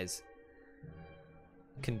those guys.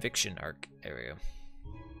 Conviction arc. There we go.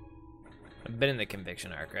 I've been in the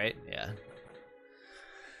conviction arc, right? Yeah.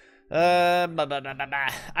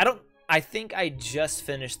 I think I just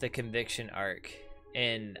finished the conviction arc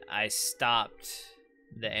and I stopped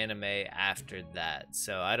the anime after that.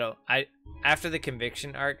 So after the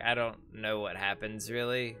conviction arc, I don't know what happens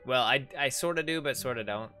really. Well, I sort of do, but sort of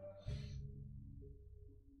don't.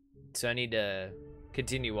 So I need to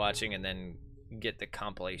continue watching and then get the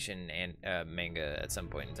compilation and manga at some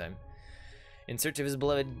point in time. In search of his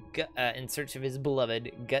beloved,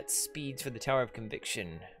 Guts speeds for the Tower of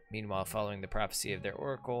Conviction. Meanwhile, following the prophecy of their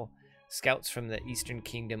oracle, scouts from the eastern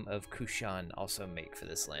kingdom of Kushan also make for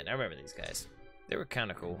this land. I remember these guys. They were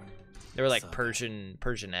kind of cool. They were like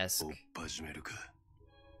Persian-esque.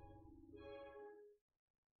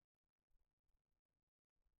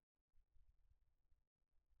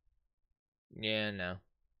 Yeah, no.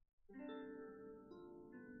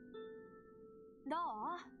 どう？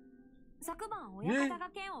昨晩親方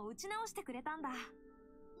が剣を打ち直してくれたんだ。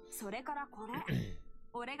それからこれ、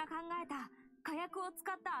俺が考えた火薬を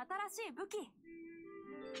使った新しい武器。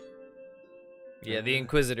Yeah, the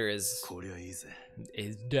Inquisitor is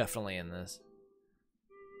definitely in this.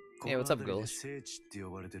 Yeah, what's up, Ghoulish? 聖地って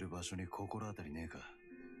呼ばれてる場所に心当たりねえか。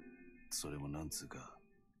それもなんつうか、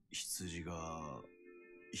羊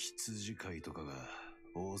飼いとかが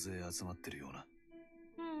大勢集まってるような。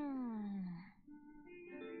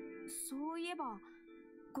そういえば、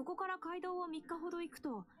ここから街道を3日ほど行く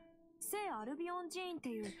と、聖アルビオン寺院って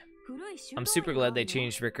いう古い修道院があるよ。 I'm super glad they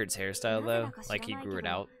changed Rickard's hairstyle though. Like he grew it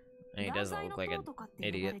out. And he doesn't look like an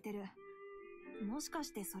idiot. もしか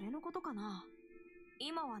してそれのことかな。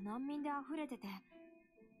今は難民で溢れてて、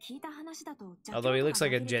聞いた話だと。 Although he looks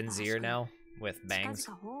like a Gen Zer now with bangs.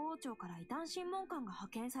 近々法王朝から異端審問官が派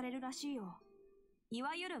遣されるらしいよ。い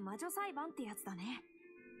わゆる魔女裁判ってやつだね。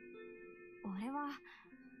俺は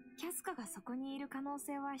キャスカがそこにいる可能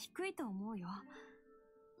性は低いと思うよ。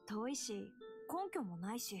遠いし、根拠も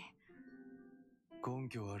ないし。根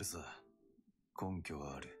拠はあるさ。根拠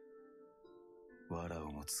はある。藁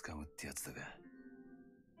をもつかむってやつだが、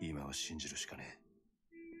今は信じるしかね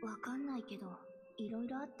え。わかんないけど、いろい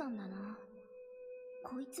ろあったんだな。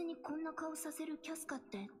こいつにこんな顔させるキャスカっ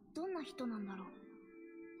てどんな人なんだろ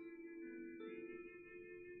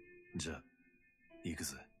う。じゃあ、行く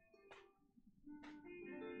ぜ。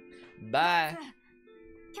バイ。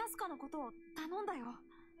キャスカのことを頼んだよ。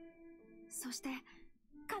そして必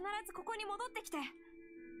ずここに戻ってきて。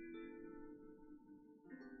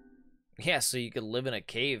Yeah, so you could live in a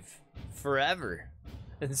cave forever.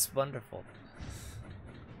 It's wonderful.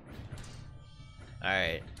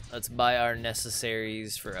 Alright, let's buy our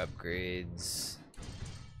necessaries for upgrades.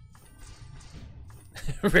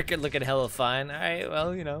 Rickard looking hella fine. Alright,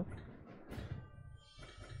 well, you know.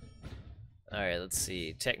 Alright, let's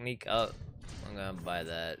see. Technique up. I'm gonna buy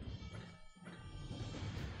that.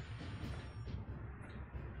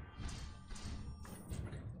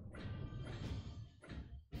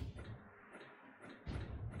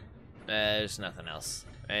 There's nothing else,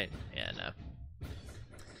 right? Yeah, no.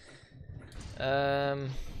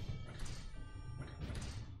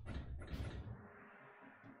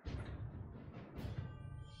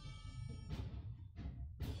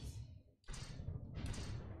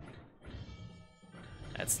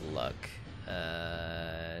 That's luck.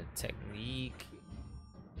 Technique.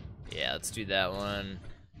 Yeah, let's do that one.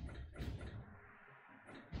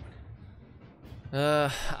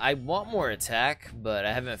 I want more attack, but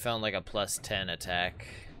I haven't found like a +10 attack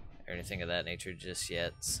or anything of that nature just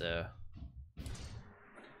yet, so.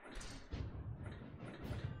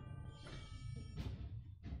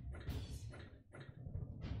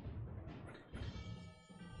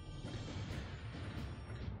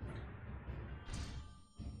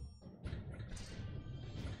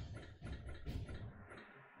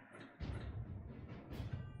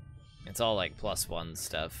 It's all like +1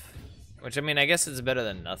 stuff. Which, I mean, I guess it's better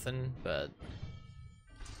than nothing, but...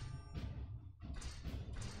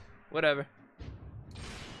 whatever.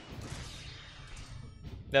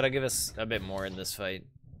 That'll give us a bit more in this fight.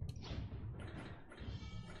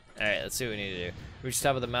 Alright, let's see what we need to do. Reach the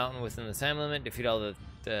top of the mountain within the time limit. Defeat all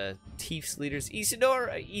the Thief's leaders.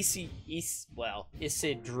 Isidro.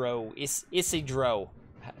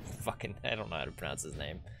 Fucking, I don't know how to pronounce his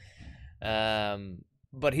name.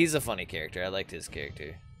 But he's a funny character. I liked his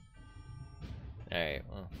character. Alright,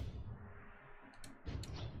 well.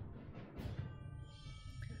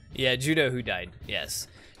 Yeah, Judo who died. Yes.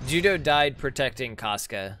 Judo died protecting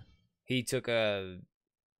Casca. He took a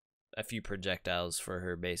few projectiles for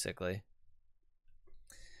her, basically.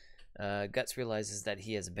 Guts realizes that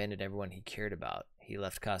he has abandoned everyone he cared about. He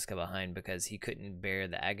left Casca behind because he couldn't bear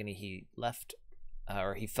the agony he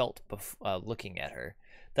felt looking at her.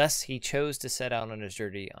 Thus, he chose to set out on his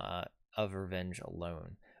journey of revenge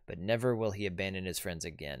alone. But never will he abandon his friends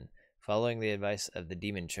again. Following the advice of the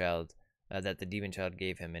demon child that the demon child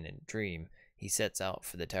gave him in a dream, he sets out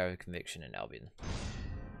for the Tower of Conviction in Albion.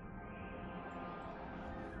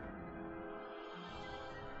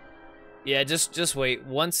 Yeah, just wait.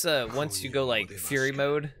 Once you go like Fury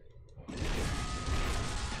mode,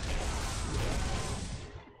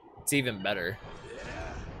 it's even better.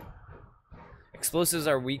 Explosives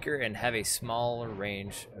are weaker and have a smaller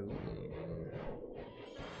range. Ooh.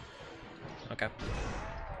 Okay.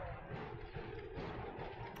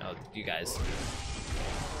 Oh, you guys.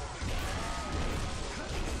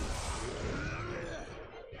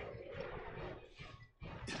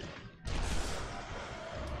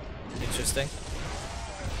 Interesting.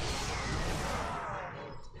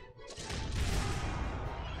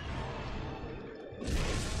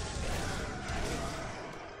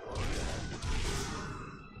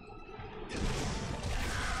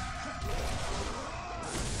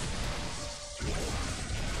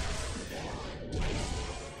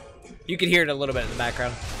 You can hear it a little bit in the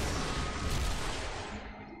background.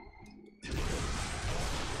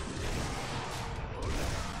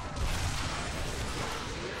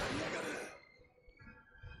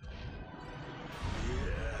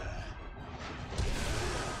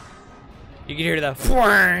 You can hear the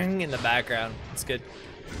whang in the background. It's good.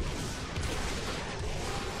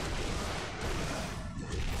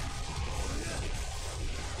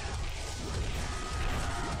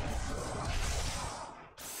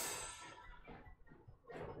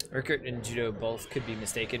 Urkert and Judo both could be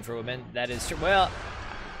mistaken for women. That is true. Well,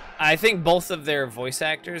 I think both of their voice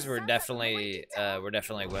actors were definitely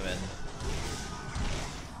women.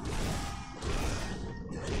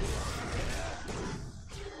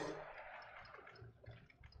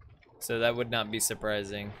 So that would not be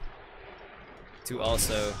surprising to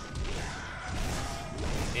also,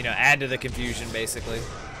 you know, add to the confusion, basically.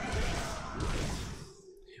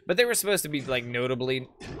 But they were supposed to be, like, notably...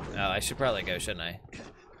 Oh, I should probably go, shouldn't I?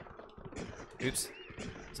 Oops.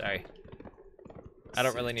 Sorry. I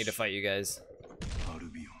don't really need to fight you guys.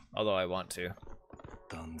 Although I want to.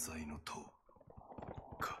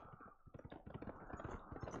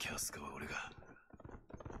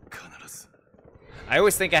 I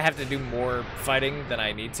always think I have to do more fighting than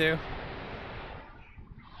I need to.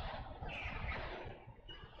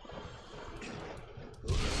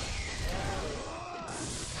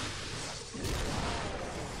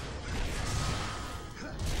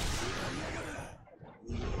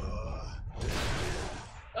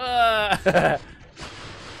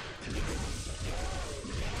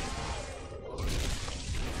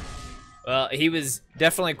 Well, he was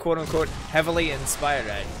definitely quote-unquote heavily inspired,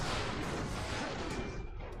 right?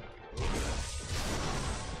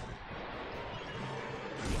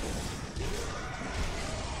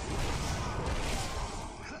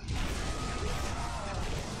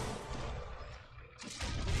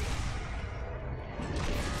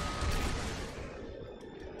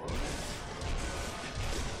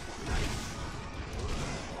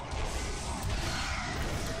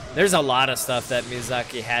 There's a lot of stuff that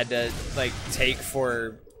Miyazaki had to, like, take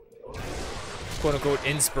for quote-unquote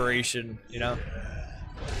inspiration, you know?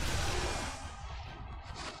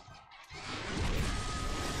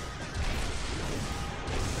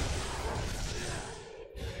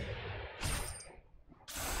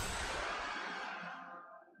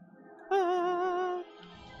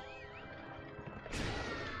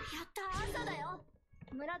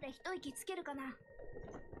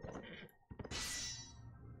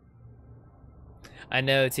 I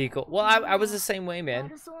know, Tico. Well, I was the same way, man.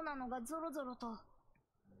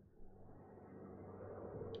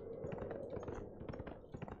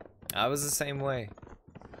 I was the same way.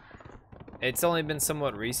 It's only been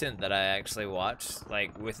somewhat recent that I actually watched,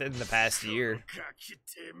 like within the past year.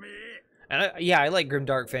 And yeah, I like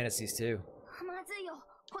grimdark fantasies too. まずいよ、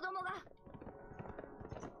子供が。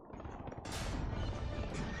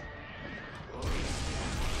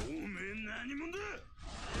おめえ何者だ。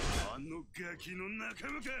あのガキの仲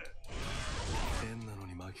間か。変なの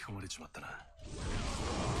に巻き込まれちまったな。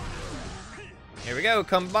 Here we go,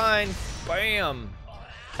 combine, bam.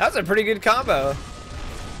 That was a pretty good combo.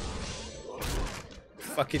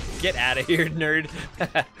 Fucking get out of here, nerd.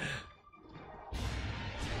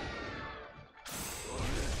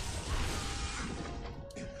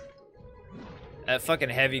 That fucking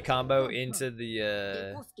heavy combo into the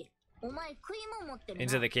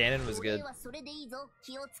cannon was good.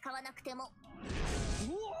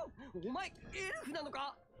 お前エルフなの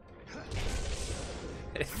か。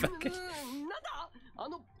 Fucking なんだあ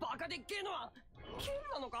のバカでっけえのは剣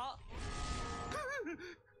なのか。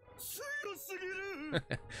強すぎる。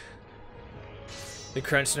 the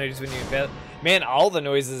crunch noise when you fail. Man, all the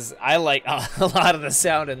noises, I like a lot of the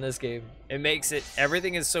sound in this game. It makes it,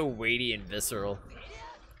 everything is so weighty and visceral.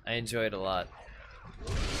 I enjoy it a lot.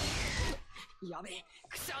 やべえ、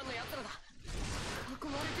クシャーのやつらだ。囲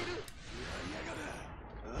まれてる。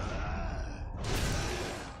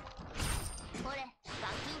ほれ、ガ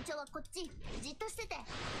キンチョはこっち、じっとしてて。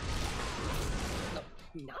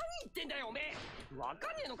何言ってんだよおめえ。わか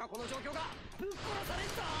んねえのかこの状況が。ぶっ殺され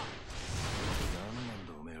た。何なん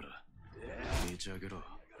だおめえら。道開けろ。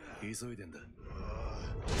急いでんだ。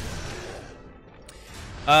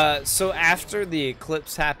So after the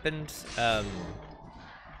eclipse happened,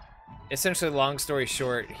 essentially, long story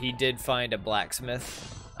short, he did find a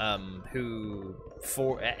blacksmith, who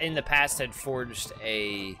in the past had forged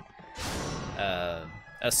a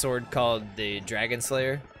sword called the Dragon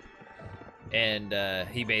Slayer, and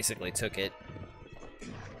he basically took it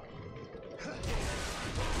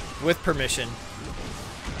with permission.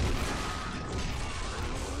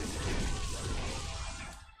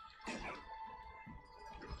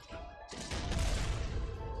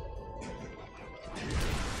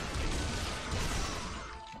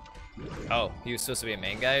 Oh, he was supposed to be a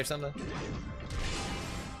main guy or something?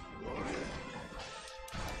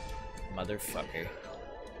 Motherfucker.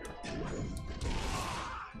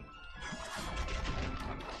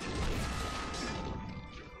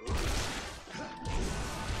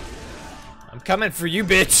 I'm coming for you,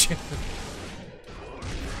 bitch!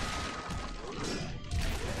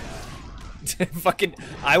 Fucking,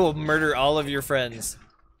 I will murder all of your friends.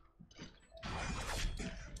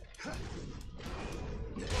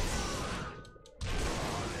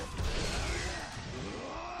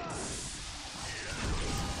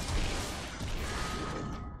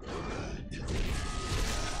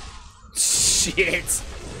 Shit.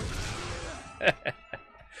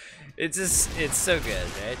 It's so good,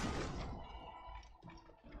 right?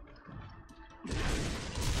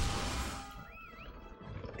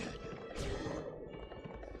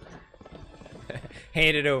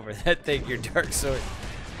 Hand it over. That thing, your dark sword.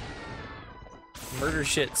 Murder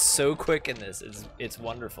shit so quick in this. It's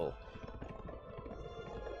wonderful.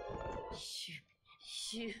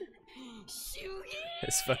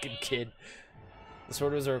 This fucking kid. The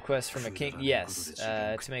sword was a request from a king, yes,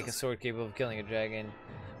 to make a sword capable of killing a dragon,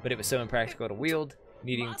 but it was so impractical to wield,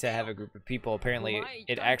 needing to have a group of people. Apparently,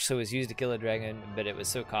 it actually was used to kill a dragon, but it was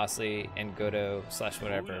so costly, and Godo /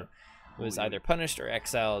 whatever was either punished or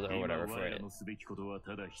exiled or whatever for it.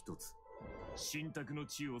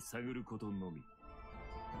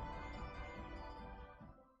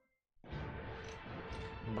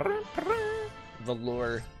 The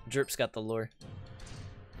lore. Drip's got the lore.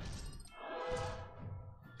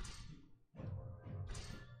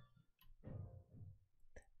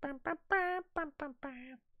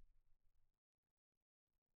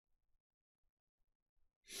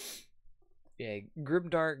 Yeah,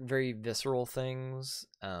 grimdark, very visceral things.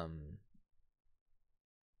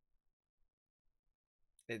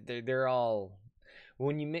 They're all,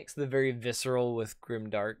 when you mix the very visceral with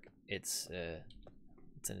grimdark, it's a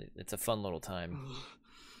fun little time.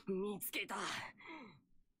 見つけた。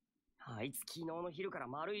あいつ昨日の昼から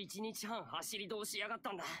丸1日半走り通しやがっ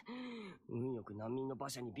たんだ。運よく難民の馬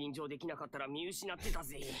車に便乗できなかったら見失ってた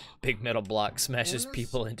ぜ。Big metal block smashes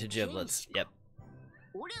people into giblets. Yep.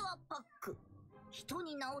 俺はパック。人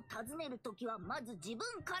に名を尋ねるときはまず自分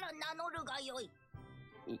から名乗るがよい。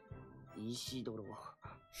石泥。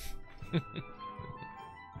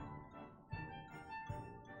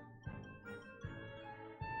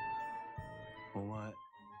お前、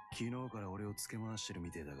昨日から俺をつけ回してる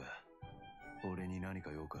みてえだが、俺に何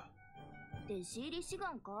か用か？弟子入り志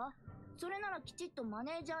願か？それならきちっとマ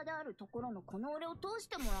ネージャーであるところのこの俺を通し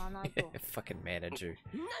てもらわないと。Fucking manager. なんじ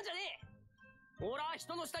ゃねえ。俺は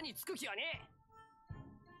人の下につく気はねえ。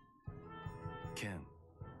剣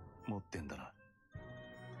持ってんだな。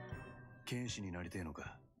剣士になりてえの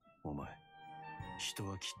かお前。人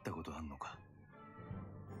は切ったことあんのか。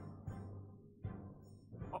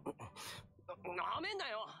なめんな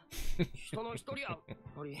よ。人の一人は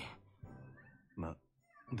ま、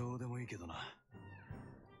どうでもいいけどな。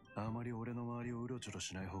あまり俺の周りをうろちょろ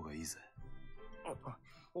しない方がいいぜ。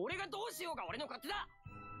俺がどうしようが俺の勝手だ。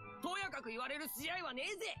とやかく言われる筋合いはね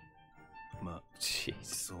えぜ。ま、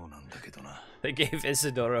そうなんだけどな。They gave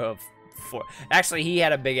Isidoro a Actually, he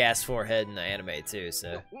had a big ass forehead in the anime too,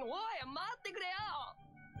 so. おい、待ってくれよ。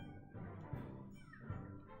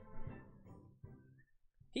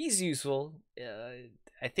He's useful.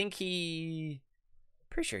 I think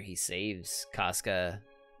pretty sure he saves Casca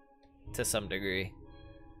to some degree.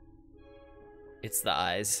 It's the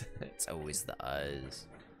eyes. It's always the eyes.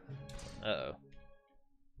 Uh-oh.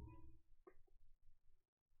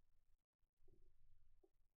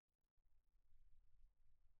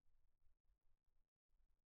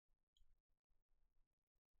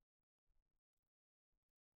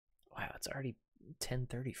 Wow, it's already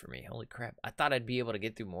 10:30 for me. Holy crap. I thought I'd be able to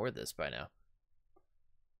get through more of this by now.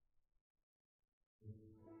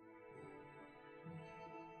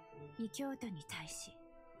 異教徒に対し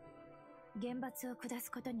厳罰を下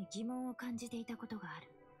すことに疑問を感じていたことがある。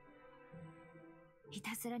ひ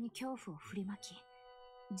たすらに恐怖を振りまき、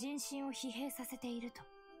人心を疲弊させていると。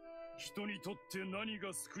人にとって何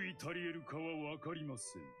が救い足り得るかは分かりま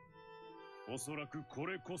せん。おそらくこ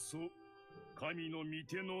れこそ神の御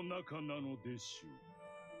手の中なのでしょう。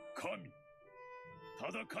神、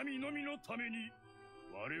ただ神のみのために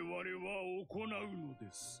我々は行うの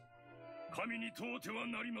です。神に問うては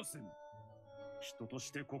なりません。人と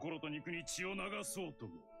して心と肉に血を流そうと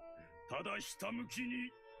も、ただひたむきに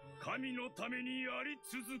神のためにやり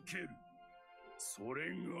続ける。それ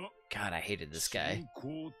が God, I hated this guy. 信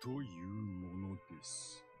仰というもので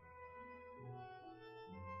す。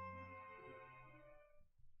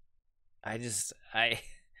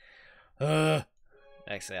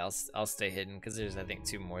Actually, I'll stay hidden because there's I think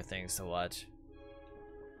 2 more things to watch.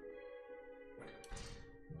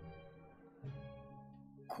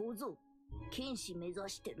 小僧、剣士目指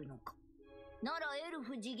してるのか。ならエル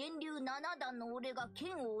フ次元流7段の俺が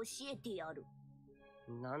剣を教えてやる。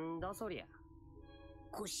なんだそりゃ。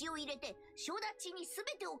腰を入れて正立ちに全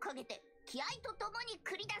てをかけて気合とともに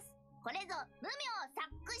繰り出す。これぞ無名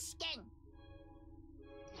作試験。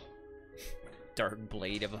Dark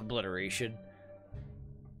Blade of Obliteration.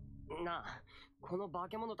 なあ、この化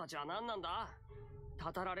け物たちは何なんだ。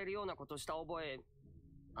たたられるようなことした覚え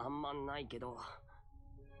あんまないけど。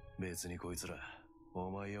別にこいつら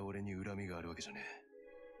お前や俺に恨みがあるわけじゃねえ。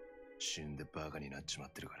死んでバカになっちま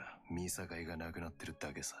ってるから見境がなくなってる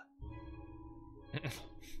だけさ。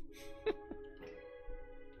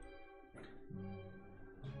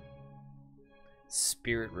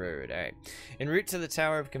Spirit Road. Alright. En route to the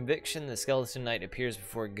Tower of Conviction, the Skeleton Knight appears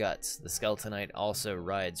before Guts. The Skeleton Knight also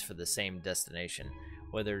rides for the same destination.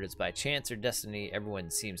 Whether it is by chance or destiny,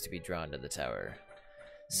 everyone seems to be drawn to the tower.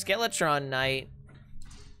 Skeletron Knight.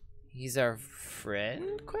 He's our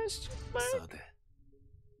friend? Question mark?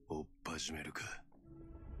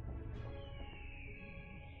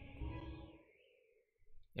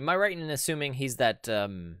 Am I right in assuming he's that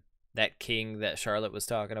that king that Charlotte was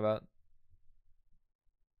talking about?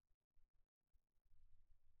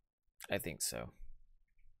 I think so.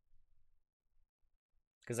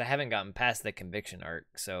 Because I haven't gotten past the conviction arc,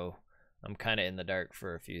 so I'm kind of in the dark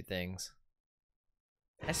for a few things.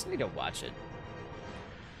 I just need to watch it.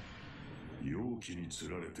 容器につ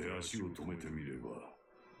られて足を止めてみれば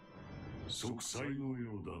息災の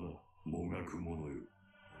ようだな、もがく者よ。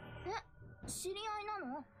え、知り合い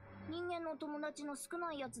なの？人間の友達の少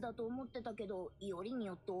ないやつだと思ってたけど、よりに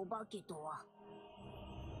よってお化けとは。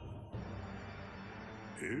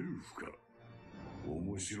エルフか。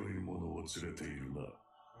面白いものを連れているな。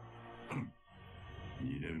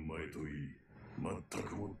2年前といい、全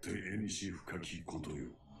くもって絵にし深きことよ。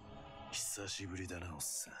久しぶりだな、おっ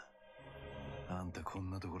さん。あんたこん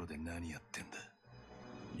なところで何やってんだ。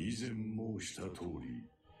以前申した通り、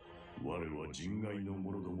我は人外の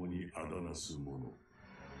者どもにあだなす者。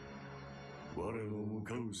我の向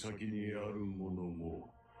かう先にあるもの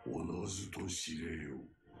もおのずと知れよ。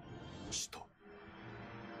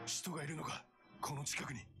人がいるのか、この近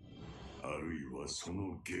くに。あるいはそ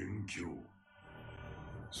の元凶。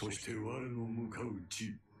そして我の向かう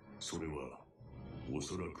地、それはお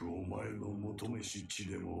そらくお前の求めし地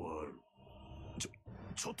でもある。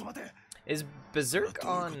Is Berserk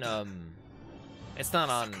on, it's not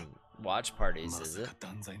on watch parties, is it?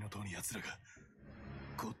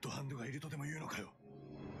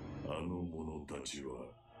 あの者たちは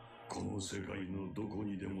この世界のどこ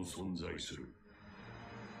にでも存在する。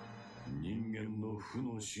人間の負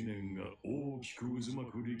の思念が大きく渦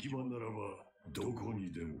巻く力場ならばどこ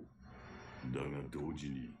にでも。だが同時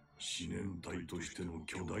に思念体としての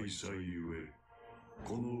巨大さゆえ、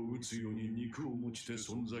この宇宙に肉を持ちて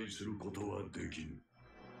存在することはできぬ。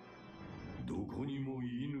どこにも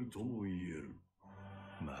いぬとも言える。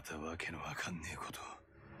またわけのわかんねえこと。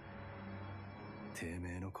て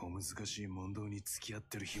めえの小難しい問答に付き合っ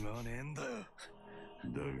てる暇はねえんだよ。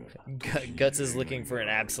Guts is looking for an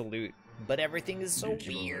absolute, but everything is so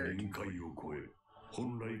weird. 限界を超え、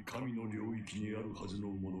本来神の領域にあるはずの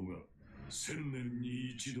ものが1000年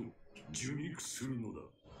に一度受肉するのだ。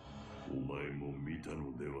お前も見た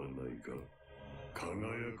のではないか。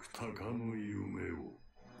輝く鷹の夢を。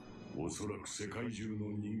おそらく世界中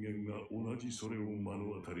の人間が同じそれを目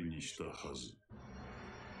の当たりにしたはず。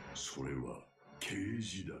それは啓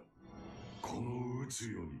示だ。この宇宙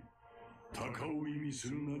に鷹を意味す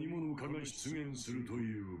る何者かが出現すると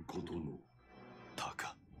いうことの。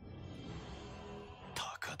鷹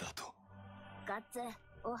だと。ガッツ、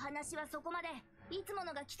お話はそこまで。いつも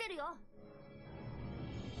のが来てるよ。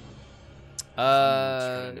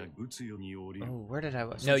Oh, where did I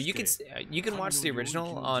watch? No, you can watch the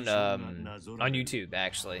original on YouTube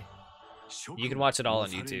actually. You can watch it all on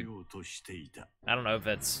YouTube. I don't know if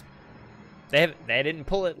it's they didn't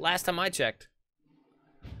pull it last time I checked.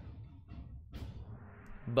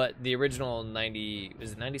 But the original 90,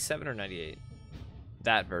 was it 97 or 98?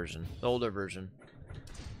 That version, the older version.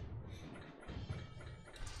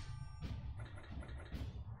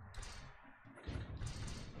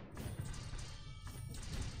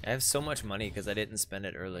 I have so much money because I didn't spend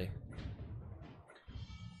it early.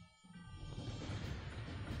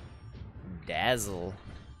 Dazzle.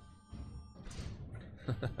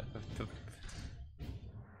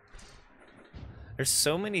 There's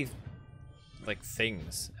so many, like,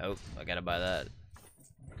 things. Oh, I gotta buy that.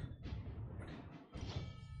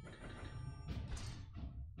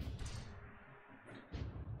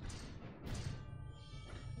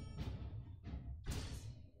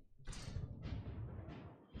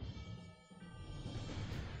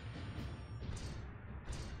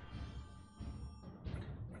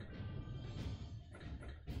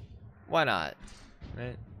 Why not?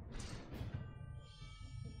 Right?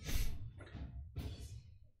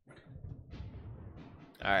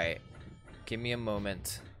 Alright. Give me a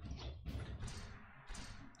moment.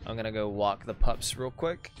 I'm gonna go walk the pups real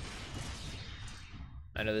quick.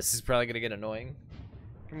 I know this is probably gonna get annoying.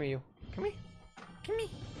 Come here, you. Come here. Come here.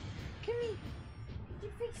 Come here.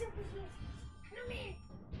 Get your face over here. Come here.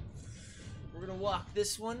 We're gonna walk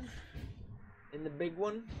this one and the big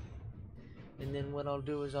one. And then what I'll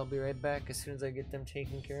do is I'll be right back as soon as I get them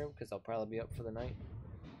taken care of, because I'll probably be up for the night.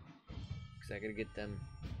 Because I gotta get them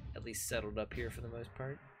at least settled up here for the most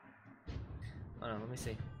part. Hold on, let me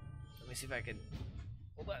see. Let me see if I can...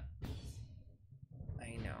 Hold on.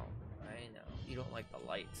 I know. You don't like the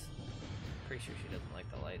lights. Pretty sure she doesn't like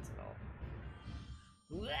the lights at all.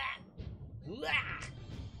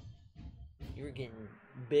 You're getting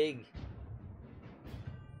big.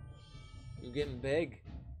 You're getting big.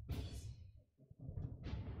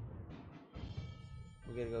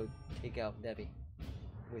 We're gonna go take out Debbie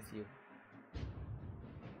with you.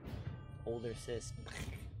 Older sis.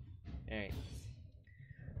 Alright.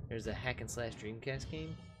 There's a hack and slash Dreamcast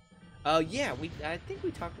game. Oh yeah, I think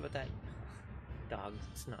we talked about that. Dog,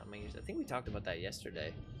 it's not my ears. I think we talked about that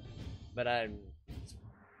yesterday. But I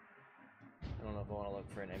don't know if I want to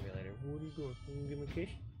look for an emulator. What are you doing? You gonna give me a kiss?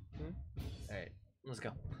 Alright, let's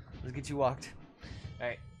go. Let's get you walked.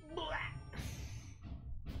 Alright.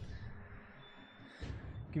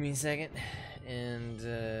 Give me a second, and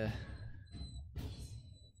I'm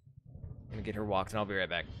gonna get her walked, and I'll be right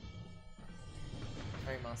back.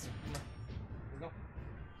 All right, monster, come on, let's go.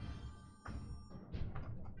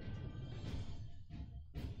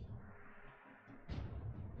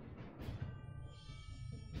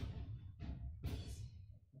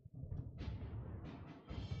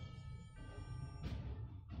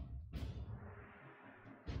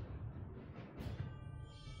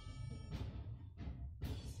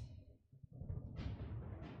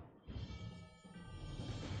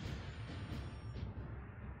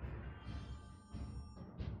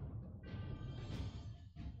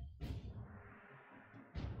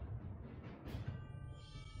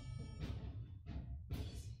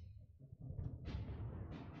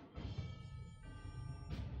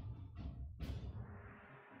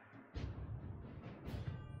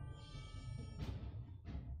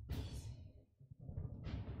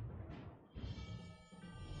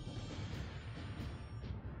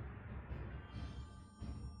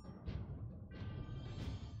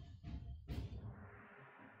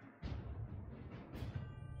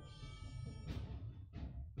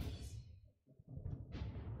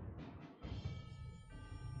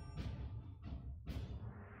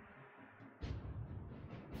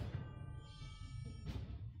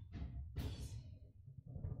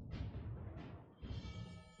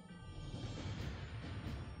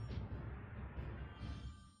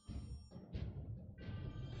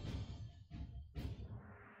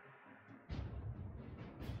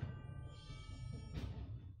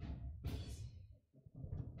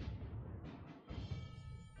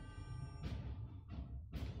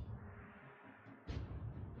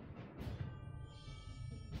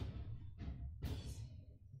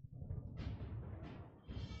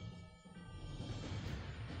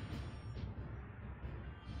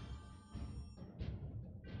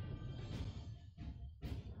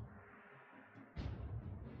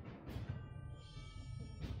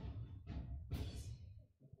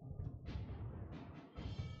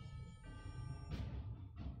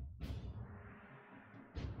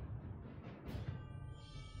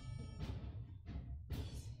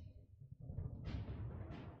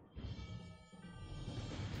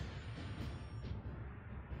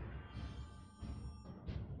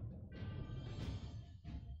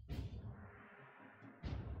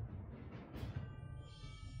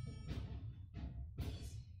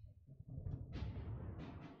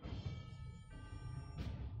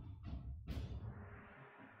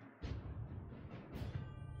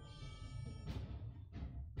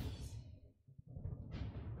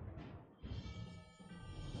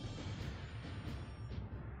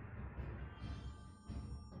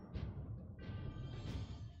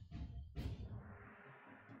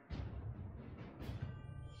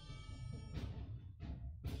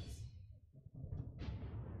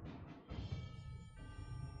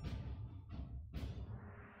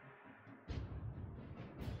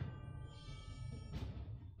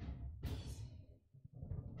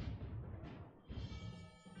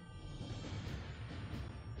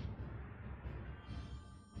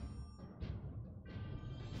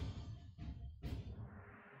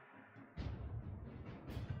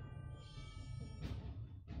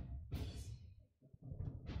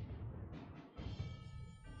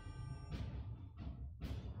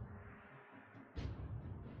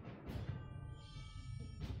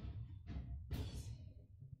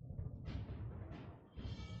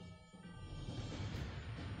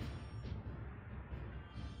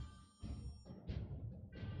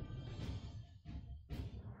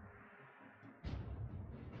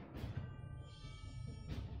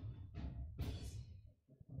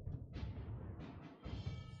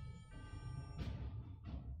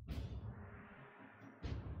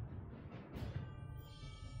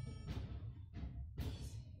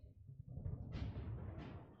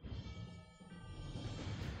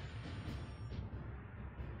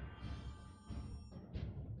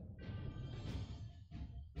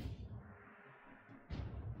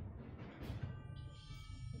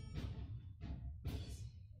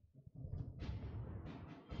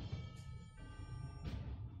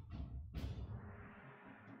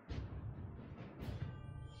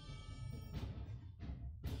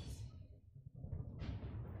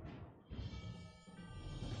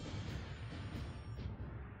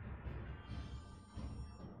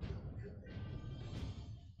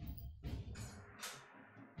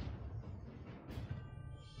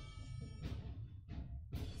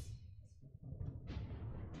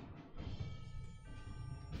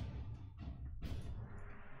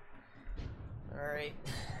 Alright.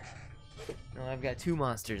 No, I've got 2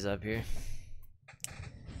 monsters up here.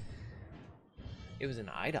 It was an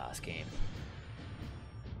IDOS game.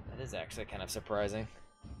 That is actually kind of surprising.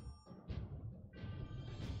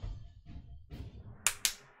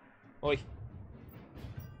 Oi.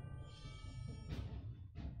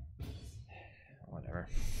 Whatever.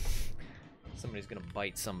 Somebody's gonna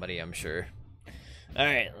bite somebody, I'm sure.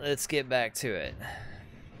 Alright, let's get back to it.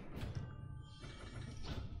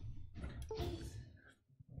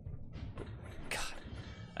 God.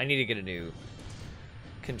 I need to get a new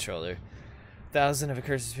controller. 1,000 of a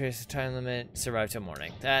curse's pierced time limit, survive till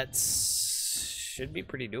morning. That should be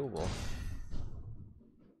pretty doable.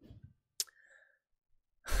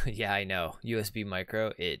 Yeah, I know. USB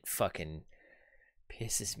micro, it fucking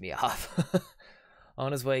pisses me off.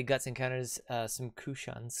 On his way, Guts encounters some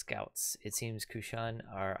Kushan scouts. It seems Kushan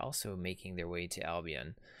are also making their way to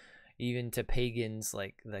Albion. Even to pagans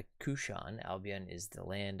like the Kushan, Albion is the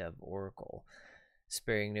land of Oracle.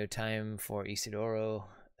 Sparing no time for Isidoro,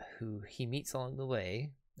 who he meets along the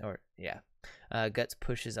way, Guts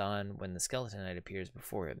pushes on when the Skeleton Knight appears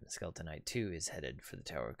before him. The Skeleton Knight, too, is headed for the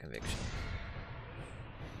Tower of Conviction.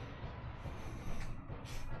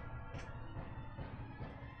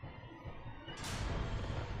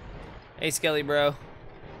 Hey, Skelly, bro.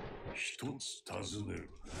 一つ尋ねる。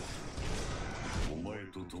お前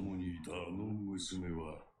と共にいたあの娘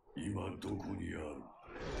は今どこにあ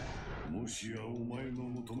る？もしやお前の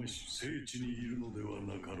求めし聖地にいるのでは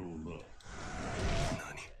なかろう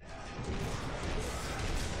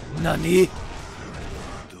な。何？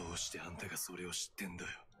どうしてあんたがそれを知ってんだよ。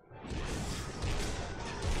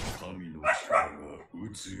神の力が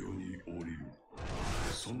宇宙よに降りる。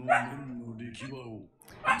その念の力場を。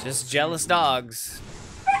Just jealous dogs.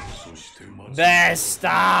 そして There,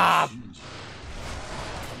 stop!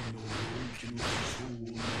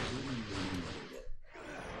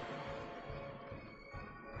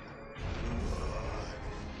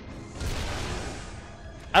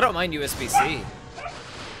 I don't mind USB-C.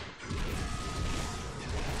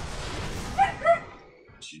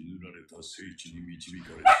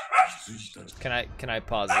 Can I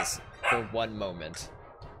pause this for 1 moment?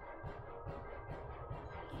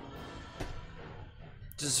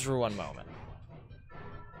 Just for 1 moment.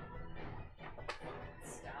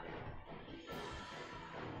 Stop.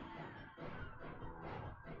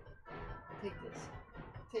 Take this.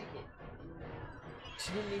 Take it.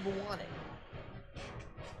 She didn't even want it.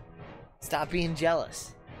 Stop being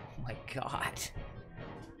jealous. Oh my god.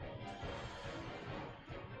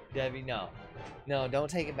 Debbie, no. No, don't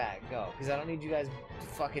take it back. Go. Because I don't need you guys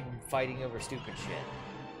fucking fighting over stupid shit.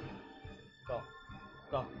 Go.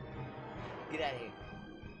 Go. Get out of here.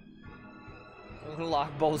 I'm gonna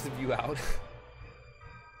lock both of you out.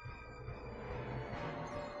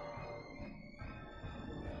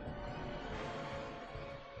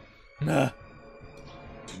 Nah.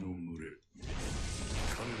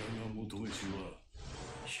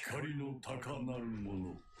 光の高なるも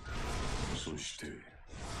の。そして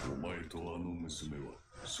お前とあの娘は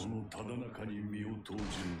そのただ中に身を投じる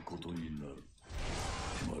ことになる。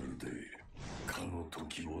まるでかの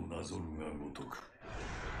時をなぞるがごとく。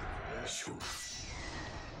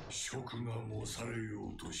職が模されよ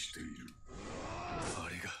うとしている。あ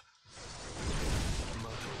れがま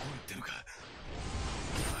た起こってるか。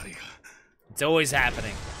あれが It's always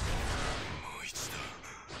happening. もう一度。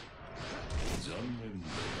残念だ。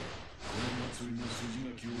この祭りの筋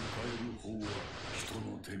書きを変える方は人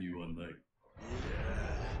の手にはない。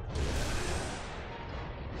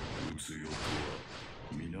宇津よとは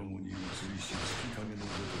水面に映りし月影のご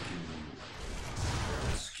ときもの。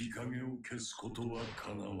月影を消すことは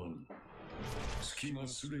かなわぬ。月が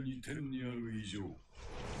すでに天にある以上、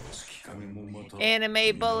月影もまた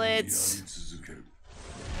Anime bullets やり続ける。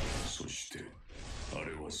そしてあ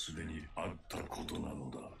れはすでにあったことな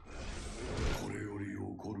のだ。これより起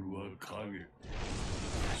こるは影。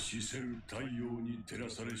死せる太陽に照ら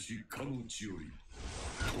されしかの地より。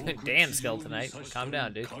Damn, Skeleton Knight. Calm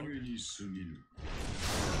down, dude. 影に過ぎぬ。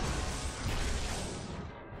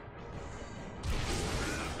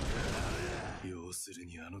要する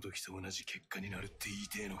にあの時と同じ結果になるって言い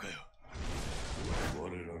てえのかよ。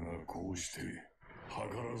我らがこうして図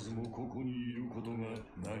らずもここにいることが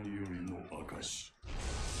何よりの証。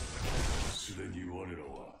すでに我ら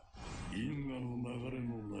は因果の流れ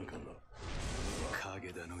の中だ。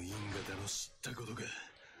影だの因果だの知ったことか。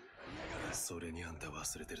それにあんた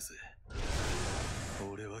忘れてるぜ。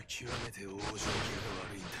俺は極めて往生際が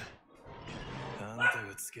悪いんだ。あんた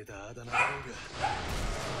がつけたあだ名だろうが、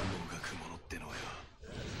もがくものってのはよ。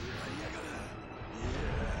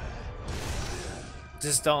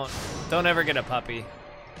Just don't ever get a puppy.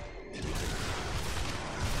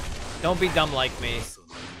 Don't be dumb like me.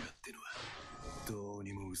 どう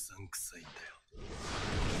にもうさんくさいんだよ。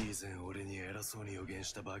以前俺に偉そうに予言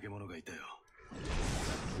した化け物がいたよ。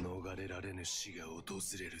逃れられぬ死が訪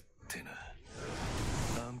れるってな。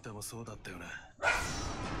あんたもそうだったよな。だ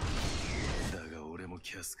が俺も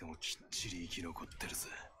キャスカもきっちり生き残ってるぜ。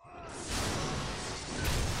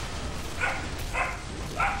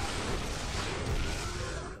あ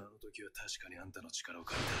の時は確かにあんたの力を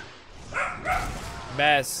借りた。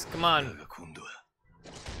Bess, come on. だが今度は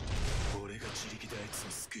俺が自力であいつ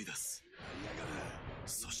を救い出す。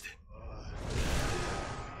そして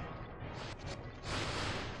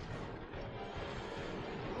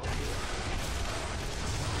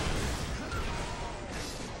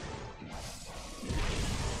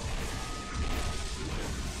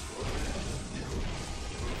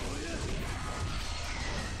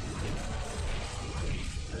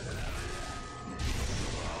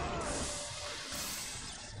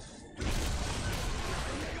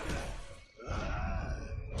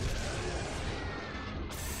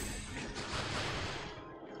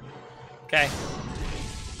Okay.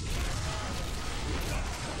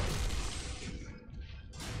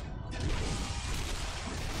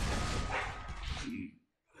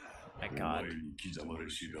 My God. 刻まれ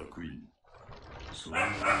し楽園。それが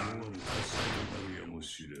思わぬ助けとなるやも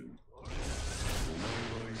しれん。お前は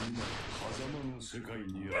今、狭間の世界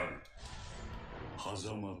にある。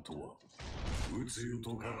狭間とは、宇宙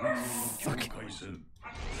と格納の境界線。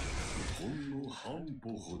ほんの半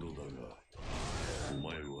歩ほどだが。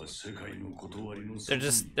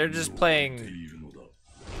They're just playing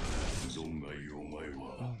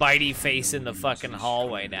bitey face in the fucking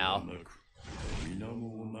hallway now.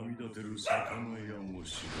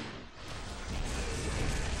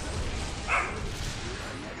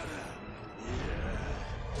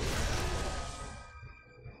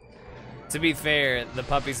 To be fair, the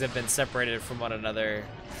puppies have been separated from one another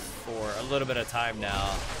for a little bit of time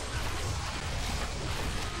now.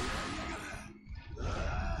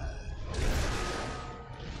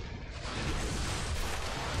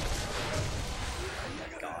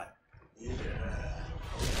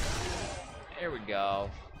 There we go.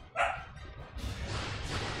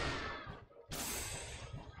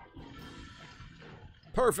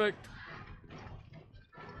 Perfect.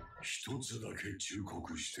 一つだけ忠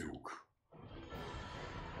告しておく。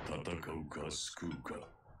戦うか救うか。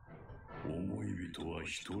思い人は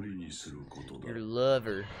一人にすることだ。Your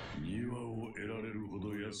lover. 庭を得られるほ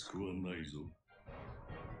ど安くはないぞ。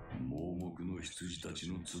盲目の羊たち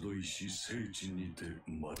の集いし聖地にて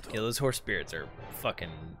また。Yeah, those horse spirits are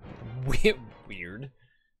fucking weird,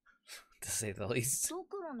 to say the least.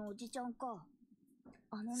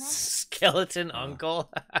 Skeleton uncle?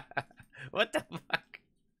 What the fuck?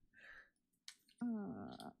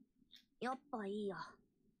 やっぱいいや。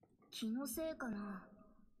気のせいかな。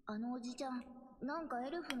あのおじちゃん、なんか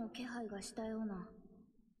エルフの気配がしたような。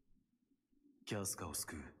キャスカを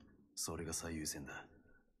救う。それが最優先だ。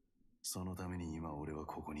そのために今俺は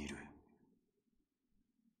ここにいる。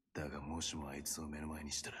だがもしもあいつを目の前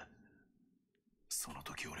にしたら、その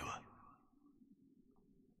時俺は。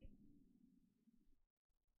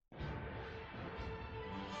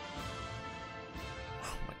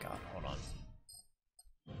Oh my God, hold on.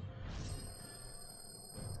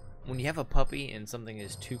 When you have a puppy and something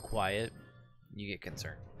is too quiet, you get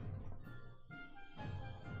concerned.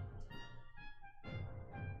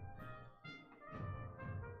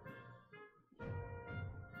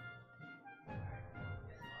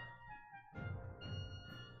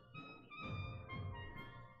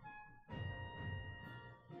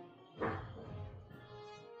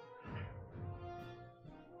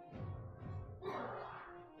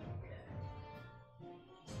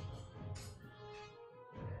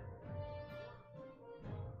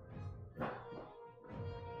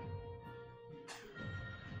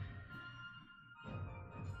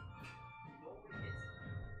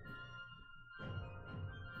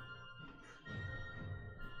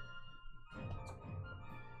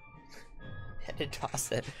 Had to toss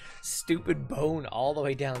that stupid bone all the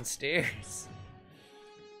way downstairs.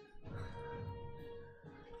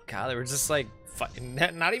 God, they were just like fighting,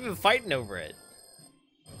 not even fighting over it.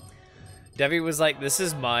 Debbie was like, "This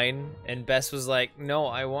is mine," and Bess was like, "No,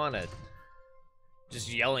 I want it."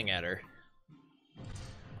 Just yelling at her.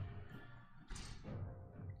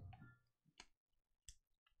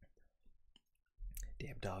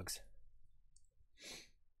 Damn dogs.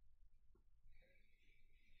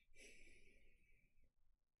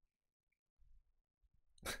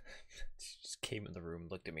 She just came in the room,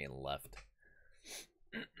 looked at me, and left.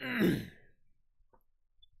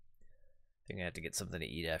 think I have to get something to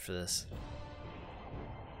eat after this.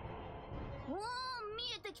 おお、見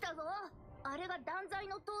えてきたぞ。あれが断罪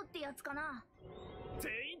の塔ってやつかな。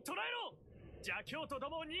全員捕らえろ。邪教徒ど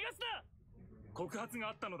もを逃がすな。告発が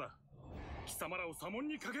あったのだ。貴様らを左門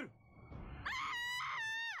にかける。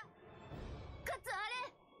かつあ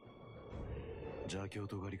れ。邪教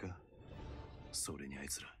徒狩りか。それにあい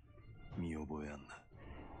つら見覚えあんな。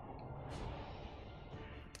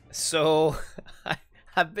So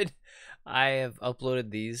I have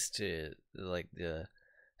uploaded these to like the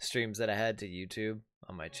streams that I had to YouTube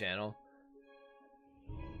on my channel.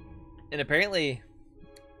 And apparently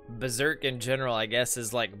Berserk in general, I guess,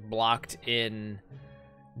 is like blocked in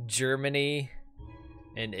Germany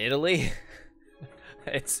and Italy.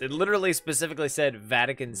 It literally specifically said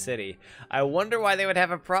Vatican City. I wonder why they would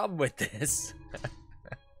have a problem with this.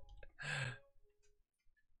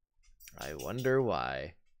 I wonder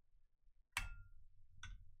why.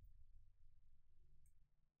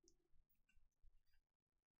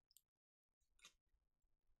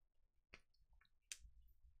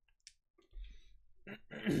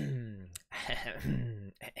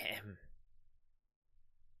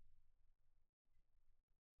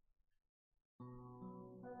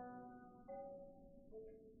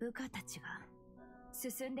 部下たちが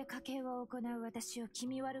進んで家計を行う私を気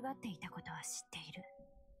味悪がっていたことは知っている。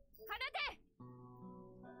放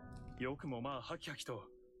て！よくもまあハキハキと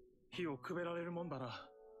火をくべられるもんだな。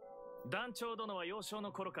団長殿は幼少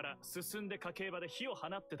の頃から進んで家計場で火を放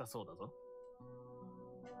ってたそうだぞ。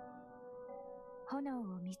炎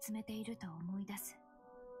を見つめていると思い出す。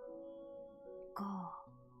ゴー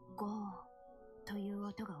ゴーという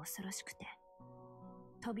音が恐ろしくて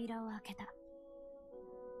扉を開けた。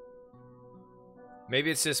Maybe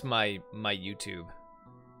it's just my YouTube.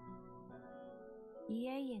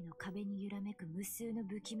 家々の壁に揺らめく無数の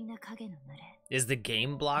不気味な影の群れ。 Is the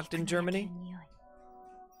game blocked in Germany?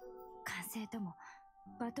 完成とも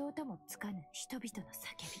罵倒ともつかぬ人々の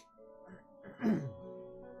叫び。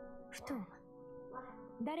ふと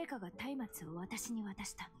誰かが松明を私に渡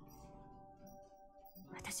した。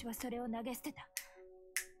私はそれを投げ捨てた。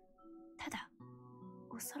ただ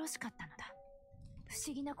恐ろしかったのだ。不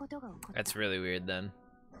思議なことが起こった。 That's really weird then.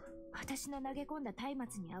 私の投げ込んだ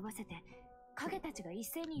松明に合わせて影たちが一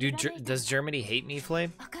斉に揺らめいた。 Does Germany hate me, Flame?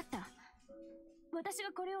 分かった。私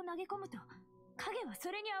がこれを投げ込むと影はそ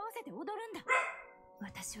れに合わせて踊るんだ。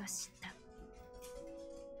私は知った。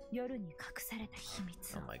夜に隠された秘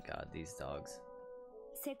密を。 Oh my god, these dogs.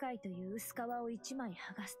 世界という薄皮を一枚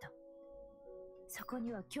剥がすとそこ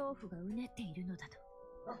には恐怖がうねっているのだと。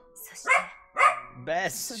そして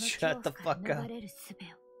Best, shut the fuck up. 逃れる術を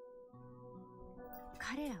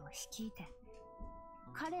彼らを率いて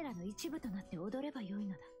彼らの一部となって踊ればよい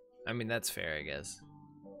のだ。 I mean, that's fair, I guess.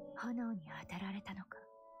 炎に当てられたのか。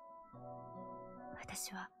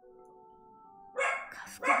私は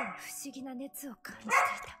下腹部に不思議な熱を感じてい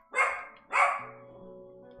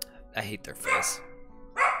た。 I hate their face.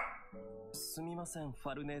 すみません、フ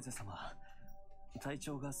ァルネーゼ様。体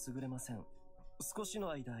調が優れません。少しの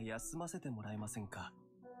間休ませてもらえませんか。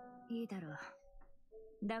いいだろう。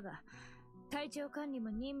だが、体調管理も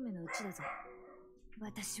任務のうちだぞ。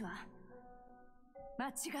私は間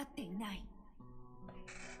違っていない。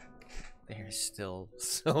 They're still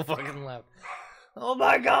so fucking loud. Oh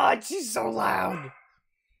my god, she's so loud.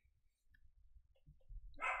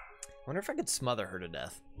 I wonder if I could smother her to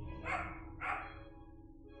death.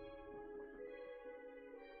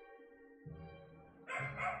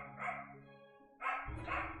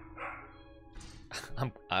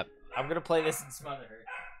 I'm gonna play this and smother her.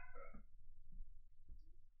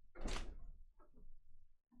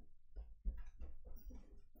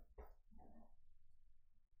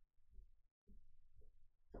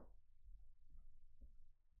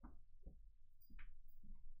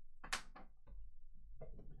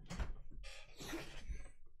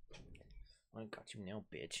 I got you now,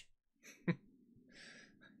 bitch.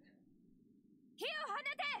 火を放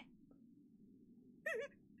て！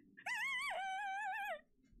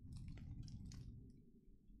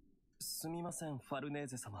すみません、ファルネー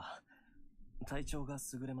ゼ様。体調が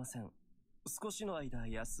優れません。少しの間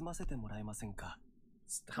休ませてもらえませんか。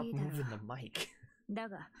 Stop moving the mic. だ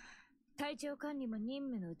が、体調管理も任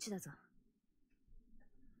務のうちだぞ。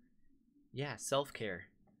Yeah, self-care.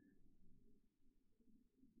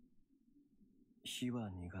 火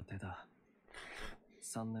は苦手だ。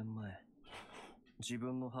3年前、自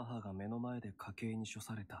分の母が目の前で家計に処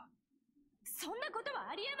された。そんなこと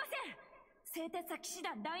はありえません。製鉄者騎士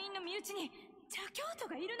団団員の身内に邪教徒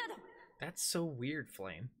がいるなど。 That's so weird,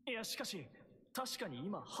 Flame. いやしかし確かに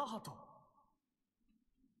今母と。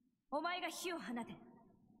お前が火を放て。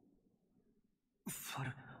ファ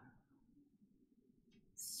ル。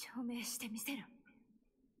証明してみせろ。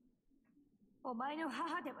お前の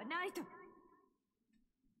母ではないと。も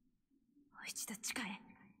う一度誓え。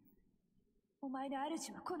お前の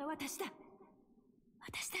主はこの私だ。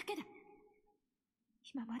私だけだ。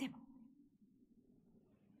今までも、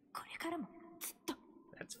これからもずっと。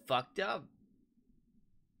That's fucked up.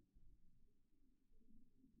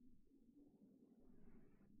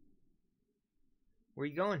 Where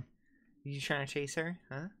you going? You trying to chase her?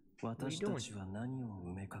 Huh? 私たちは何を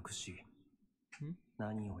埋め隠し、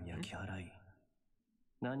何を焼き払い、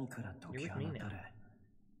何から解き放たれ、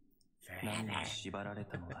何に縛られ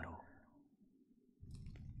たのだろう。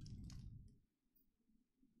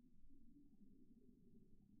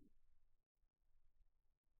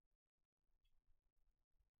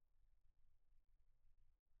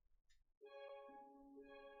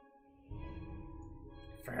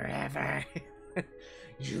Forever.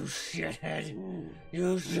 You shithead.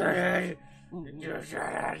 You shithead. You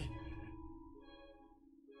shithead.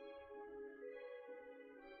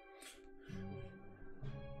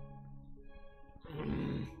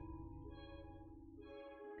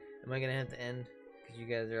 Am I gonna have to end? Because you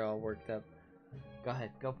guys are all worked up. Go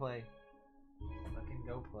ahead, go play. Fucking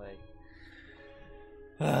go play.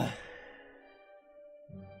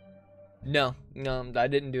 No, I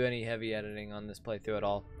didn't do any heavy editing on this playthrough at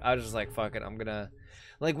all. I was just like, fuck it, I'm gonna...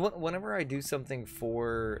 Like, whenever I do something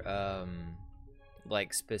for,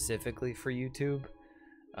 like, specifically for YouTube,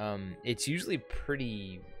 it's usually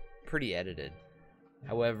pretty edited.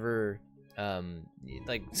 However,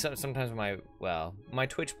 like, sometimes my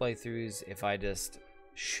Twitch playthroughs, if I just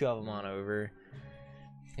shove them on over,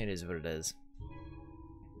 it is what it is.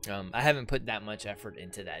 I haven't put that much effort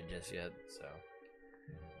into that just yet, so...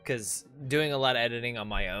 Because doing a lot of editing on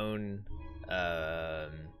my own,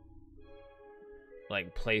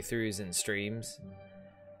 like playthroughs and streams,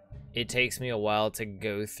 it takes me a while to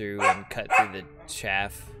go through and cut through the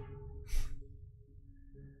chaff.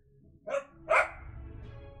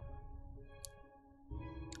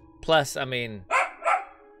 Plus, I mean,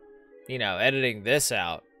 you know, editing this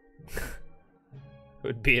out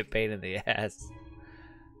would be a pain in the ass.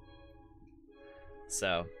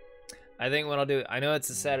 So... I think what I'll do, I know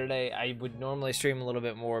it's a Saturday, I would normally stream a little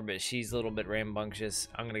bit more, but she's a little bit rambunctious.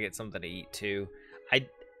 I'm gonna get something to eat too.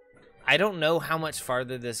 I don't know how much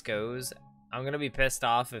farther this goes. I'm gonna be pissed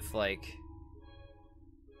off if, like,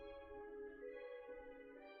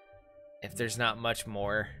 if there's not much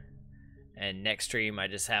more, and next stream I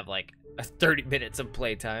just have like 30 minutes of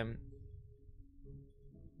playtime.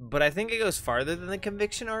 But I think it goes farther than the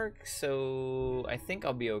conviction arc, so I think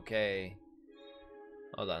I'll be okay.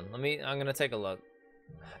 Hold on, I'm gonna take a look.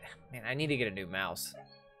 Man, I need to get a new mouse.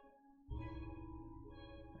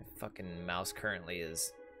 My fucking mouse currently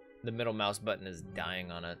is, the middle mouse button is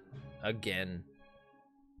dying on it again.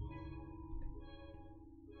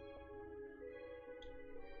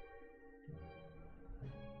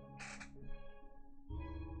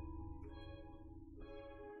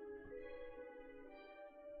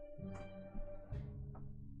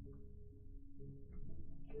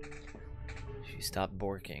 She stopped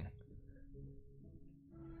borking.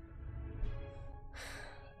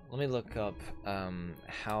 Let me look up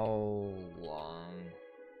how long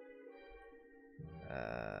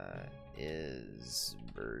is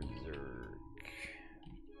Berserk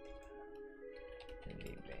in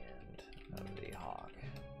the band of the Hawk?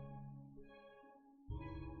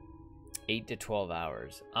 8 to 12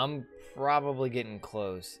 hours. I'm probably getting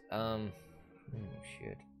close.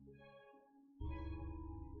 Shit.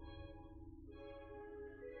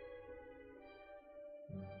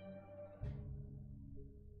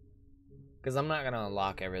 Because I'm not going to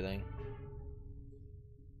unlock everything.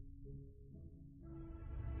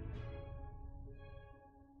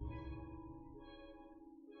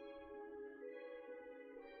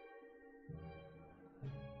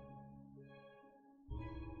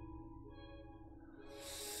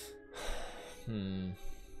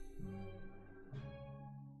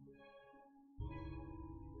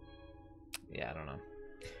 Yeah,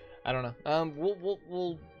 I don't know.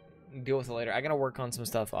 We'll deal with it later. I gotta work on some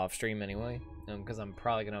stuff off stream anyway, because I'm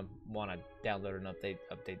probably gonna want to download and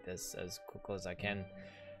update this as quickly as I can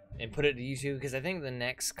and put it to YouTube, because I think the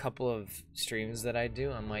next couple of streams that I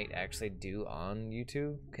do, I might actually do on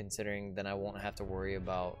YouTube, considering then I won't have to worry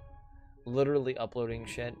about literally uploading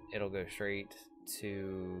shit. It'll go straight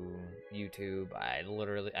to YouTube.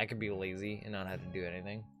 I could be lazy and not have to do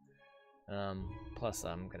anything. Plus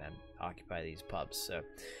I'm gonna occupy these pups, so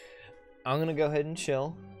I'm gonna go ahead and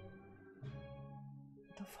chill.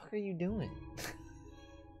 What the fuck are you doing?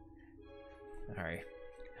 Alright.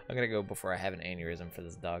 I'm gonna go before I have an aneurysm for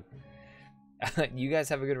this dog. You guys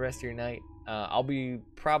have a good rest of your night. I'll be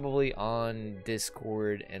probably on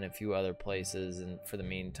Discord and a few other places and for the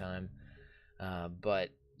meantime. But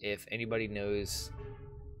if anybody knows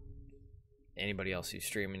anybody else who's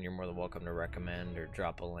streaming, you're more than welcome to recommend or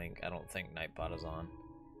drop a link. I don't think Nightbot is on.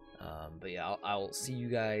 But yeah, I'll see you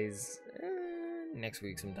guys next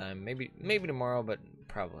week sometime. Maybe tomorrow, but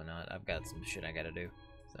probably not. I've got some shit I gotta do.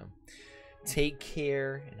 So take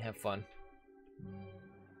care and have fun.